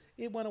 Watch this.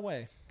 It went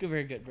away. Good,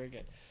 very good, very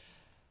good.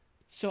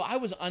 So I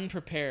was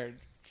unprepared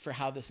for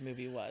how this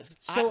movie was.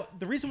 So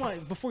the reason why,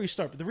 before you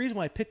start, the reason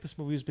why I picked this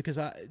movie is because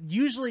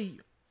usually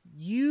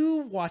you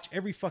watch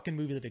every fucking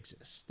movie that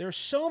exists. There are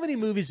so many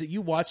movies that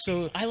you watch.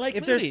 So I like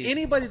if movies. There's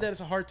anybody that has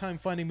a hard time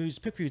finding movies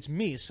to pick for you, it's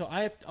me. So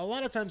a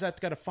lot of times I've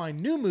got to find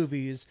new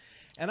movies.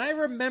 And I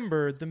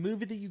remember the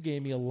movie that you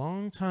gave me a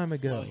long time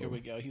ago. Oh, here we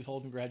go. He's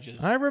holding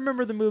grudges. I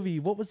remember the movie.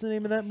 What was the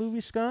name of that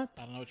movie, Scott?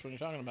 I don't know which one you're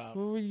talking about.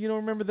 You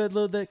don't remember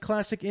that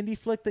classic indie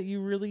flick that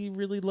you really,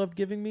 really loved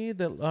giving me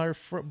that our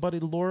buddy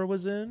Laura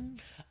was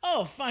in?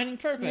 Oh, Finding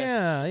Purpose.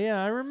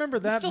 Yeah. I remember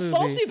that movie. Still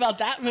salty about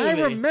that movie. I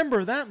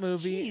remember that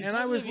movie, and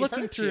I was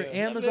looking through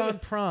Amazon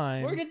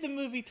Prime. Where did the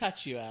movie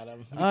touch you,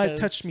 Adam? It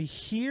touched me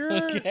here.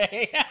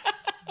 Okay.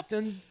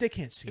 Then they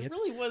can't see it. It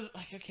really was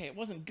like, okay, it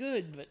wasn't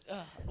good, but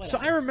whatever. So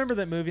I remember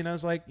that movie, and I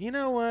was like, you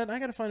know what? I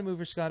got to find a movie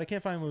for Scott. I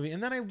can't find a movie.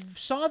 And then I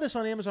saw this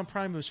on Amazon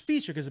Prime. It was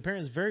featured because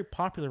apparently it's very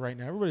popular right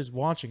now. Everybody's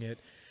watching it.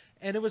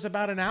 And it was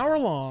about an hour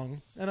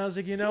long. And I was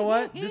like, you know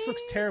what? This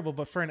looks terrible,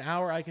 but for an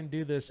hour I can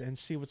do this and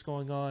see what's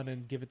going on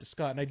and give it to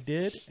Scott. And I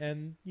did,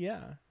 and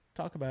yeah.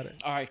 Talk about it.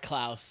 All right,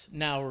 Klaus.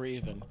 Now we're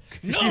even.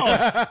 No! Now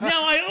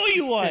I owe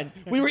you one!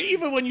 We were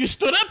even when you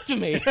stood up to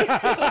me!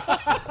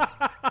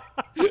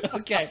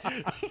 Okay.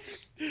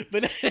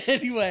 But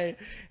anyway,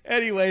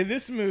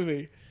 this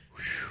movie.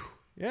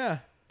 Yeah.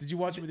 Did you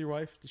watch it with your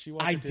wife? Did she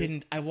watch it? I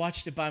didn't. I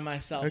watched it by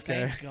myself.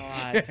 Okay. Thank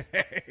God.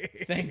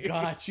 Thank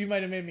God. She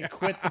might have made me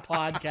quit the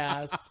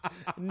podcast.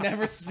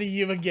 Never see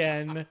you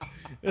again.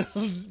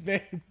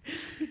 Bear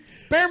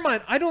in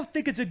mind, I don't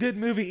think it's a good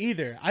movie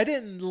either. I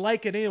didn't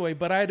like it anyway,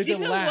 but I had a good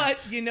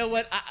laugh. You know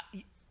what?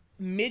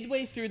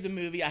 Midway through the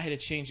movie, I had a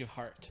change of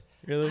heart.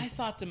 Really? I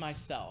thought to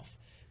myself,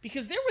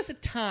 because there was a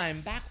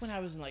time back when I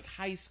was in like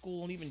high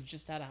school and even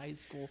just out of high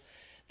school,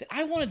 that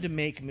I wanted to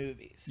make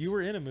movies. You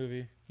were in a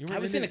movie. I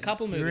was in a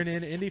couple movies. You were in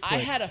an indie flick. I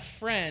had a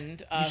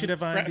friend. You should have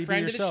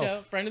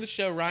friend of the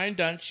show, Ryan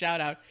Dunn. Shout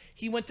out.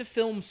 He went to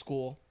film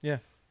school. Yeah.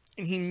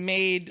 And he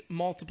made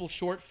multiple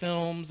short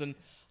films, and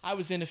I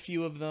was in a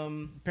few of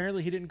them.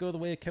 Apparently, he didn't go the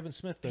way of Kevin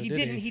Smith, though. He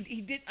didn't.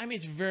 He did. I mean,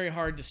 it's very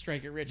hard to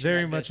strike it rich.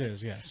 Very much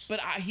is, yes. But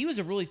he was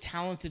a really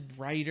talented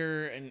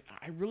writer, and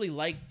I really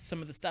liked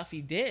some of the stuff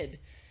he did.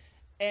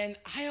 And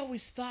I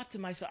always thought to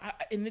myself,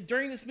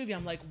 during this movie,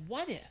 I'm like,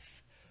 what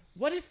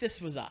if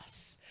this was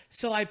us?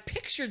 So I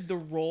pictured the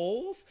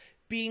roles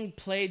being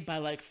played by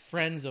like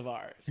friends of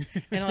ours.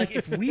 And like,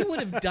 if we would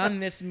have done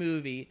this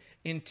movie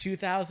in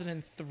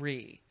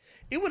 2003,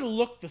 it would have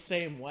looked the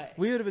same way.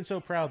 We would have been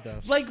so proud, though.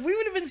 Like, we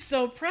would have been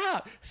so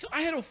proud. So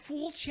I had a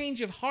full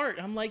change of heart.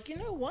 I'm like, you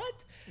know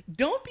what?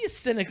 Don't be a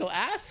cynical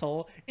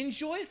asshole.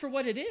 Enjoy it for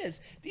what it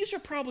is. These are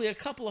probably a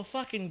couple of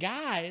fucking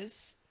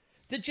guys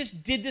that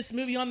just did this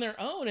movie on their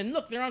own. And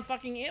look, they're on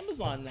fucking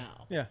Amazon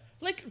now. Yeah.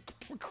 Like,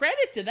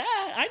 credit to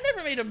that. I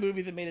never made a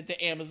movie that made it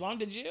to Amazon.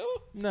 Did you?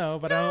 No,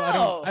 but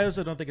no. I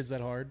also don't think it's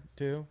that hard,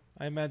 too.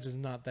 I imagine it's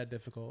not that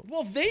difficult.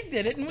 Well, they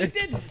did it and we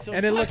didn't. So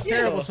and it looks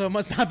terrible, so it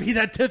must not be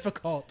that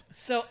difficult.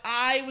 So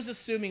I was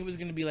assuming it was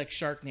going to be like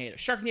Sharknado.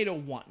 Sharknado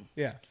 1.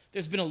 Yeah.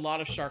 There's been a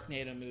lot of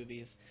Sharknado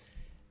movies,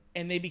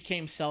 and they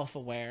became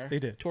self-aware. They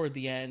did. Toward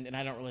the end, and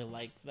I don't really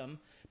like them.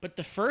 But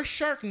the first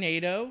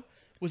Sharknado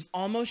was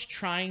almost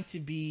trying to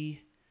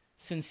be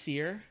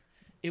sincere.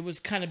 It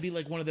was kind of be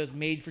like one of those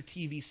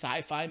made-for-TV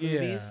sci-fi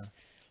movies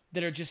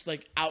that are just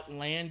like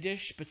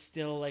outlandish, but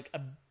still like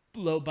a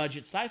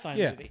low-budget sci-fi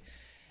movie.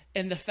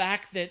 And the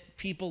fact that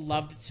people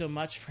loved it so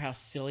much for how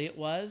silly it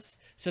was,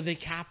 so they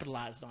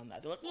capitalized on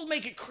that. They're like, we'll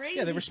make it crazy.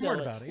 Yeah, they were smart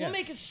silly. about it. Yeah. We'll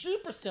make it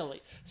super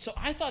silly. So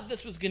I thought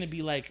this was going to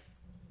be like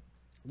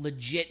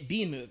legit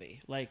B-movie.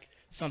 Like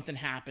something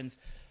happens.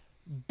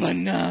 But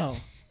no.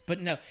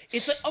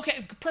 It's like,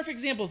 okay, perfect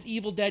example is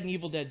Evil Dead and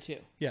Evil Dead 2.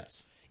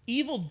 Yes.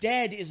 Evil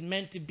Dead is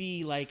meant to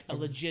be like a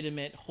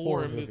legitimate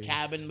horror movie,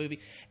 cabin movie.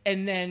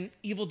 And then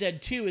Evil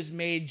Dead 2 is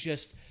made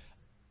just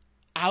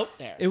out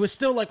there. It was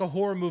still like a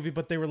horror movie,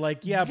 but they were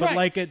like, but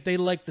like they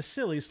like the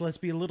silly, so let's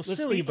be a little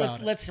silly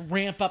about it. Let's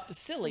ramp up the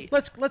silly.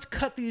 Let's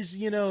cut these,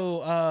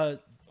 what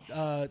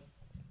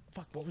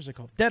was it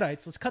called?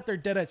 Deadites. Let's cut their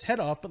Deadites head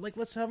off, but like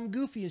let's have them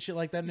goofy and shit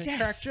like that and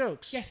crack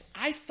jokes. Yes,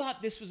 I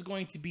thought this was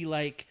going to be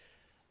like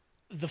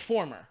the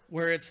former,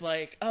 where it's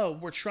like, oh,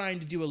 we're trying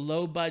to do a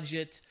low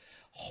budget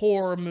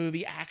horror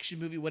movie, action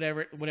movie,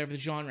 whatever the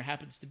genre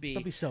happens to be.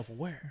 Don't be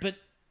self-aware. But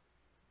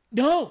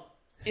no.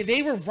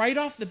 They were right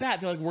off the bat.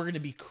 They're like, we're going to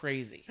be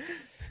crazy.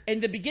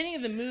 And the beginning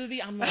of the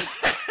movie, I'm like,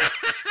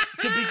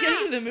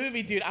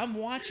 dude, I'm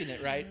watching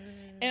it, right?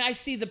 And I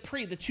see the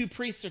two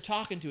priests are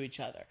talking to each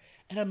other.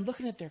 And I'm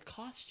looking at their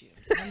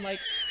costumes. And I'm like,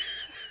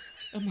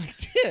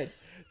 dude,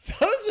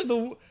 those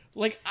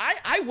are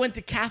I went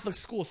to Catholic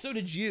school. So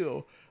did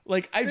you.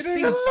 Like, I've seen.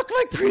 They don't look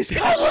like priests. They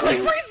don't look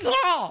like priests at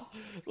all.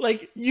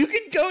 Like, you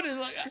could go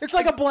to it's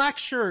like a black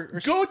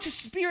shirt. Go to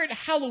Spirit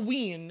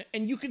Halloween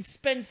and you could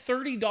spend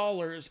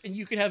 $30 and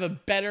you could have a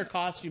better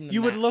costume than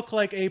you would that. look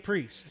like a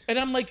priest. And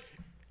I'm like,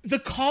 the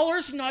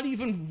collar's not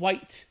even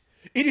white.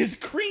 It is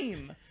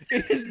cream.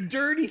 It is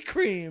dirty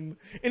cream.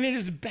 And it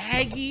is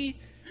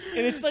baggy.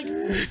 And it's like,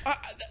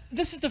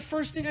 this is the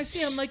first thing I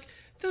see. I'm like,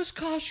 those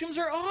costumes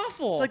are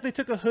awful. It's like they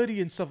took a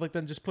hoodie and stuff like that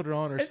and just put it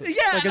on or something.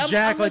 Yeah, like a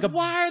jacket. I'm like,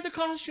 why are the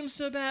costumes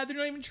so bad? They're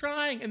not even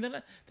trying. And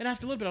then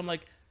after a little bit, I'm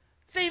like,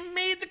 they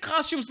made the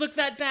costumes look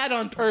that bad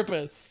on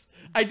purpose.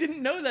 I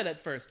didn't know that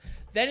at first.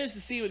 Then there's the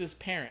scene with his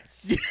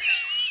parents.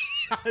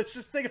 I was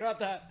just thinking about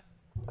that.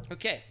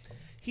 Okay,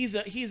 he's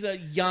a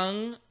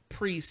young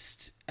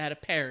priest at a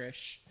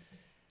parish,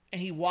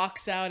 and he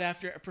walks out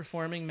after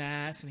performing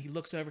mass, and he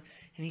looks over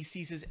and he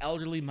sees his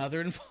elderly mother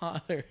and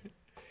father.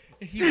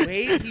 And he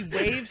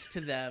waves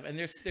to them, and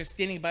they're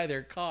standing by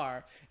their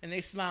car, and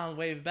they smile and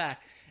wave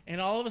back.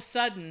 And all of a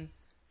sudden,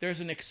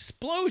 there's an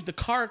explosion. The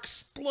car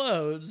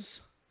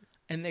explodes,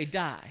 and they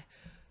die.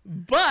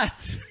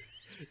 But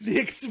the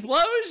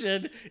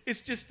explosion is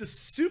just a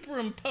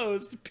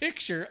superimposed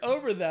picture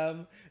over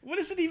them. What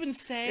does it even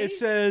say? It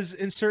says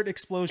 "insert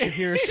explosion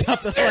here" or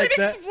something like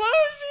that. Explosion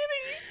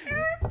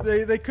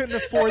here. They couldn't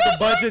afford the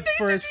budget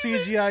for a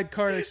CGI'd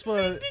car to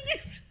explode.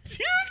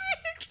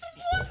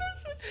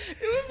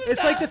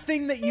 It's like the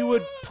thing that you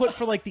would put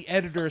for like the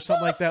editor or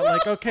something like that.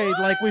 Like, okay,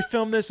 like we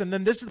filmed this, and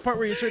then this is the part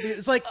where you insert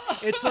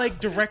it's like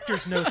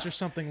director's notes or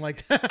something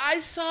like that. I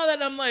saw that,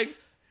 and I'm like,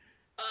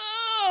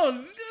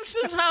 oh, this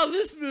is how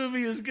this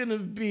movie is gonna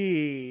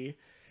be,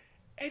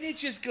 and it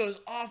just goes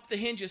off the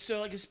hinges.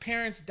 So like his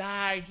parents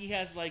died. He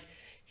has like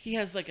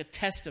a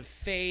test of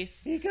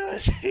faith. He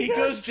goes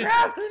to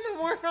traveling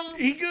the world.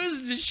 He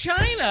goes to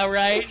China,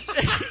 right?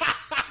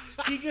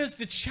 He goes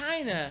to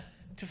China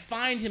to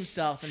find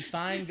himself and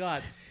find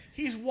God.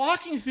 He's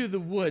walking through the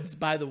woods,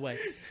 by the way.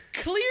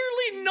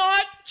 Clearly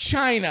not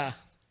China.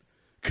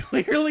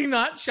 Clearly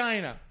not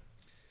China.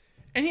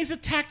 And he's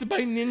attacked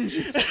by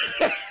ninjas.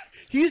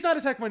 He's not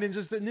attacked by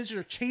ninjas. The ninjas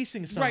are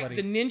chasing somebody. Right,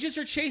 the ninjas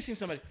are chasing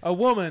somebody. A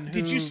woman who...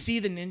 Did you see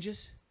the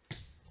ninjas?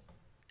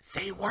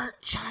 they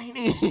weren't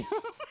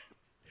Chinese.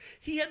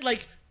 He had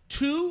like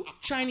 2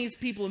 Chinese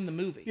people in the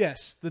movie.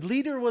 Yes, the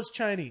leader was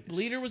Chinese. The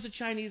leader was a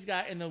Chinese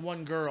guy, and the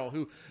one girl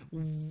who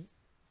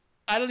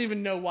I don't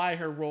even know why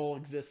her role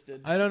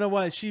existed. I don't know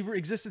why she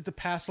existed to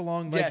pass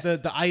along like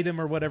the item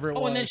or whatever it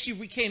was. Oh, and then she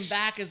came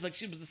back as like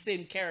she was the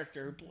same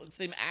character, the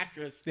same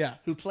actress,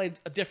 who played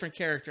a different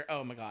character.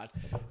 Oh my god,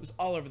 it was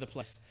all over the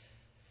place.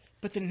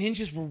 But the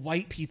ninjas were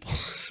white people.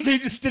 They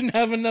just didn't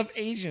have enough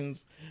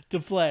Asians to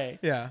play.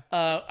 Yeah.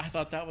 I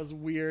thought that was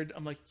weird.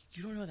 I'm like,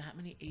 you don't know that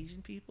many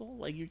Asian people?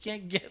 Like, you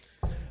can't get...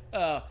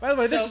 By the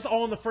way, this is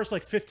all in the first,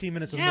 like, 15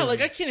 minutes of the movie. Yeah, like,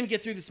 I can't even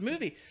get through this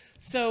movie.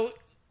 So,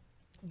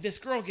 this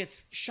girl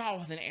gets shot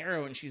with an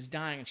arrow, and she's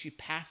dying, and she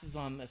passes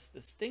on this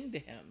thing to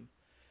him.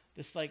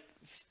 This, like...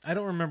 I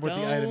don't remember what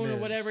the item is. Or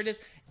whatever it is.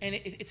 And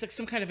it's like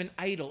some kind of an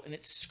idol, and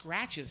it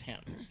scratches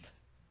him.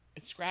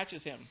 It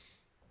scratches him.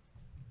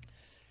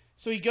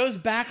 So he goes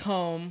back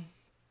home,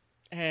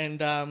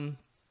 and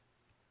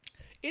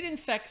it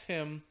infects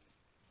him.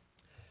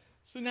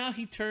 So now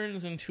he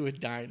turns into a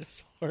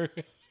dinosaur.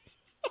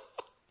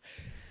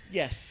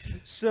 Yes.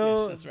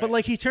 So, yes, that's right. But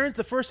like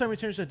the first time he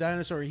turns into a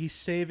dinosaur, he's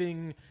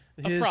saving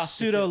his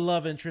pseudo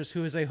love interest,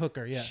 who is a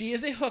hooker. Yes, she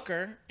is a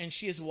hooker, and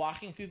she is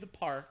walking through the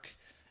park,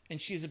 and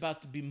she is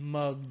about to be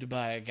mugged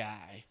by a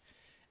guy.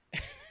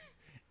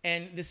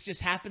 And this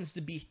just happens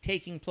to be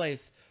taking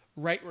place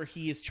right where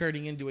he is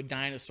turning into a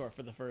dinosaur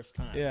for the first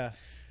time. Yeah.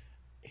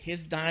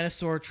 His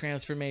dinosaur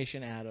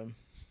transformation, Adam.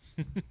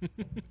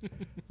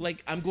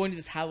 Like, I'm going to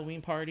this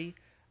Halloween party.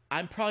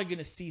 I'm probably going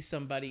to see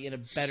somebody in a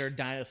better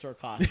dinosaur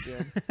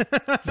costume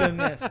than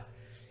this.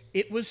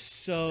 It was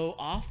so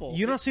awful.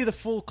 You don't see the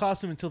full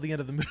costume until the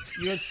end of the movie.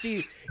 You don't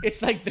see.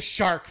 It's like the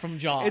shark from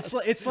Jaws.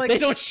 It's like they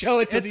don't show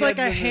it. It's like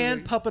a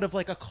hand puppet of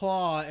like a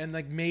claw and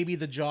like maybe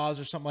the jaws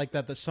or something like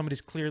that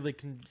somebody's clearly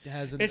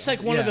has. It's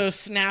like one of those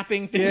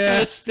snapping things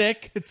on a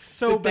stick. It's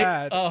so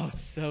bad. Oh,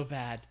 it's so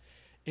bad.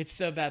 It's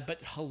so bad, but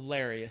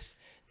hilarious.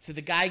 So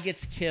the guy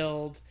gets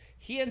killed.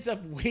 He ends up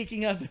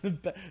waking up in the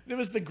bed. There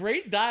was the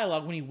great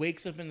dialogue when he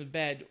wakes up in the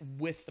bed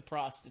with the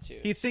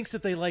prostitute. He thinks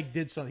that they like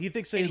did something. He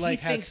thinks they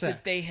like had sex.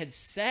 That they had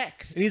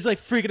sex. And he's like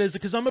freaking out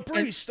because I'm a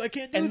priest. I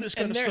can't do this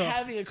kind of stuff. And they're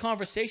having a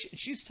conversation.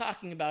 She's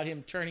talking about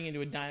him turning into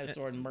a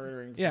dinosaur and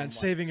murdering someone. And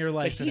saving your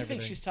life. But he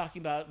thinks she's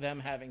talking about them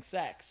having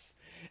sex.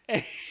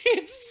 And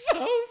it's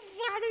so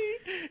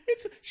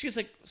funny. She's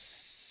like,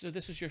 so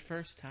this was your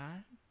first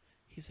time?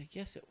 He's like,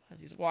 yes, it was.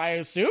 He's like, well, I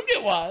assumed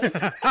it was.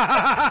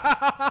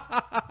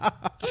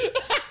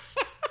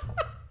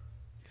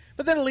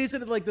 But then it leads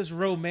into like this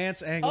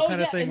romance angle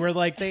kind of thing where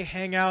like they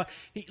hang out.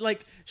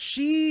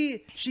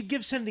 She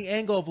gives him the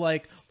angle of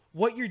like,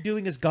 what you're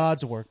doing is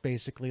God's work,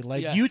 basically.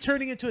 Like you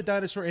turning into a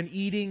dinosaur and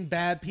eating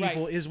bad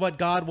people is what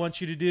God wants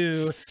you to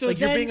do. So like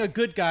you're being a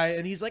good guy,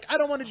 and he's like, I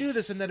don't want to do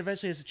this, and then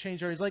eventually has to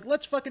change her. He's like,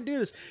 let's fucking do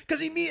this because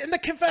he meet in the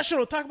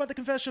confessional. Talk about the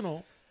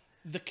confessional.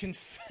 The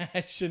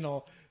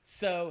confessional.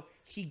 So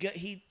he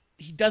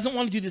doesn't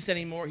want to do this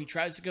anymore. He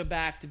tries to go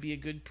back to be a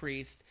good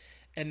priest.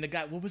 And the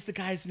guy, what was the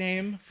guy's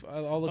name?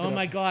 Oh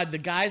my god, the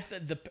guy's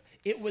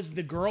it was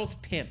the girl's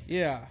pimp.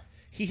 Yeah.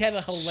 He had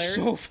a hilarious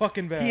so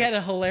fucking bad. He had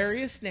a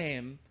hilarious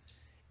name.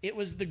 It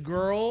was the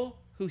girl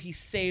who he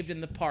saved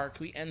in the park,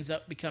 who he ends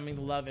up becoming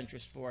the love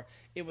interest for.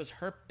 It was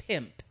her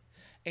pimp.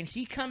 And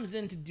he comes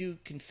in to do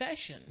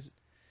confession.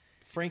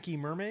 Frankie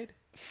Mermaid?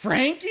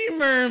 Frankie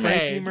Mermaid.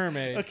 Frankie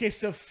Mermaid. Okay,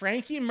 so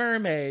Frankie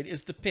Mermaid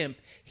is the pimp.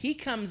 He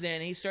comes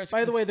in, he starts...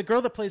 By the way, the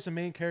girl that plays the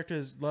main character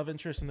is love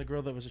interest, and the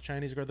girl that was a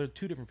Chinese girl, they're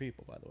two different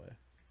people, by the way.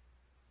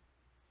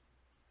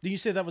 Did you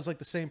say that was like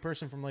the same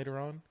person from later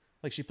on?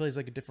 Like she plays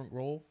like a different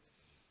role?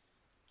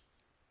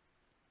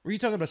 Were you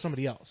talking about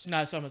somebody else? No,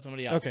 I was talking about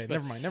somebody else. Okay,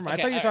 never mind. Okay, I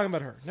thought you were talking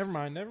about her. Never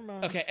mind.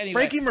 Okay, anyway.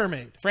 Frankie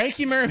Mermaid.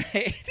 Frankie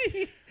Mermaid.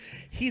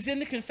 He's in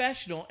the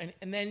confessional,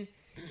 and then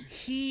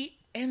he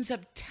ends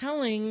up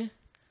telling...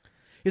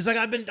 He's like,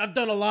 I've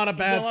done a lot of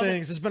bad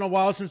things. It's been a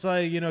while since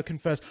I,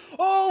 confessed.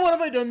 Oh, what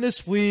have I done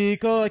this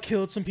week? Oh, I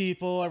killed some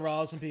people. I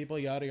robbed some people.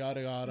 Yada,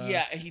 yada, yada.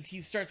 Yeah,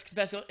 he starts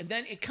confessing. And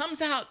then it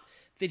comes out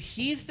that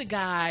he's the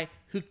guy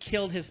who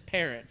killed his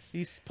parents.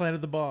 He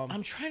planted the bomb.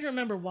 I'm trying to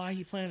remember why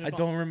he planted the bomb. I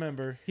don't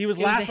remember. He was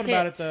laughing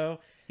about it, though.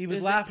 He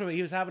was laughing about it.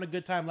 He was having a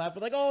good time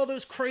laughing. Like, oh,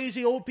 those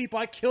crazy old people.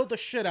 I killed the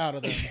shit out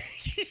of them.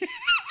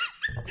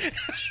 And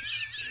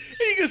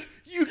he goes,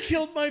 you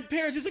killed my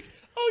parents. He's like,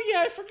 oh,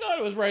 yeah, I forgot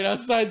it was right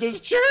outside this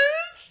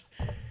church.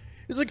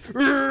 He's like...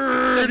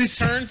 So he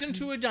turns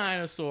into a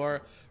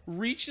dinosaur,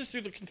 reaches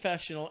through the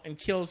confessional, and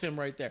kills him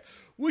right there.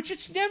 Which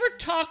it's never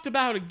talked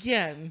about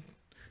again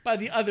by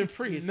the other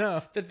priests.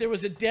 No. That there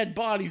was a dead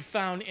body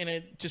found in a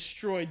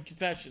destroyed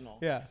confessional.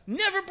 Yeah.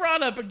 Never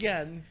brought up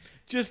again.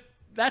 Just...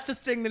 That's a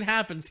thing that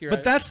happens here.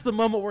 But that's the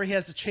moment where he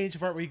has a change of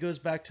heart, where he goes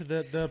back to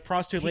the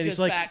prostitute lady. He's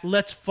like,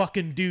 let's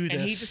fucking do this.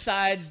 And he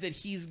decides that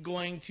he's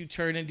going to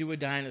turn into a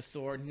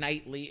dinosaur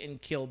nightly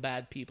and kill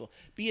bad people.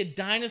 Be a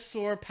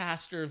dinosaur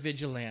pastor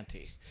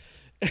vigilante.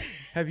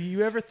 Have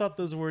you ever thought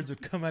those words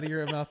would come out of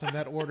your mouth in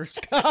that order,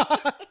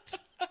 Scott?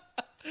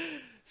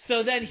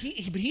 So then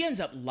he ends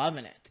up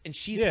loving it, and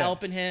she's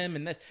helping him,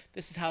 and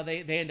this is how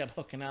they end up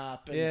hooking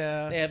up. And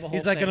they have a whole.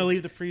 He's like gonna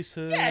leave the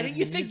priesthood. Yeah, and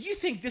you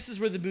think this is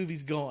where the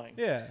movie's going.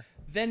 Yeah.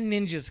 Then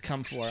ninjas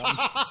come for him.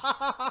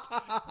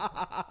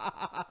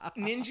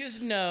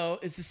 Ninjas know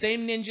it's the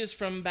same ninjas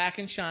from back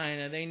in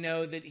China. They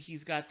know that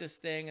he's got this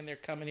thing, and they're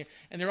coming here,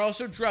 and they're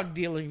also drug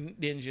dealing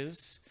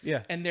ninjas.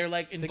 Yeah, and they're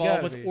like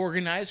involved with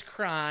organized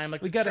crime,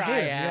 like we the gotta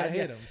triad. hit him. We gotta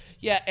hit him.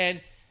 Yeah,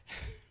 and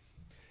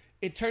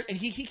it turned, and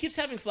he keeps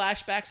having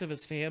flashbacks of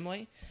his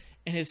family,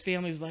 and his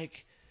family's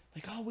like,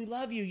 oh, we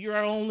love you. You're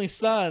our only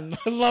son.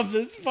 I love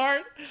this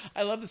part.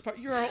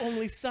 You're our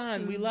only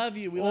son. We love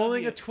you. We love you.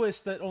 Only a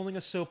twist that only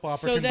a soap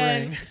opera can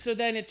bring. So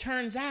then it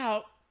turns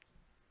out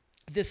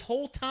this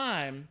whole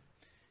time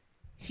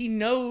he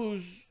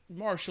knows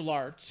martial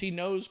arts. He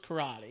knows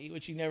karate,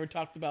 which he never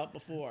talked about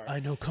before. I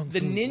know kung fu.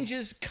 The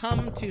ninjas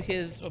come to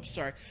his. Oh,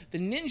 sorry. The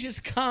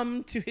ninjas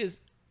come to his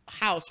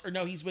house, or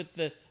no, he's with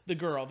the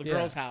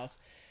girl's house,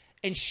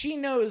 and she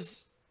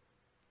knows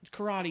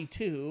karate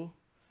too.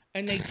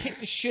 And they kick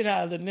the shit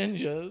out of the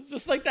ninjas,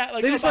 just like that.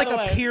 Like they just like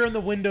appear in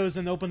the windows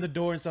and open the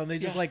door and stuff. They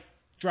just like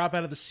drop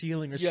out of the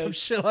ceiling or some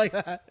shit like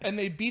that. And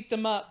they beat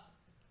them up,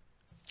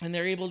 and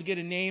they're able to get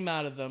a name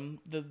out of them,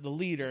 the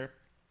leader.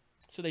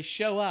 So they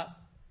show up,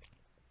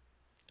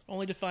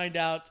 only to find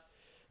out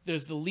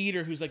there's the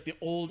leader who's like the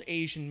old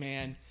Asian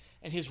man,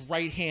 and his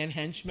right hand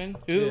henchman.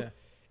 Who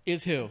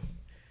is who?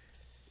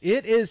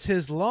 It is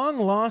his long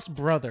lost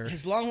brother.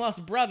 His long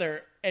lost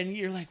brother, and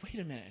you're like, wait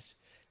a minute.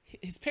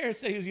 His parents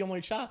said he was the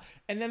only child.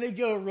 And then they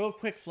go a real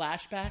quick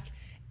flashback.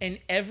 And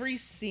every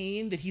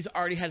scene that he's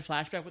already had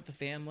flashback with the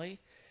family,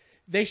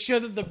 they show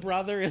that the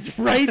brother is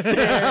right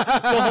there the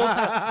whole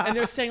time. And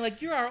they're saying,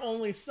 like, you're our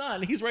only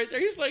son. He's right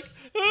there. He's like,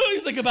 oh,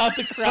 he's like about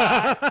to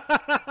cry.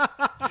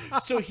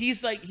 So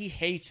he's like, he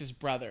hates his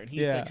brother. And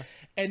he's like,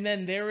 and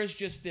then there is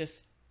just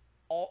this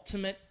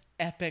ultimate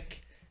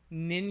epic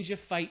ninja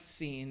fight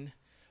scene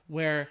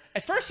where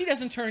at first he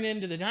doesn't turn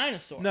into the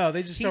dinosaur. No,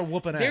 they just start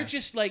whooping ass. They're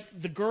just like,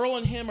 the girl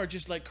and him are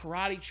just like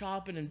karate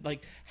chopping and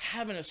like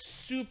having a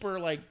super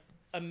like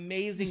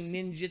amazing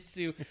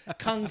ninjutsu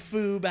kung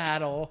fu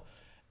battle.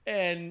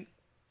 And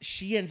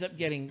she ends up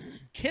getting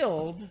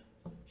killed.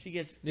 She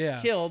gets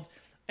killed,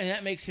 and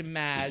that makes him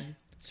mad.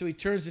 So he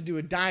turns into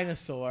a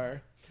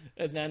dinosaur.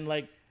 And then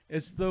like...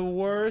 It's the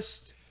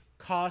worst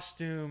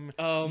costume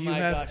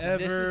ever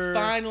this is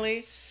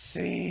finally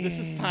seen. This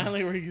is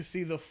finally where you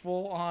see the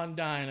full-on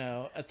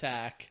dino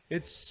attack.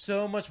 It's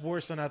so much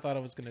worse than I thought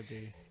it was going to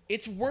be.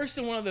 It's worse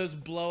than one of those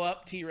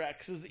blow-up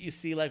T-Rexes that you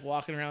see like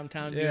walking around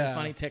town doing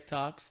funny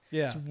TikToks.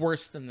 Yeah. It's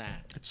worse than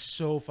that. It's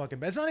so fucking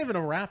bad. It's not even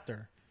a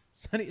raptor.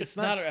 It's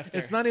not a raptor.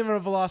 It's not even a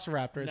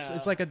velociraptor. No.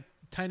 It's like a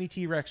tiny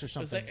T-Rex or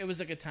something. It was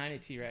like a tiny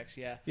T-Rex,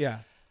 yeah. Yeah.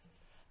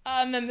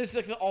 And then there's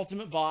like the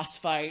ultimate boss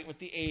fight with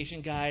the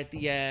Asian guy at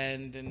the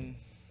end, and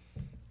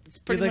it's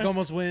pretty he much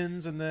almost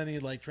wins, and then he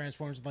like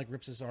transforms and like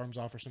rips his arms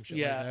off or some shit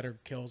like that, or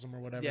kills him or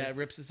whatever. Yeah,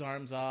 rips his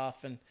arms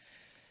off, and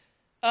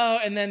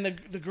and then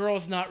the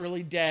girl's not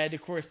really dead.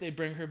 Of course, they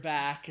bring her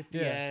back at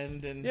the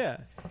end, and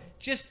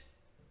just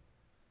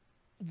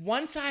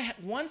once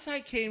I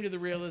came to the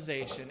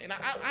realization, and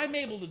I'm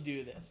able to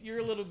do this. You're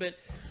a little bit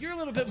more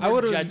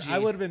judgy. I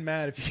would have been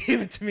mad if you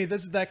gave it to me.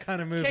 This is that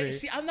kind of movie. Okay,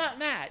 see, I'm not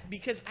mad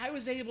because I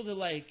was able to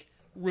like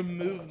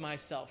remove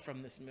myself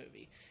from this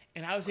movie.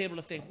 And I was able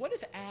to think, what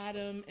if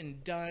Adam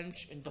and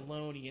Dunch and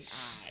Deloney and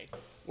I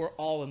were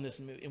all in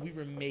this movie and we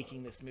were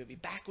making this movie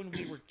back when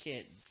we were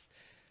kids?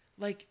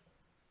 Like,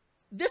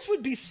 this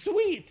would be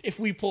sweet if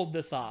we pulled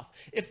this off.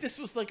 If this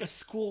was like a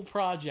school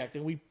project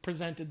and we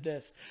presented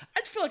this,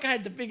 I'd feel like I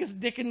had the biggest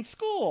dick in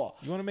school.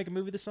 You want to make a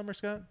movie this summer,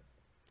 Scott?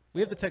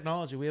 We have the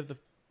technology. We have the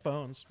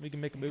phones. We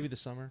can make a movie this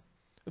summer.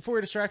 A For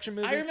Your Distraction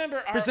movie. I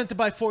remember presented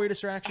by For Your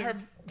Distraction.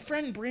 Our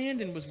friend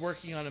Brandon was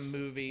working on a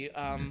movie.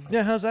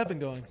 Yeah, how's that been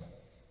going?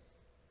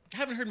 I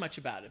haven't heard much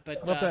about it,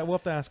 but we'll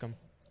have to ask him.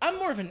 I'm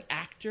more of an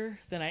actor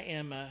than I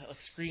am a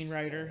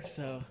screenwriter,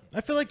 so I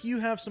feel like you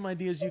have some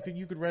ideas.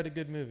 You could write a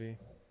good movie.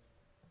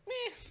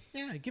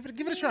 Yeah, give it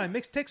a try.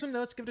 Take some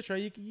notes. Give it a try.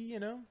 You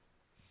know.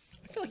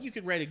 I feel like you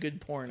could write a good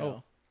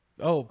porno.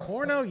 Oh,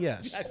 porno?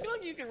 Yes. I feel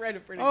like you could write a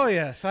pretty. Oh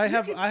yes, I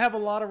have a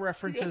lot of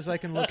references I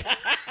can look.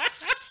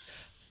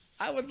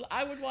 I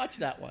would watch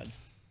that one.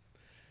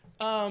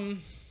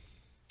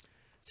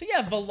 So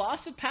yeah,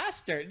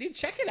 Velocipaster, dude,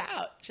 check it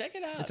out.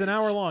 It's an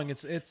hour long.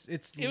 It's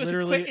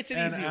literally it's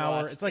an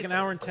hour. Watch. It's like an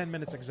hour and 10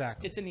 minutes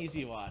exactly. It's an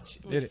easy watch.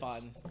 It was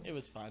fun. It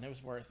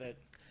was worth it.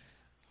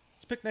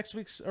 Let's pick next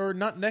week's, or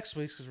not next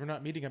week's, because we're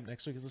not meeting up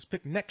next week. Let's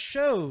pick next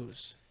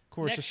show's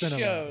course of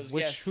cinema,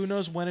 which who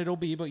knows when it'll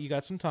be, but you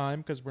got some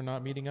time because we're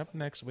not meeting up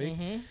next week.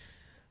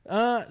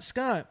 Mm-hmm.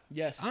 Scott.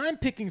 Yes. I'm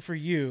picking for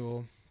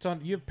you.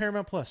 You have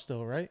Paramount Plus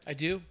still, right? I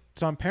do.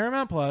 It's on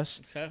Paramount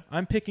Plus. Okay.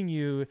 I'm picking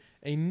you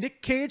a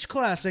Nick Cage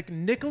classic,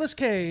 Nicolas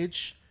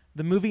Cage,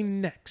 the movie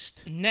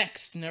Next.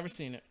 Next, never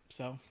seen it,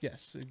 so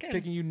yes,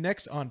 picking you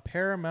Next on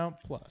Paramount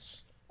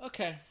Plus.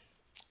 Okay.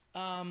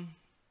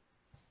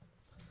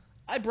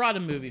 I brought a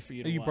movie for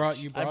you to watch.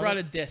 You brought I brought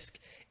a disc.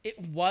 It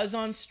was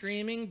on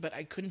streaming, but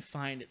I couldn't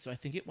find it, so I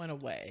think it went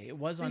away. It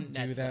was on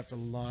Netflix. Do that for a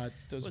lot.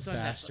 Those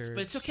bastards. Netflix,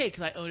 but it's okay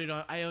because I own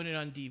it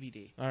on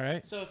DVD. All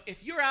right. So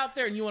if you're out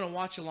there and you want to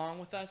watch along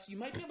with us, you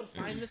might be able to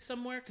find this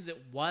somewhere because it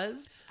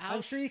was out.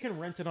 I'm sure you can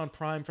rent it on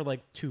Prime for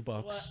like $2.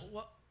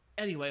 What?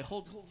 Anyway,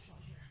 hold on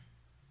here.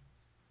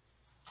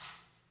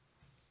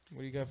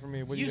 What do you got for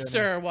me? What You,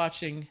 sir, are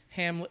watching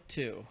Hamlet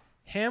 2.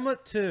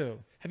 Hamlet 2.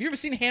 Have you ever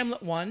seen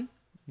Hamlet 1?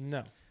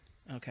 No.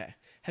 Okay.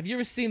 Have you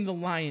ever seen The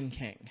Lion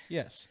King?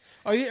 Yes.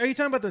 Are you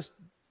talking about this?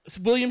 It's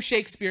William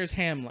Shakespeare's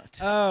Hamlet.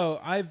 Oh,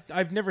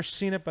 I've never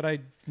seen it, but I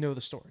know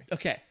the story.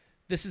 Okay.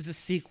 This is a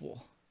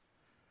sequel.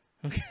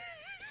 Okay.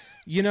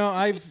 You know,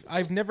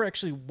 I've never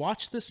actually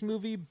watched this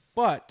movie,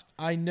 but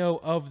I know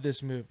of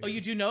this movie. Oh,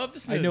 you do know of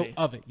this movie? I know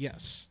of it,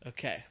 yes.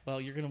 Okay. Well,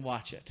 you're going to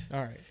watch it.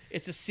 All right.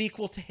 It's a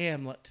sequel to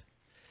Hamlet,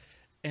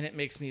 and it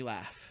makes me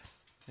laugh.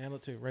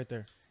 Hamlet 2, right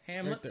there.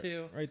 Hamlet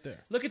 2. Right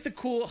there. Look at the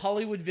cool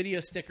Hollywood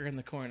video sticker in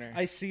the corner.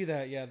 I see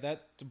that. Yeah,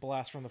 that's a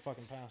blast from the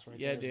fucking past right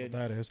there. Yeah, dude.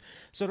 That is.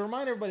 So to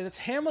remind everybody, that's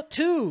Hamlet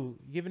 2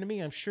 given to me.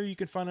 I'm sure you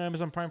can find it on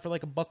Amazon Prime for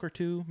like $1 or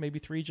 $2, maybe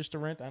 $3 just to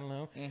rent. I don't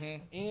know.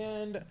 Mm-hmm.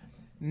 And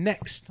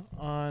next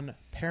on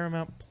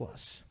Paramount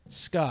Plus,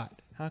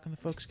 Scott, how can the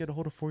folks get a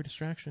hold of For Your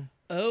Distraction?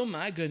 Oh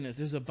my goodness,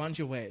 there's a bunch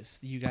of ways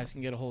that you guys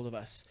can get a hold of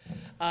us.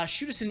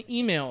 Shoot us an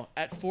email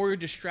at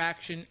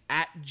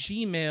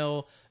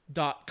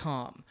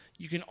foryourdistraction@gmail.com.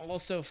 You can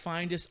also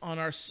find us on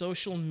our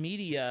social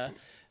media.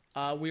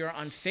 We are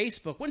on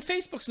Facebook. When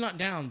Facebook's not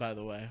down, by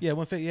the way.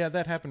 Yeah,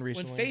 that happened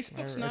recently. When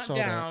Facebook's not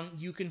down,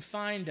 you can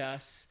find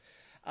us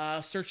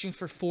searching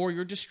for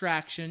Your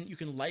Distraction. You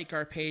can like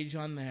our page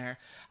on there.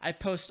 I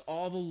post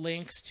all the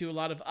links to a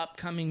lot of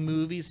upcoming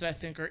movies that I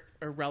think are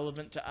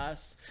relevant to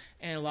us,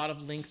 and a lot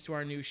of links to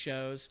our new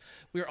shows.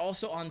 We're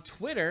also on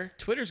Twitter.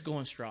 Twitter's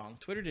going strong.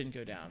 Twitter didn't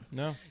go down.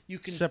 No. You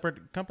can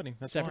separate company.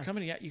 That's separate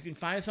company. Yeah, you can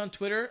find us on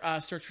Twitter.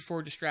 Search for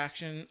Your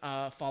Distraction.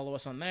 Follow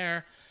us on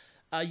there.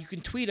 You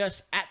can tweet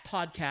us at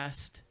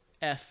podcast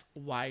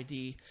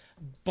FYD.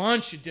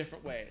 Bunch of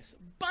different ways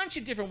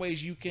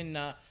you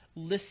can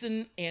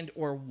listen and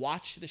or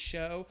watch the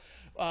show.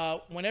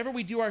 Whenever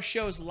we do our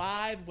shows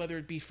live, whether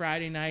it be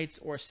Friday nights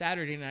or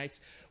Saturday nights,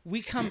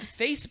 we come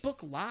Facebook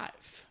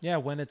Live. Yeah,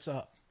 when it's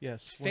up.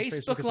 Yes.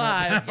 Facebook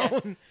Live. Yeah.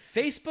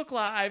 Facebook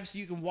Live, so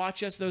you can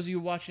watch us. Those of you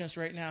watching us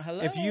right now,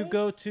 hello. If you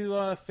go to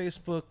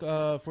Facebook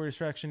For Your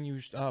Distraction, you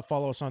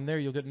follow us on there.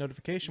 You'll get a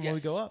notification when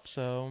we go up.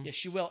 So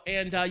yes, you will.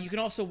 And you can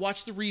also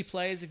watch the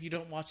replays if you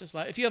don't watch us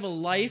live. If you have a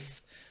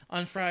life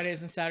on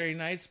Fridays and Saturday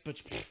nights,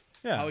 but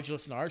how would you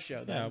listen to our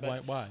show then?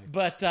 Yeah, why?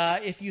 But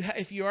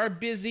if you are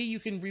busy, you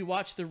can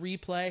rewatch the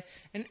replay.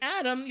 And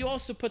Adam, you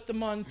also put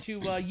them on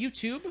to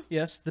YouTube.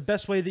 Yes, the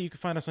best way that you can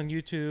find us on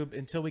YouTube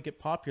until we get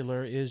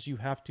popular is you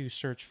have to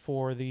search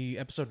for the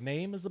episode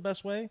name is the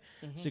best way.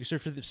 Mm-hmm. So you can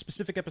search for the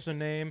specific episode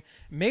name.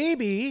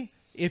 Maybe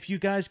if you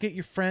guys get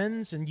your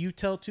friends and you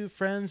tell 2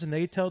 friends and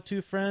they tell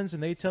 2 friends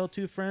and they tell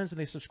 2 friends and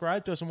they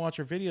subscribe to us and watch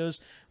our videos,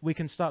 we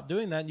can stop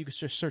doing that and you can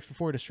just search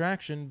for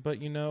Distraction.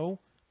 But you know,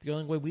 the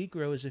only way we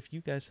grow is if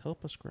you guys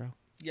help us grow.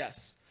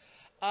 Yes.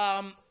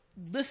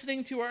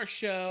 Listening to our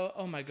show,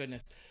 oh my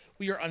goodness.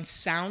 We are on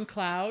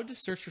SoundCloud.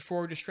 Search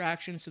for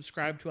Distraction.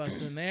 Subscribe to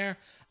us in there.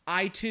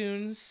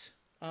 iTunes.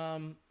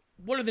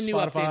 What are the new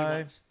updated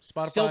ones?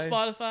 Spotify. Still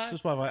Spotify? Still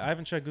Spotify. I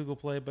haven't checked Google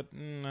Play, but I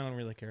don't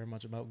really care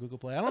much about Google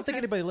Play. I don't think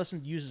anybody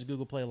uses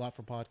Google Play a lot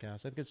for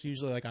podcasts. I think it's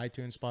usually like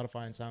iTunes,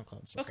 Spotify, and SoundCloud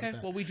and stuff like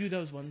that. Well, we do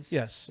those ones.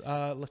 Yes.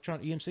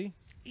 Electronic EMC?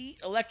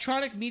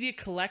 Electronic Media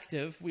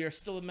Collective. We are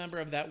still a member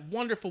of that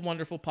wonderful,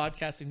 wonderful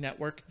podcasting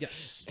network.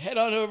 Yes. Head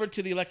on over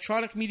to the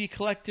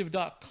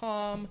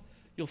electronicmediacollective.com.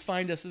 You'll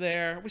find us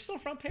there. Are we still on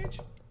front page?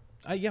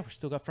 Yeah, we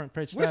still got front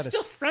page status. We're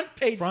still front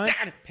page status.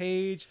 Front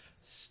page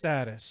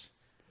status.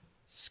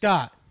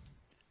 Scott.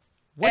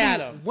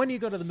 Adam. When do you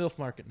go to the MILF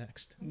Market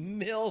next?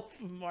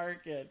 MILF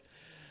Market.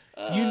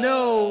 You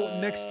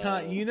know, next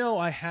time,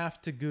 I have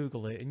to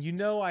Google it,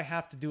 and I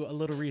have to do a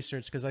little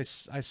research because I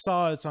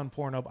saw it's on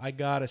Pornhub. I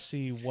gotta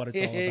see what it's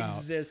all about. It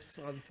exists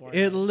on Pornhub.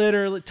 It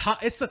literally,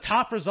 it's the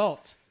top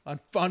result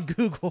on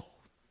Google.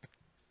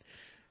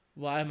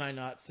 Why am I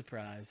not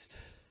surprised?